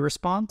the LP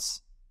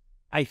response.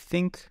 I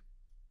think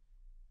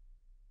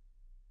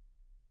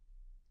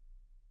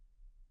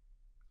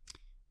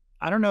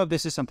I don't know if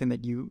this is something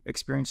that you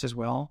experience as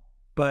well,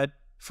 but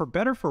for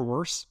better or for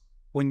worse,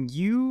 when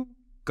you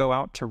go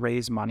out to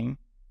raise money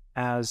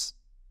as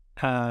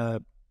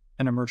an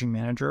emerging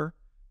manager,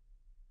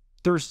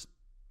 there's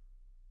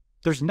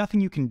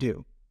nothing you can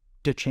do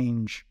to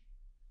change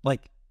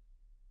like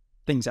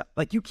things up.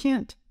 Like, you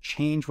can't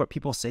change what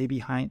people say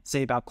about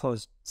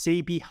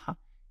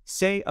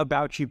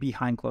you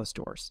behind closed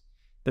doors.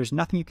 There's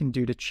nothing you can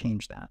do to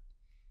change that.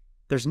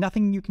 There's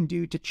nothing you can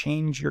do to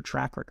change your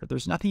track record.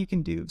 There's nothing you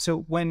can do.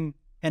 So when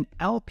an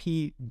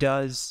LP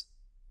does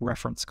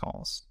reference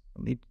calls,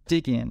 and they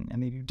dig in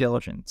and they do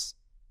diligence,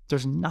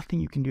 there's nothing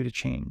you can do to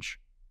change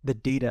the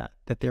data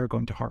that they're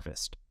going to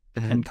harvest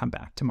and come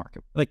back to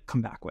market, like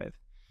come back with.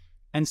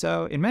 And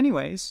so in many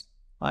ways,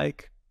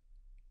 like,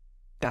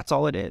 that's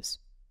all it is.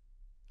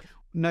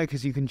 No,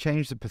 because you can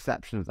change the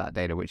perception of that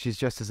data, which is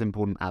just as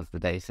important as the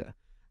data.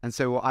 And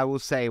so what I will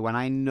say, when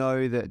I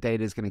know that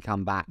data is going to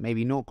come back,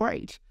 maybe not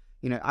great,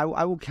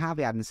 I will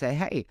caveat and say,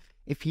 hey,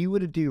 if you were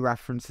to do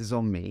references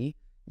on me,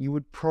 you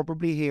would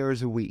probably hear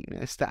as a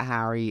weakness that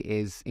Harry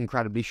is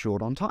incredibly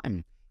short on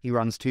time. He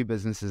runs 2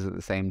 businesses at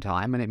the same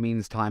time, and it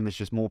means time is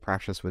just more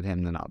precious with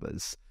him than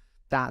others.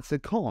 That's a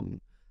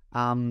con.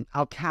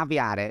 I'll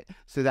caveat it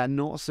so they're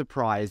not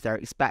surprised, they're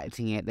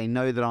expecting it, they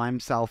know that I'm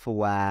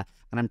self-aware,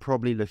 and I'm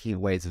probably looking at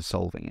ways of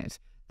solving it.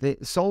 The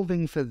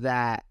solving for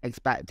their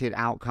expected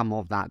outcome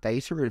of that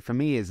data, for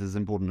me, is as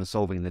important as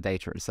solving the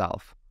data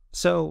itself.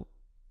 So,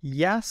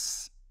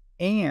 yes,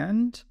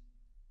 and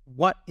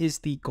what is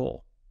the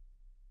goal?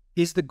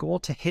 Is the goal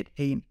to hit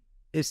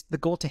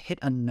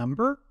a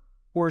number,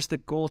 or is the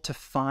goal to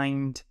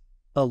find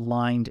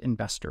aligned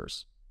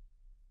investors?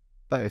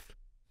 Both.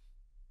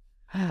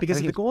 Because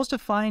if the goal is to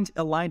find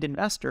aligned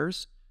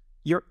investors,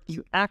 you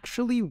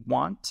actually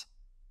want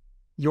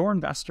your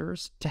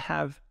investors to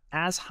have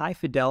as high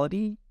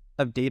fidelity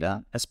of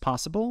data as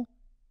possible,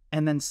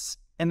 and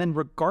then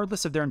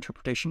regardless of their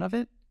interpretation of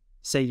it,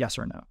 say yes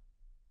or no.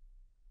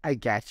 I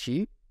get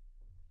you,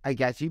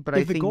 but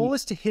if the goal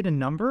is to hit a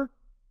number,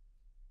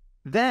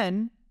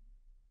 then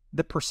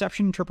the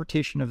perception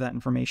interpretation of that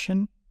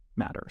information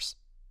matters.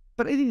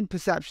 But I think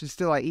perception is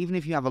still, like, even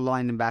if you have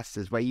aligned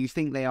investors where you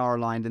think they are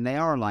aligned and they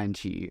are aligned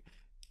to you,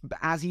 but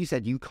as you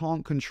said, you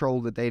can't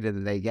control the data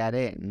that they get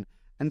in.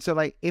 And so,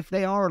 like, if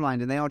they are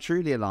aligned and they are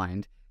truly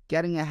aligned,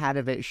 getting ahead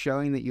of it,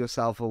 showing that you're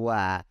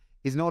self-aware,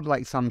 is not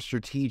like some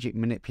strategic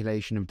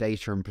manipulation of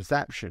data and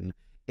perception.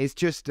 It's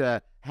just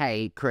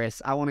hey,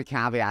 Chris, I want to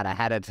caveat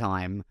ahead of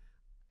time.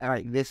 All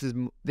right,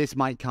 this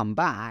might come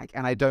back,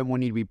 and I don't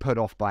want you to be put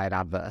off by it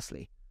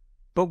adversely.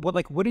 But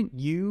wouldn't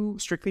you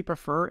strictly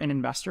prefer an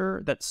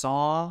investor that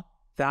saw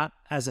that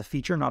as a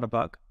feature, not a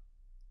bug?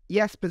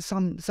 Yes, but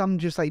some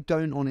just like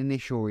don't on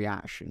initial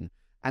reaction.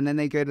 And then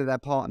they go to their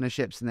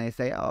partnerships and they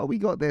say, oh, we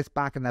got this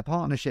back, in their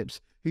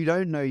partnerships who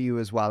don't know you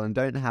as well and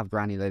don't have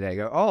granular data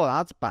go, oh,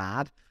 that's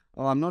bad.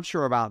 Oh, I'm not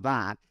sure about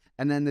that.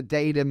 And then the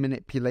data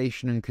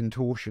manipulation and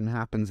contortion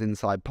happens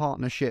inside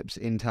partnerships,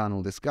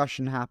 internal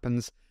discussion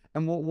happens.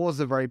 And what was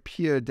a very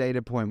pure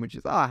data point, which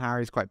is, oh,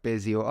 Harry's quite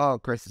busy, or, oh,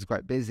 Chris is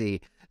quite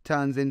busy,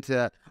 turns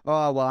into,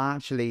 oh, well,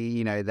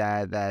 actually,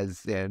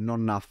 there's not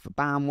enough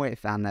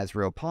bandwidth and there's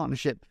real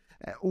partnership.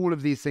 All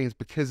of these things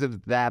because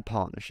of their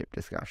partnership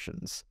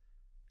discussions.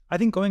 I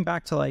think going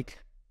back to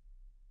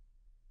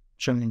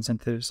show me the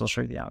incentives, I'll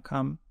show you the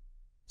outcome.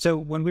 So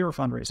when we were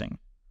fundraising,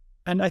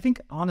 and I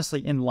think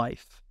honestly in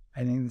life,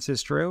 I think this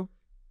is true,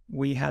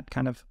 we had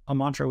kind of a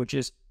mantra, which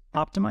is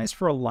optimize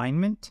for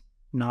alignment,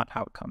 not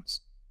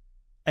outcomes.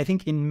 I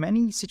think in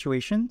many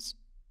situations,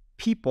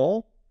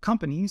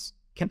 companies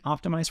can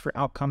optimize for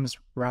outcomes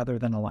rather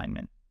than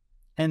alignment.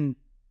 And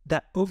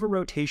that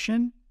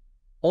over-rotation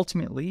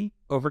ultimately,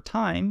 over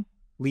time,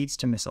 leads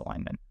to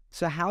misalignment.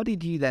 So how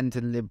did you then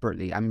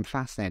deliberately, I'm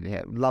fascinated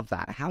here, love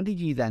that. How did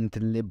you then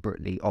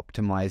deliberately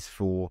optimize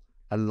for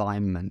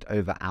alignment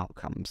over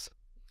outcomes?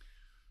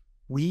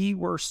 We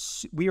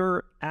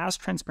were as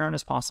transparent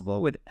as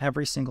possible with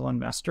every single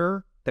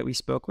investor that we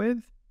spoke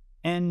with.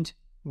 And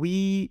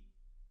we,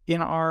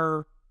 in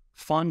our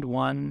Fund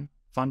 1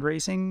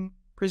 fundraising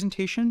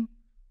presentation,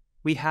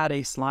 we had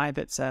a slide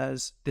that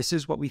says, this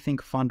is what we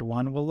think Fund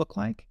 1 will look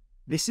like.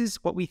 This is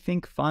what we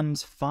think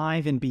Funds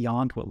 5 and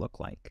beyond will look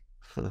like.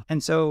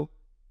 And so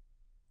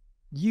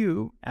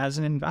you, as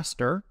an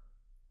investor,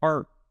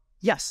 are,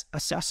 yes,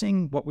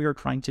 assessing what we are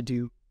trying to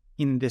do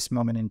in this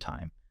moment in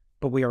time,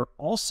 but we are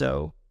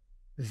also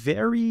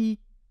very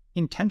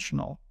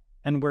intentional,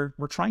 and we're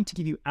trying to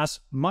give you as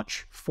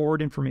much forward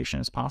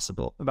information as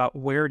possible about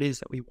where it is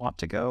that we want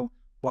to go,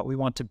 what we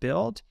want to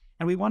build,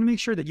 and we want to make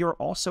sure that you're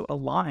also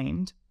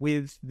aligned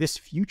with this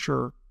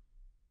future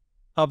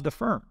of the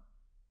firm.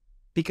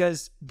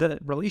 Because the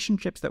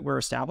relationships that we're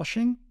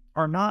establishing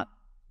are not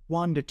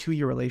 1 to 2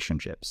 year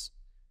relationships.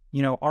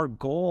 Our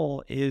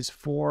goal is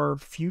for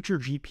future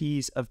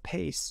GPs of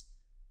PACE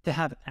to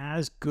have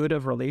as good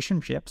of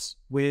relationships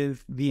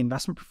with the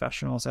investment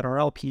professionals at our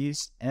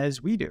LPs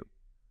as we do,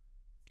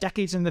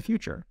 decades in the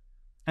future.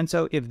 And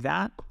so if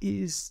that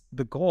is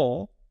the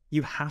goal,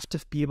 you have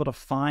to be able to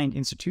find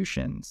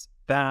institutions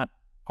that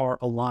are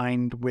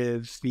aligned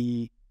with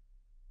the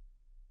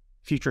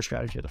future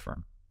strategy of the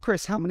firm.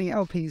 Chris, how many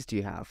LPs do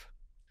you have?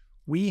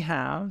 We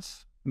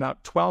have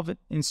about 12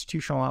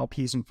 institutional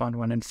LPs in Fund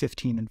 1 and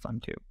 15 in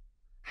Fund 2.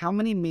 How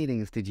many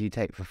meetings did you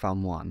take for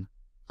Fund 1?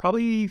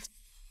 Probably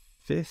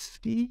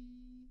 50,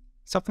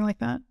 something like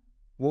that.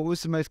 What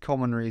was the most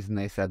common reason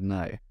they said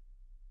no?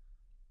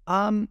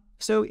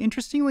 So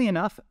interestingly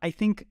enough, I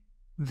think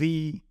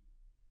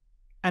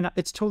and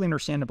it's totally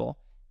understandable,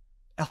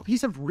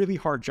 LPs have really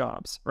hard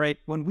jobs, right?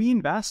 When we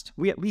invest,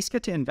 we at least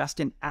get to invest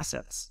in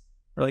assets.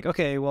 We're like,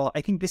 okay, well,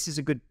 I think this is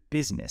a good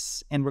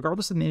business. And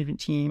regardless of the management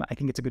team, I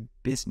think it's a good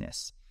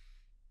business.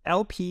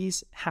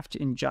 LPs have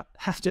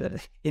to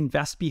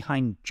invest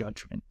behind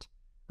judgment,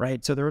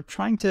 right? So they're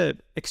trying to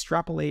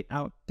extrapolate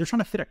out, they're trying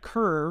to fit a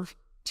curve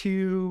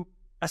to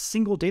a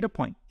single data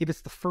point if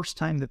it's the first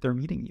time that they're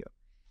meeting you.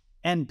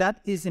 And that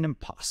is an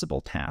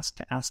impossible task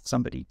to ask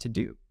somebody to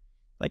do.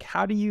 Like,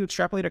 how do you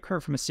extrapolate a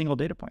curve from a single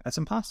data point? That's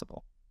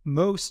impossible.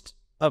 Most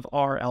of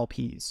our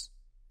LPs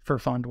for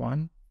Fund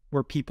 1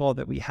 were people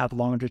that we had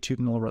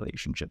longitudinal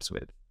relationships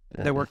with,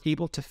 that were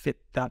able to fit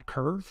that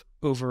curve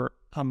over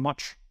a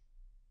much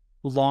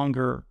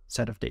longer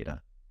set of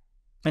data.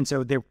 And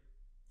so they,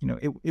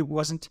 it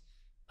wasn't,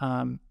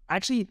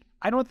 actually,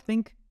 I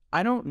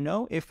don't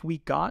know if we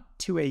got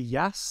to a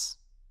yes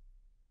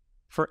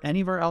for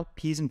any of our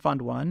LPs in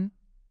Fund 1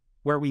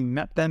 where we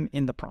met them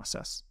in the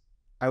process.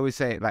 I always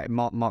say, like,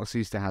 Mark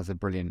Suster has a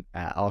brilliant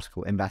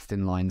article, Invest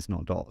in Lines,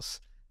 Not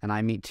Dots. And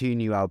I meet 2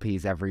 new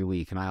LPs every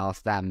week and I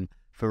ask them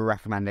for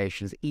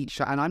recommendations each.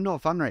 And I'm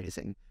not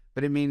fundraising,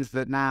 but it means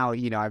that now,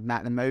 I've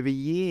met them over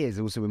years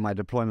also with my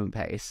deployment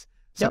pace.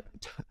 So, yep.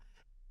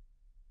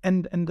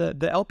 And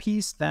the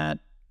LPs that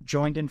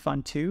joined in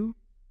Fund 2,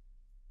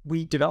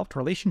 we developed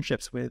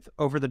relationships with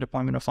over the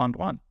deployment of Fund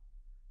 1.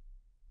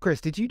 Chris,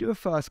 did you do a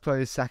first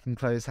close, second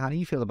close? How do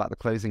you feel about the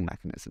closing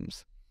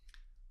mechanisms?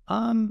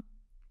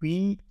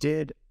 We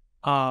did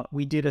a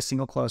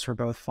single close for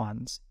both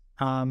funds.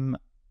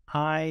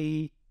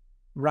 I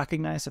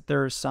recognize that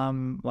there's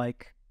some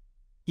like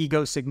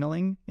ego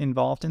signaling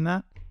involved in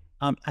that.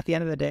 At the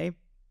end of the day,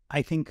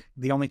 I think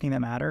the only thing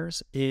that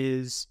matters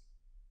is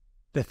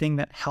the thing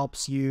that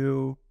helps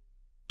you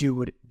do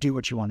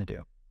what you want to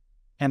do.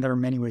 And there are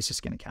many ways to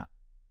skin a cat.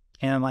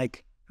 And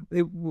like,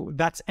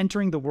 that's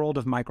entering the world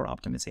of micro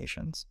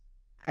optimizations.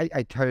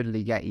 I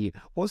totally get you.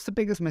 What's the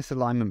biggest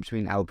misalignment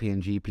between LP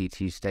and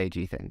GP today,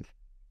 do you think?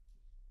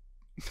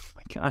 Oh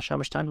my gosh, how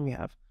much time do we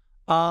have?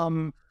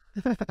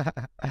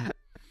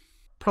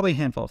 Probably a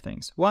handful of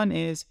things. One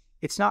is,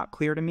 it's not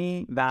clear to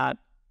me that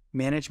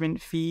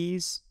management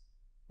fees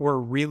were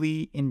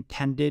really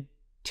intended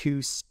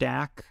to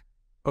stack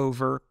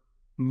over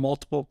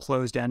multiple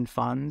closed-end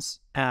funds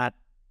at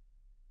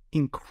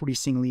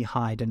increasingly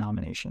high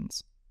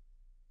denominations,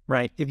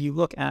 right? Even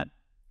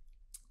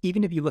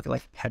if you look at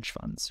like hedge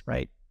funds,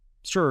 right?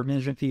 Sure,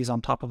 management fees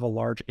on top of a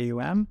large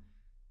AUM,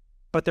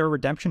 but there are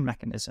redemption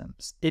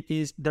mechanisms.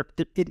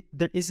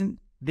 There isn't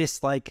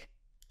this like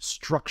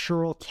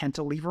structural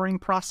cantilevering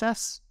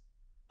process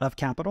of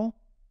capital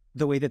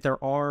the way that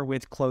there are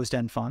with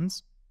closed-end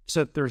funds.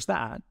 So there's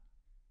that.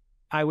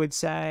 I would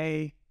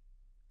say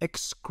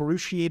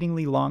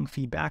excruciatingly long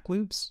feedback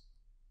loops,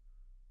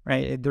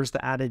 right? There's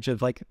the adage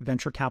of like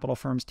venture capital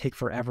firms take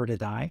forever to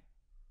die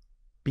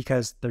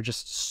because they're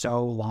just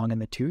so long in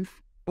the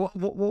tooth. What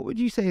would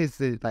you say is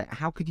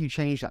how could you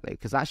change that though?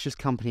 Because that's just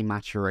company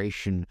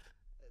maturation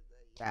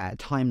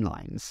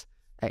timelines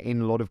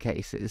in a lot of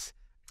cases.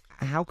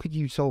 How could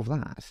you solve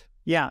that?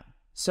 Yeah.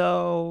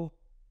 So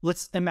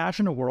let's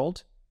imagine a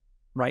world,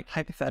 right,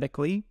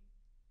 hypothetically,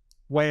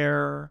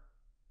 where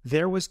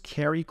there was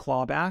carry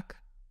clawback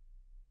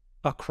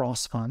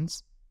across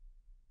funds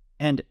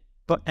and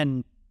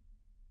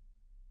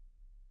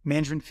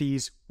management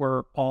fees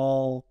were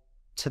all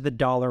to the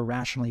dollar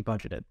rationally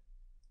budgeted.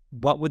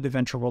 What would the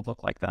venture world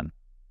look like then?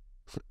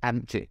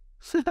 Empty.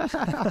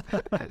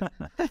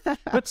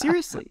 But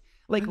seriously,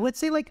 like let's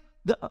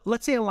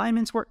say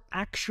alignments were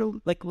actually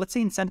let's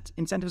say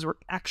incentives were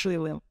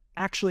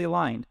actually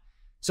aligned.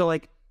 So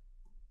like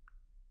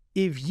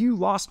if you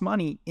lost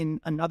money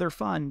in another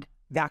fund,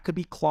 that could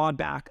be clawed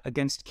back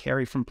against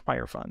carry from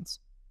prior funds.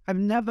 I've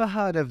never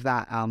heard of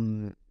that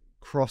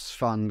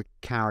cross-fund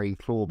carry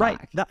clawback.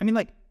 Right. I mean,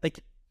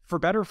 like for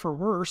better or for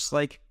worse,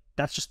 like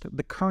that's just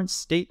the current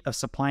state of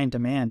supply and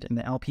demand in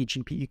the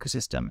LP-GP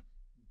ecosystem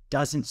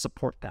doesn't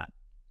support that.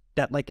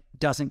 That like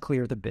doesn't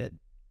clear the bid.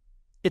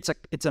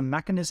 It's a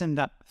mechanism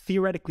that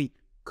theoretically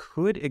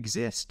could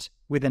exist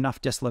with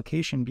enough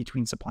dislocation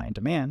between supply and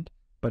demand,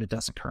 but it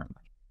doesn't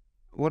currently.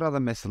 What other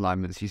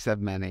misalignments? You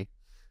said many.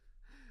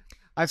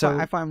 I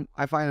find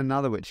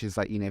another, which is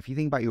like, if you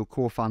think about your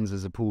core funds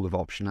as a pool of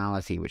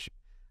optionality, which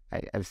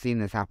I've seen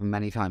this happen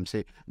many times.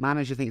 So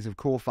manager thinks of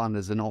core fund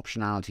as an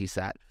optionality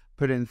set,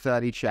 put in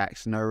 30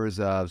 checks, no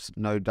reserves,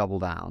 no double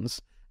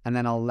downs, and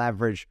then I'll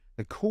leverage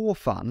the core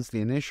funds,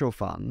 the initial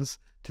funds,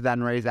 to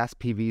then raise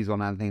SPVs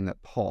on anything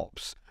that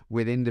pops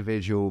with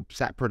individual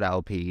separate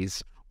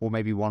LPs, or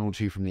maybe one or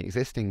two from the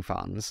existing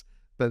funds.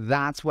 But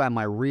that's where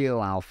my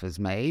real alpha is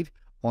made,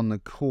 on the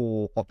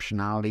core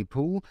optionality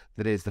pool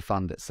that is the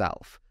fund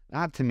itself.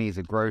 That to me is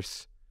a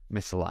gross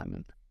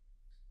misalignment.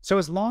 So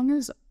as long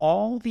as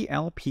all the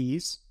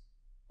LPs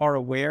are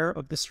aware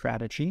of the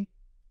strategy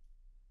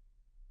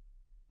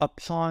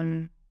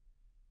upon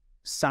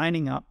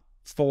signing up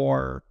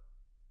for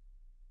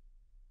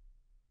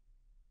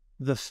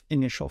the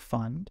initial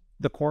fund,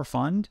 the core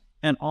fund,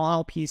 and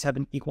all LPs have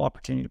an equal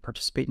opportunity to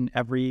participate in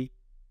every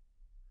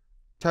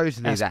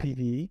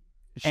SPV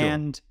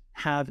and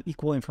have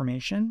equal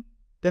information,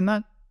 then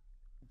that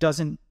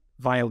doesn't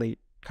violate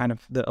kind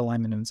of the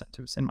alignment of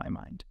incentives in my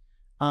mind.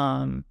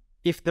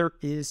 If there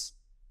is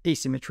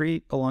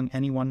asymmetry along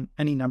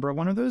any number of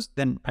one of those,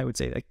 then I would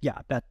say like,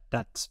 yeah,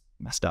 that's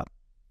messed up.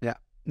 Yeah,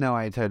 no,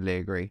 I totally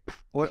agree.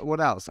 What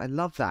else? I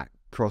love that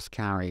cross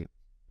carry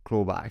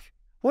clawback.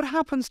 What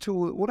happens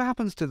to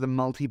the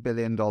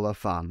multi-billion-dollar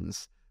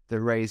funds that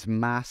raise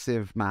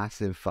massive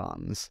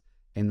funds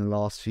in the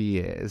last few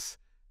years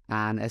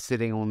and are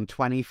sitting on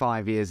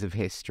 25 years of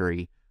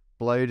history,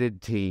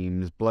 bloated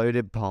teams,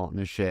 bloated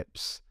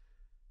partnerships.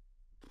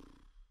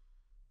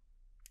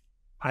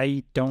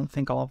 I don't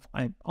think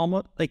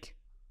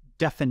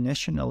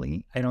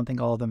definitionally, I don't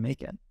think all of them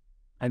make it.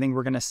 I think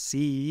we're going to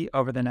see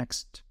over the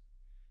next,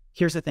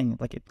 here's the thing,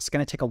 like it's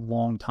going to take a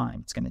long time.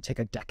 It's going to take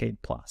a decade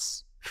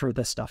plus for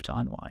this stuff to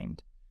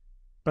unwind,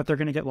 but they're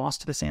going to get lost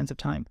to the sands of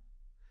time.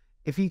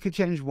 If you could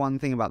change one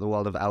thing about the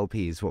world of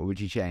LPs, what would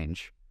you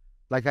change?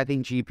 Like, I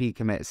think GP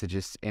commits are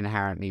just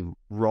inherently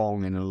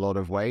wrong in a lot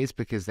of ways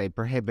because they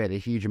prohibit a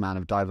huge amount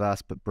of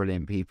diverse but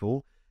brilliant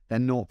people. They're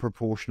not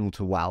proportional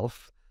to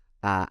wealth.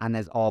 And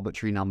there's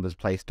arbitrary numbers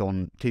placed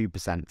on 2%,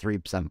 3%,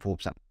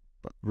 4%.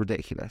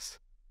 Ridiculous.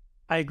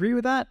 I agree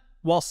with that,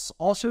 whilst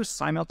also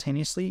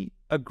simultaneously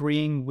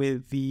agreeing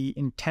with the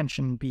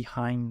intention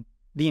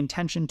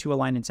to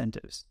align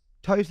incentives.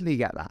 Totally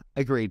get that.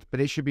 Agreed.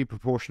 But it should be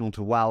proportional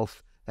to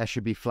wealth. There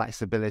should be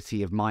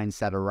flexibility of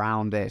mindset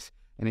around it.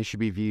 And it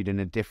should be viewed in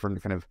a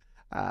different kind of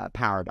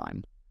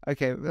paradigm.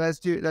 Okay, let's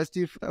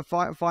do a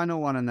final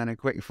one and then a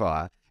quick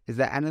fire. Is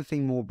there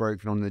anything more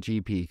broken on the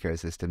GP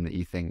ecosystem that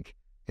you think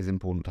is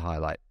important to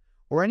highlight?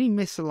 Or any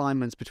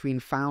misalignments between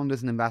founders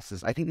and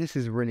investors? I think this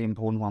is a really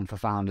important one for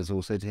founders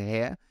also to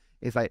hear.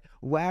 Is like,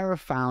 where are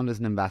founders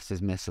and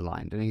investors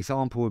misaligned? An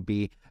example would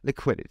be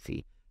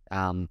liquidity.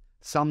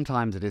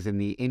 Sometimes it is in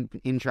the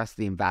interest of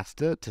the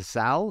investor to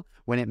sell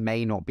when it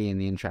may not be in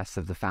the interest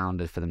of the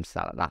founder for them to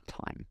sell at that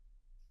time.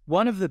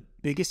 One of the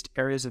biggest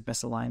areas of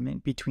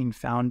misalignment between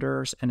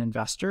founders and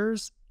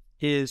investors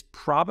is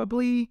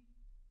probably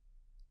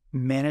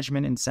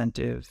management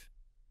incentive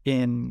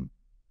in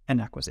an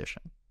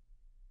acquisition.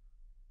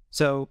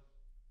 So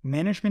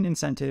management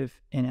incentive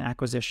in an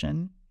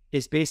acquisition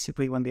is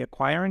basically when the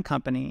acquiring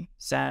company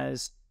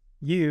says,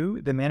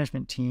 you, the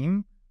management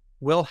team,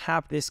 will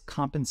have this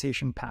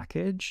compensation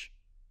package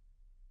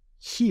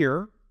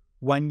here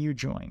when you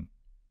join.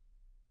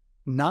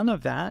 None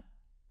of that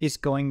is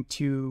going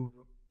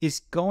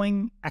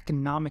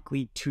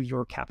economically to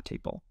your cap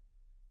table.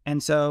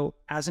 And so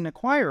as an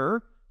acquirer,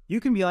 you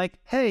can be like,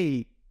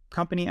 hey,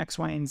 company X,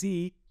 Y, and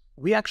Z,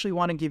 we actually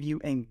want to give you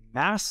a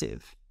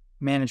massive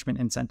management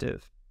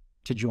incentive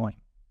to join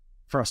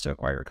for us to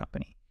acquire a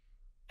company.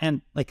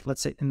 And like,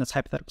 let's say in this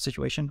hypothetical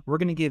situation, we're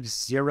going to give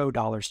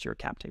 $0 to your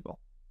cap table.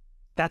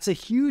 That's a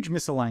huge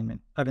misalignment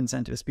of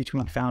incentives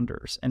between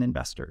founders and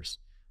investors,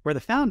 where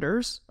the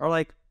founders are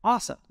like,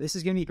 awesome, this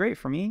is going to be great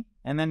for me.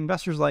 And then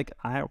investors are like,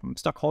 I'm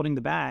stuck holding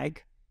the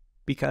bag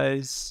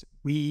because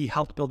we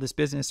helped build this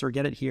business or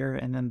get it here.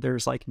 And then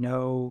there's like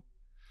no.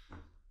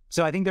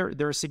 So I think there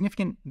are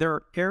significant,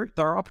 there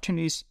are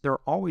opportunities, there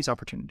are always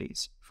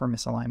opportunities for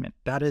misalignment.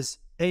 That is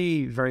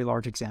a very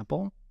large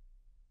example.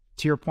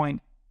 To your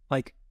point,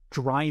 like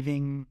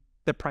driving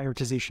the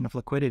prioritization of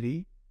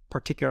liquidity,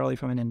 particularly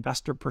from an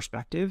investor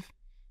perspective,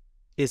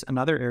 is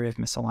another area of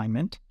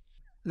misalignment.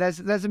 There's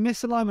a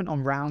misalignment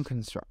on round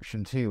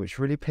construction too, which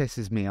really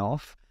pisses me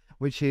off,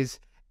 which is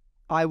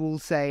I will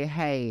say,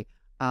 hey,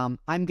 I'm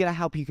going to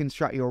help you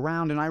construct your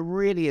round. And I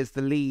really, as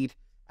the lead,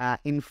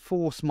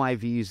 enforce my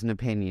views and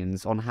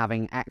opinions on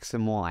having X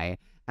and Y.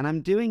 And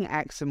I'm doing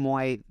X and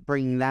Y,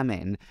 bringing them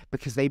in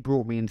because they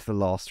brought me into the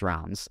last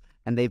rounds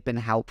and they've been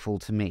helpful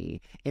to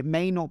me. It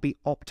may not be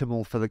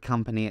optimal for the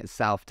company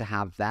itself to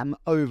have them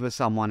over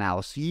someone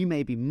else. You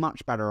may be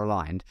much better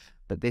aligned,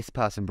 but this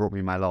person brought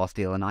me my last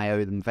deal and I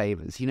owe them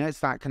favors. You know, it's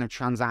that kind of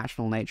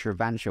transactional nature of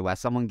venture where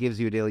someone gives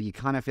you a deal, you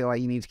kind of feel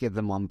like you need to give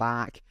them one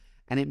back.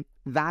 And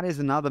that is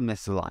another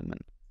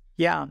misalignment.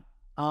 Yeah,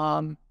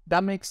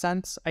 that makes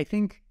sense. I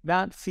think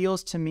that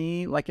feels to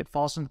me like it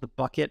falls into the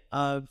bucket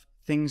of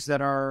things that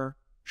are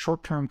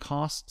short-term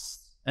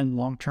costs and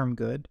long-term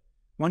good.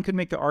 One could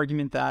make the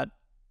argument that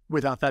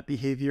without that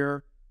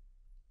behavior,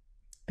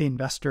 the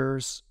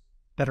investors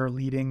that are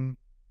leading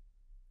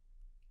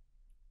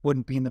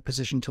wouldn't be in the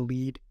position to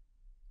lead.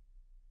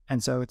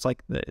 And so it's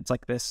like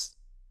this,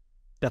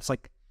 that's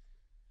like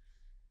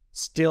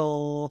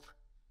still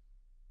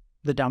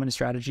the dominant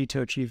strategy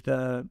to achieve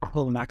the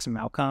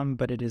maximum outcome,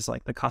 but it is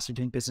like the cost of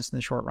doing business in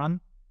the short run,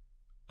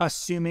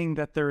 assuming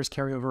that there is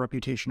carryover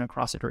reputation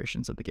across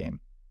iterations of the game.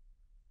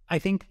 I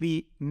think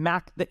the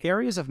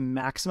areas of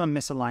maximum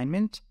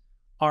misalignment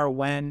are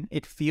when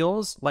it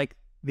feels like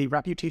the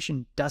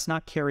reputation does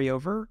not carry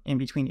over in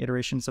between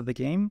iterations of the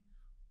game,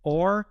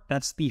 or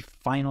that's the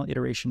final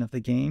iteration of the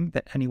game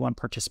that any one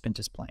participant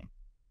is playing.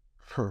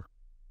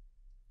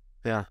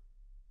 Yeah.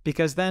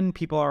 Because then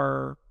people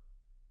are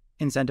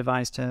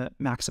incentivized to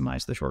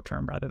maximize the short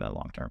term rather than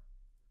long term.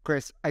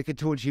 Chris, I could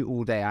talk to you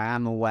all day. I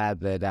am aware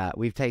that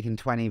we've taken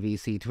 20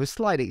 VC to a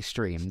slight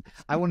extreme.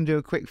 I want to do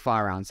a quick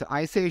fire round. So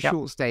I say a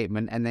short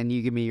statement and then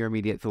you give me your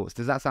immediate thoughts.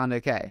 Does that sound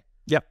okay?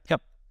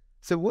 Yep.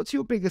 So what's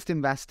your biggest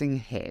investing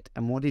hit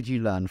and what did you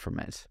learn from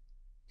it?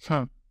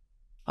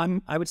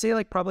 I would say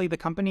like probably the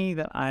company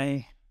that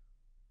I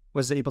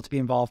was able to be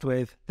involved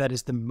with that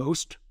is the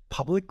most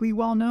publicly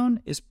well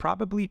known is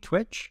probably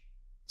Twitch.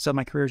 So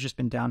my career has just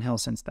been downhill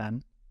since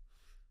then.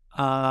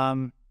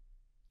 I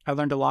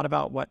learned a lot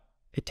about what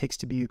it takes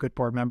to be a good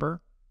board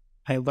member.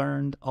 I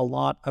learned a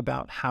lot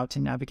about how to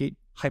navigate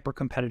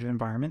hyper-competitive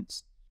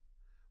environments.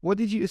 What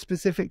did you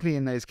specifically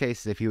in those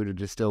cases, if you were to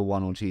distill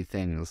one or two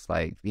things,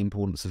 like the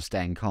importance of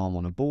staying calm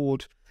on a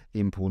board, the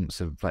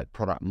importance of like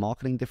product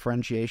marketing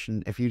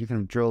differentiation, if you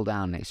kind of drill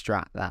down and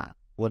extract that,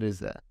 what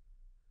is it?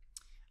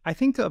 I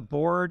think a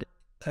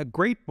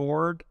great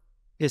board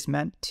is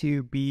meant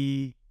to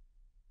be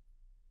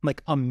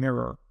like a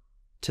mirror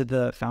to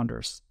the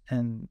founders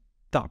and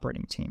the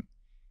operating team.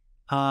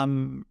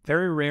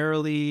 Very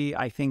rarely,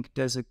 I think,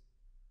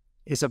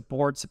 is a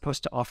board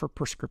supposed to offer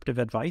prescriptive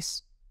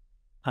advice.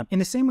 In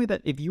the same way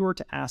that if you were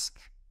to ask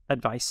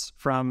advice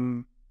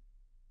from,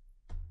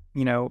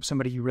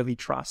 somebody you really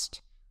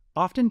trust,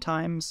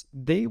 oftentimes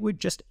they would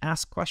just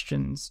ask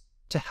questions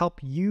to help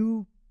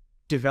you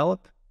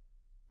develop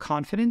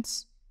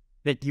confidence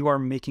that you are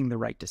making the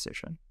right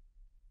decision.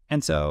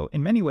 And so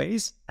in many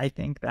ways, I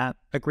think that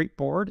a great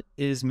board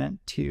is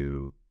meant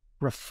to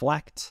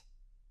reflect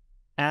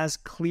as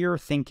clear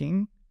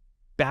thinking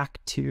back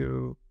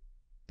to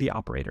the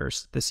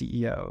operators, the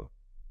CEO,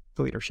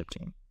 the leadership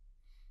team.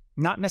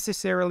 Not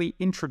necessarily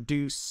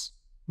introduce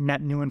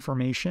net new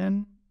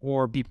information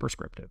or be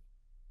prescriptive.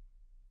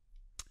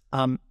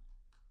 I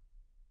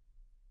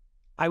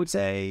would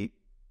say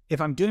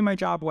if I'm doing my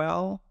job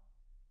well,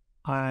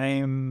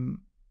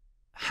 I'm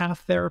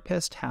half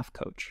therapist, half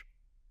coach.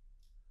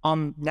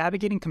 On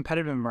navigating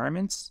competitive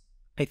environments,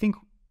 I think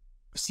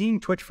seeing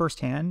Twitch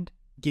firsthand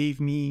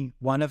gave me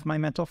one of my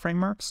mental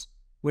frameworks,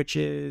 which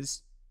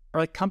is,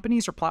 are like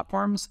companies or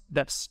platforms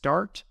that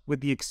start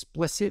with the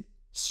explicit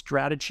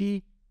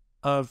strategy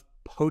of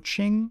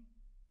poaching,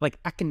 like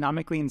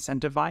economically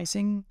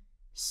incentivizing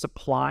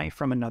supply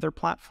from another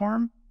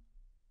platform.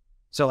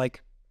 So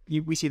like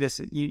we see this,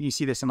 you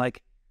see this in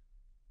like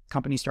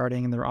companies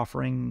starting and they're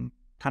offering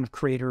kind of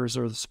creators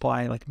or the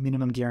supply like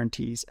minimum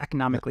guarantees,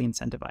 economically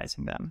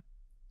incentivizing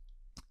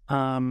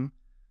them.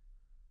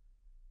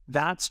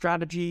 That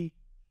strategy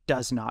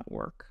does not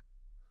work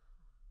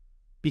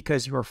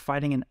because you are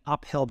fighting an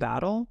uphill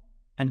battle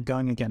and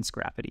going against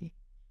gravity.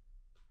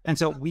 And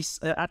so we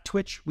at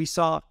Twitch, we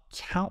saw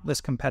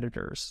countless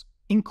competitors,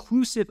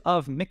 inclusive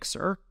of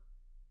Mixer,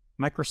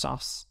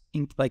 Microsoft's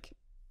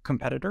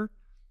competitor,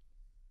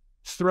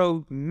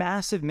 throw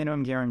massive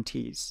minimum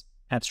guarantees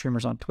at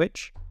streamers on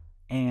Twitch,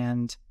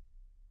 and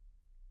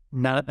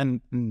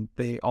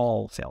they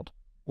all failed.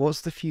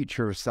 What's the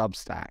future of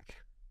Substack?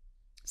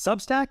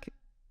 Substack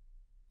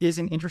is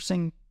an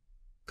interesting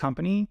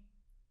company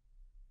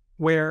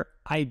where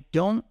I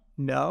don't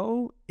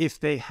know if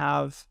they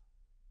have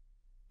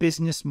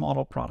business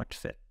model product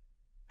fit.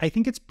 I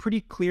think it's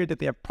pretty clear that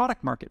they have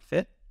product market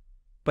fit,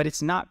 but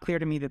it's not clear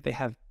to me that they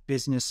have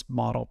business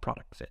model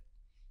product fit.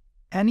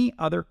 Any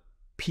other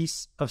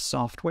piece of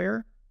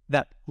software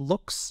that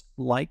looks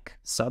like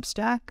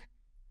Substack,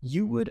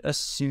 you would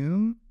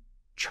assume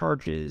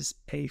charges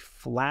a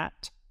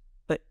flat,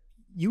 but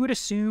you would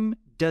assume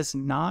does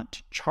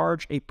not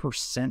charge a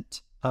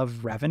percent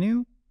of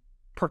revenue,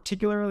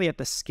 particularly at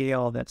the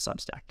scale that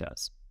Substack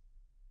does.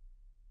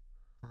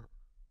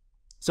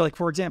 So like,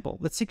 for example,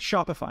 let's take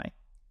Shopify.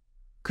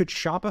 Could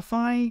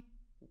Shopify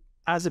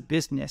as a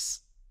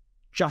business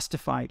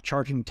justify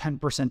charging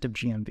 10% of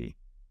GMV?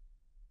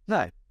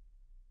 No.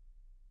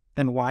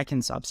 Then why can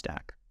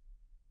Substack?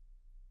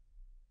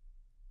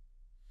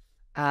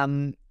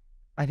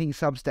 I think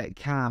Substack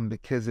can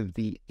because of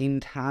the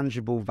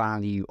intangible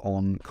value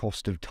on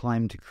cost of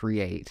time to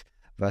create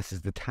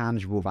versus the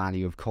tangible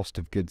value of cost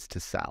of goods to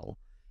sell.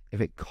 If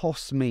it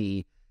costs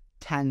me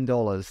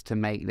 $10 to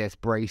make this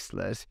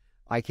bracelet,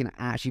 I can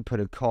actually put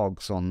a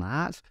COGS on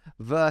that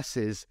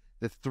versus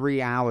the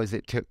 3 hours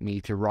it took me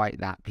to write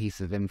that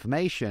piece of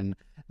information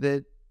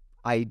that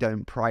I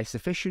don't price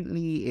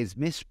efficiently, is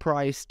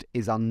mispriced,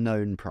 is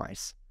unknown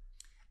price.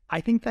 I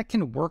think that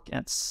can work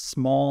at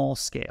small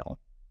scale,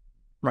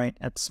 right?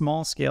 At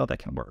small scale, that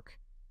can work.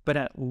 But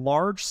at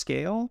large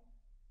scale,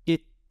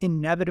 it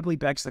inevitably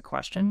begs the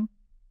question,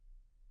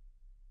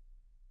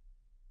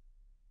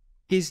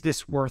 is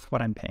this worth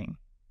what I'm paying?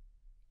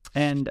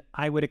 And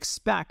I would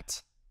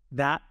expect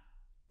that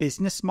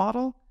business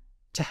model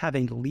to have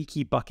a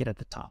leaky bucket at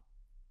the top,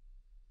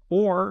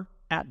 or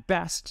at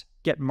best,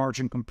 get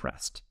margin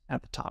compressed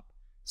at the top.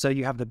 So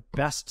you have the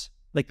best,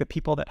 like the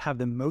people that have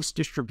the most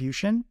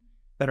distribution,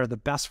 that are the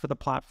best for the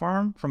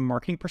platform from a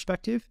marketing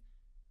perspective,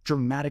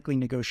 dramatically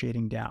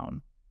negotiating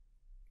down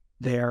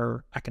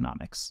their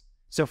economics.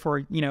 So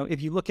for,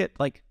 if you look at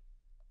like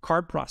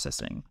card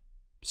processing,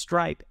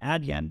 Stripe,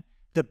 Adyen,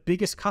 the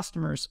biggest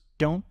customers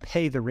don't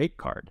pay the rate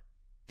card.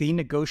 They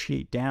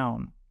negotiate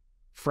down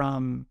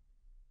from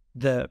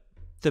the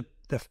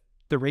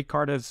rate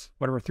card of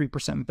whatever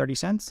 3% and 30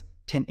 cents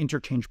to an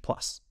interchange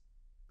plus.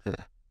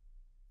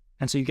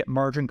 And so you get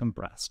margin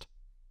compressed.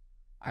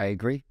 I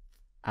agree.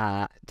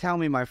 Tell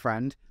me, my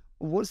friend,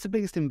 what's the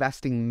biggest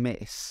investing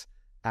miss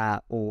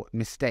or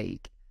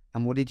mistake,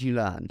 and what did you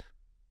learn?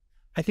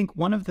 I think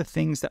one of the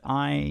things that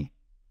I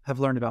have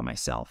learned about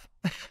myself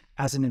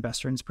as an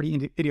investor, and it's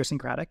pretty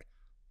idiosyncratic,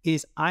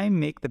 is I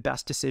make the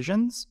best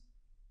decisions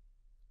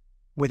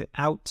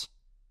without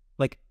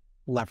like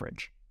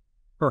leverage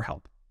or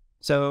help.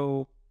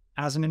 So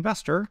as an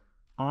investor,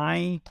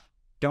 I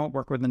don't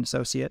work with an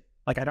associate.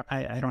 Like I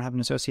don't have an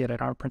associate. I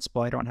don't have a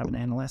principal. I don't have an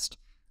analyst.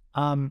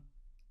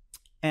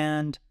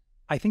 And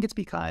I think it's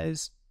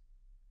because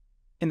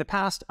in the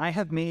past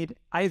I've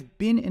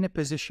been in a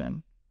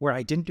position where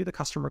I didn't do the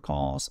customer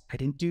calls. I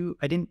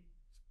didn't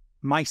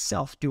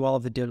myself do all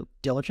of the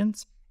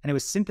diligence, and it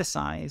was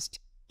synthesized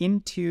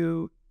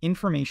into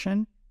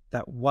information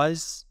that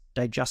was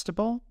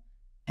digestible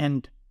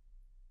and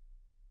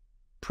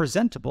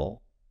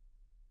presentable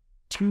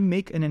to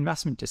make an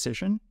investment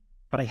decision,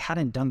 but I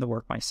hadn't done the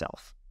work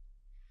myself.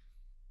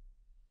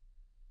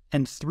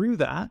 And through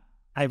that,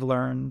 I've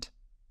learned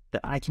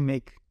that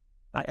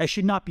I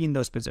should not be in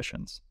those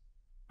positions.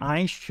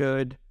 I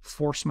should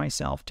force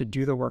myself to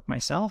do the work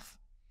myself.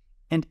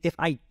 And if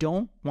I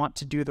don't want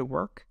to do the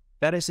work,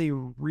 that is a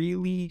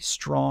really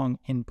strong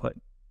input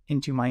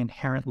into my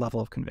inherent level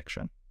of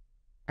conviction.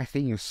 I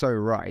think you're so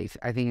right.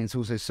 I think it's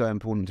also so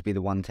important to be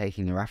the one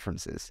taking the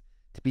references,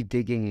 to be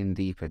digging in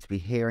deeper, to be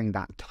hearing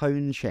that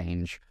tone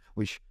change,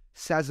 which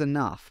says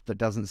enough but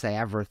doesn't say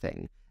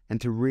everything,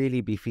 and to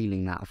really be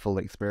feeling that full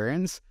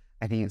experience.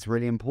 I think it's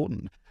really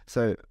important.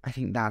 So I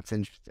think that's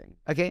interesting.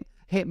 Okay,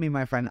 hit me,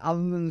 my friend.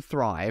 Other than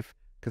Thrive,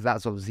 because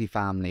that's obviously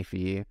family for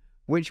you,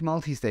 which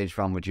multi-stage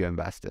fund would you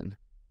invest in?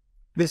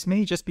 This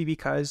may just be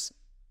because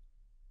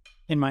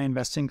in my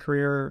investing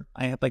career,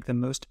 I had like the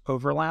most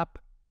overlap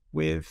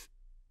with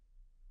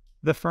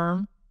the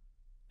firm.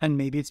 And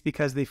maybe it's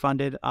because they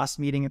funded us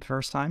meeting it the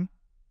first time.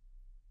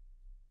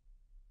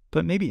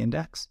 But maybe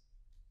index.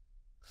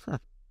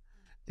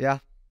 Yeah.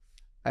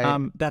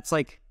 That's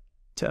like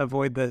to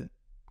avoid the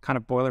kind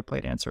of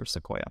boilerplate answer of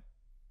Sequoia.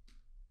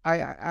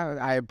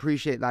 I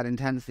appreciate that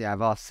intensely.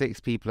 I've asked 6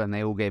 people and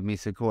they all gave me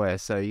Sequoia.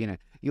 So,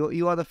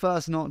 you are the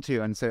first not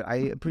to. And so I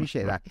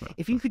appreciate that.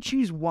 If you could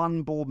choose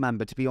one board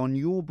member to be on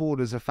your board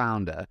as a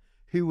founder,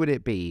 who would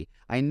it be?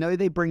 I know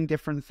they bring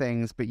different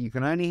things, but you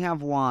can only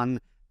have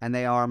one and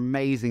they are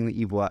amazing that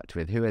you've worked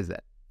with. Who is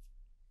it?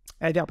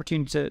 I had the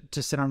opportunity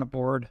to sit on a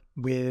board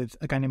with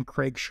a guy named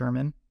Craig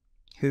Sherman,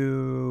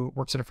 who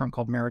works at a firm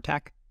called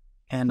Meritech.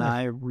 And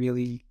I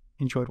really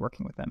enjoyed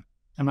working with him.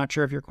 I'm not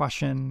sure if your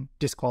question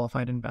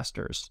disqualified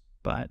investors,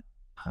 but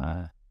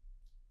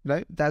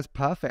no, that's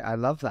perfect. I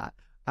love that.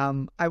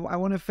 I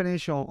want to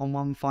finish on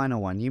one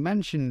final one. You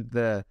mentioned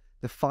the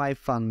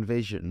 5-fund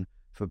vision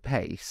for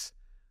Pace.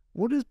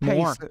 What does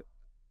Pace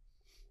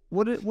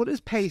what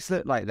does Pace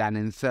look like then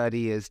in 30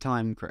 years'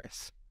 time,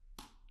 Chris?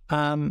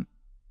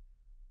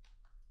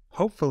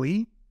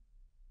 Hopefully,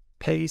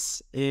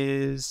 Pace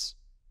is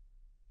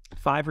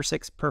 5 or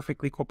 6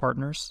 perfectly equal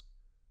partners.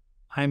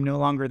 I'm no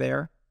longer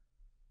there.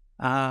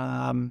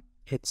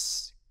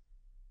 It's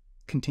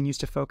continues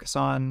to focus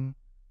on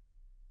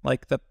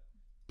like the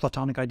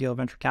platonic ideal of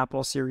venture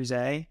capital. Series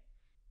A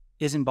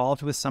is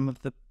involved with some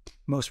of the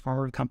most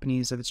formative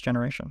companies of its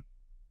generation.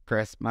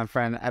 Chris, my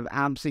friend, I've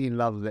absolutely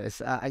loved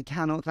this. I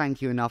cannot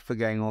thank you enough for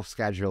going off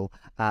schedule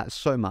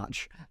so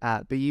much.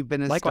 But you've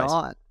been a Likewise.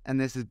 start,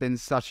 and this has been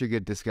such a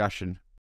good discussion.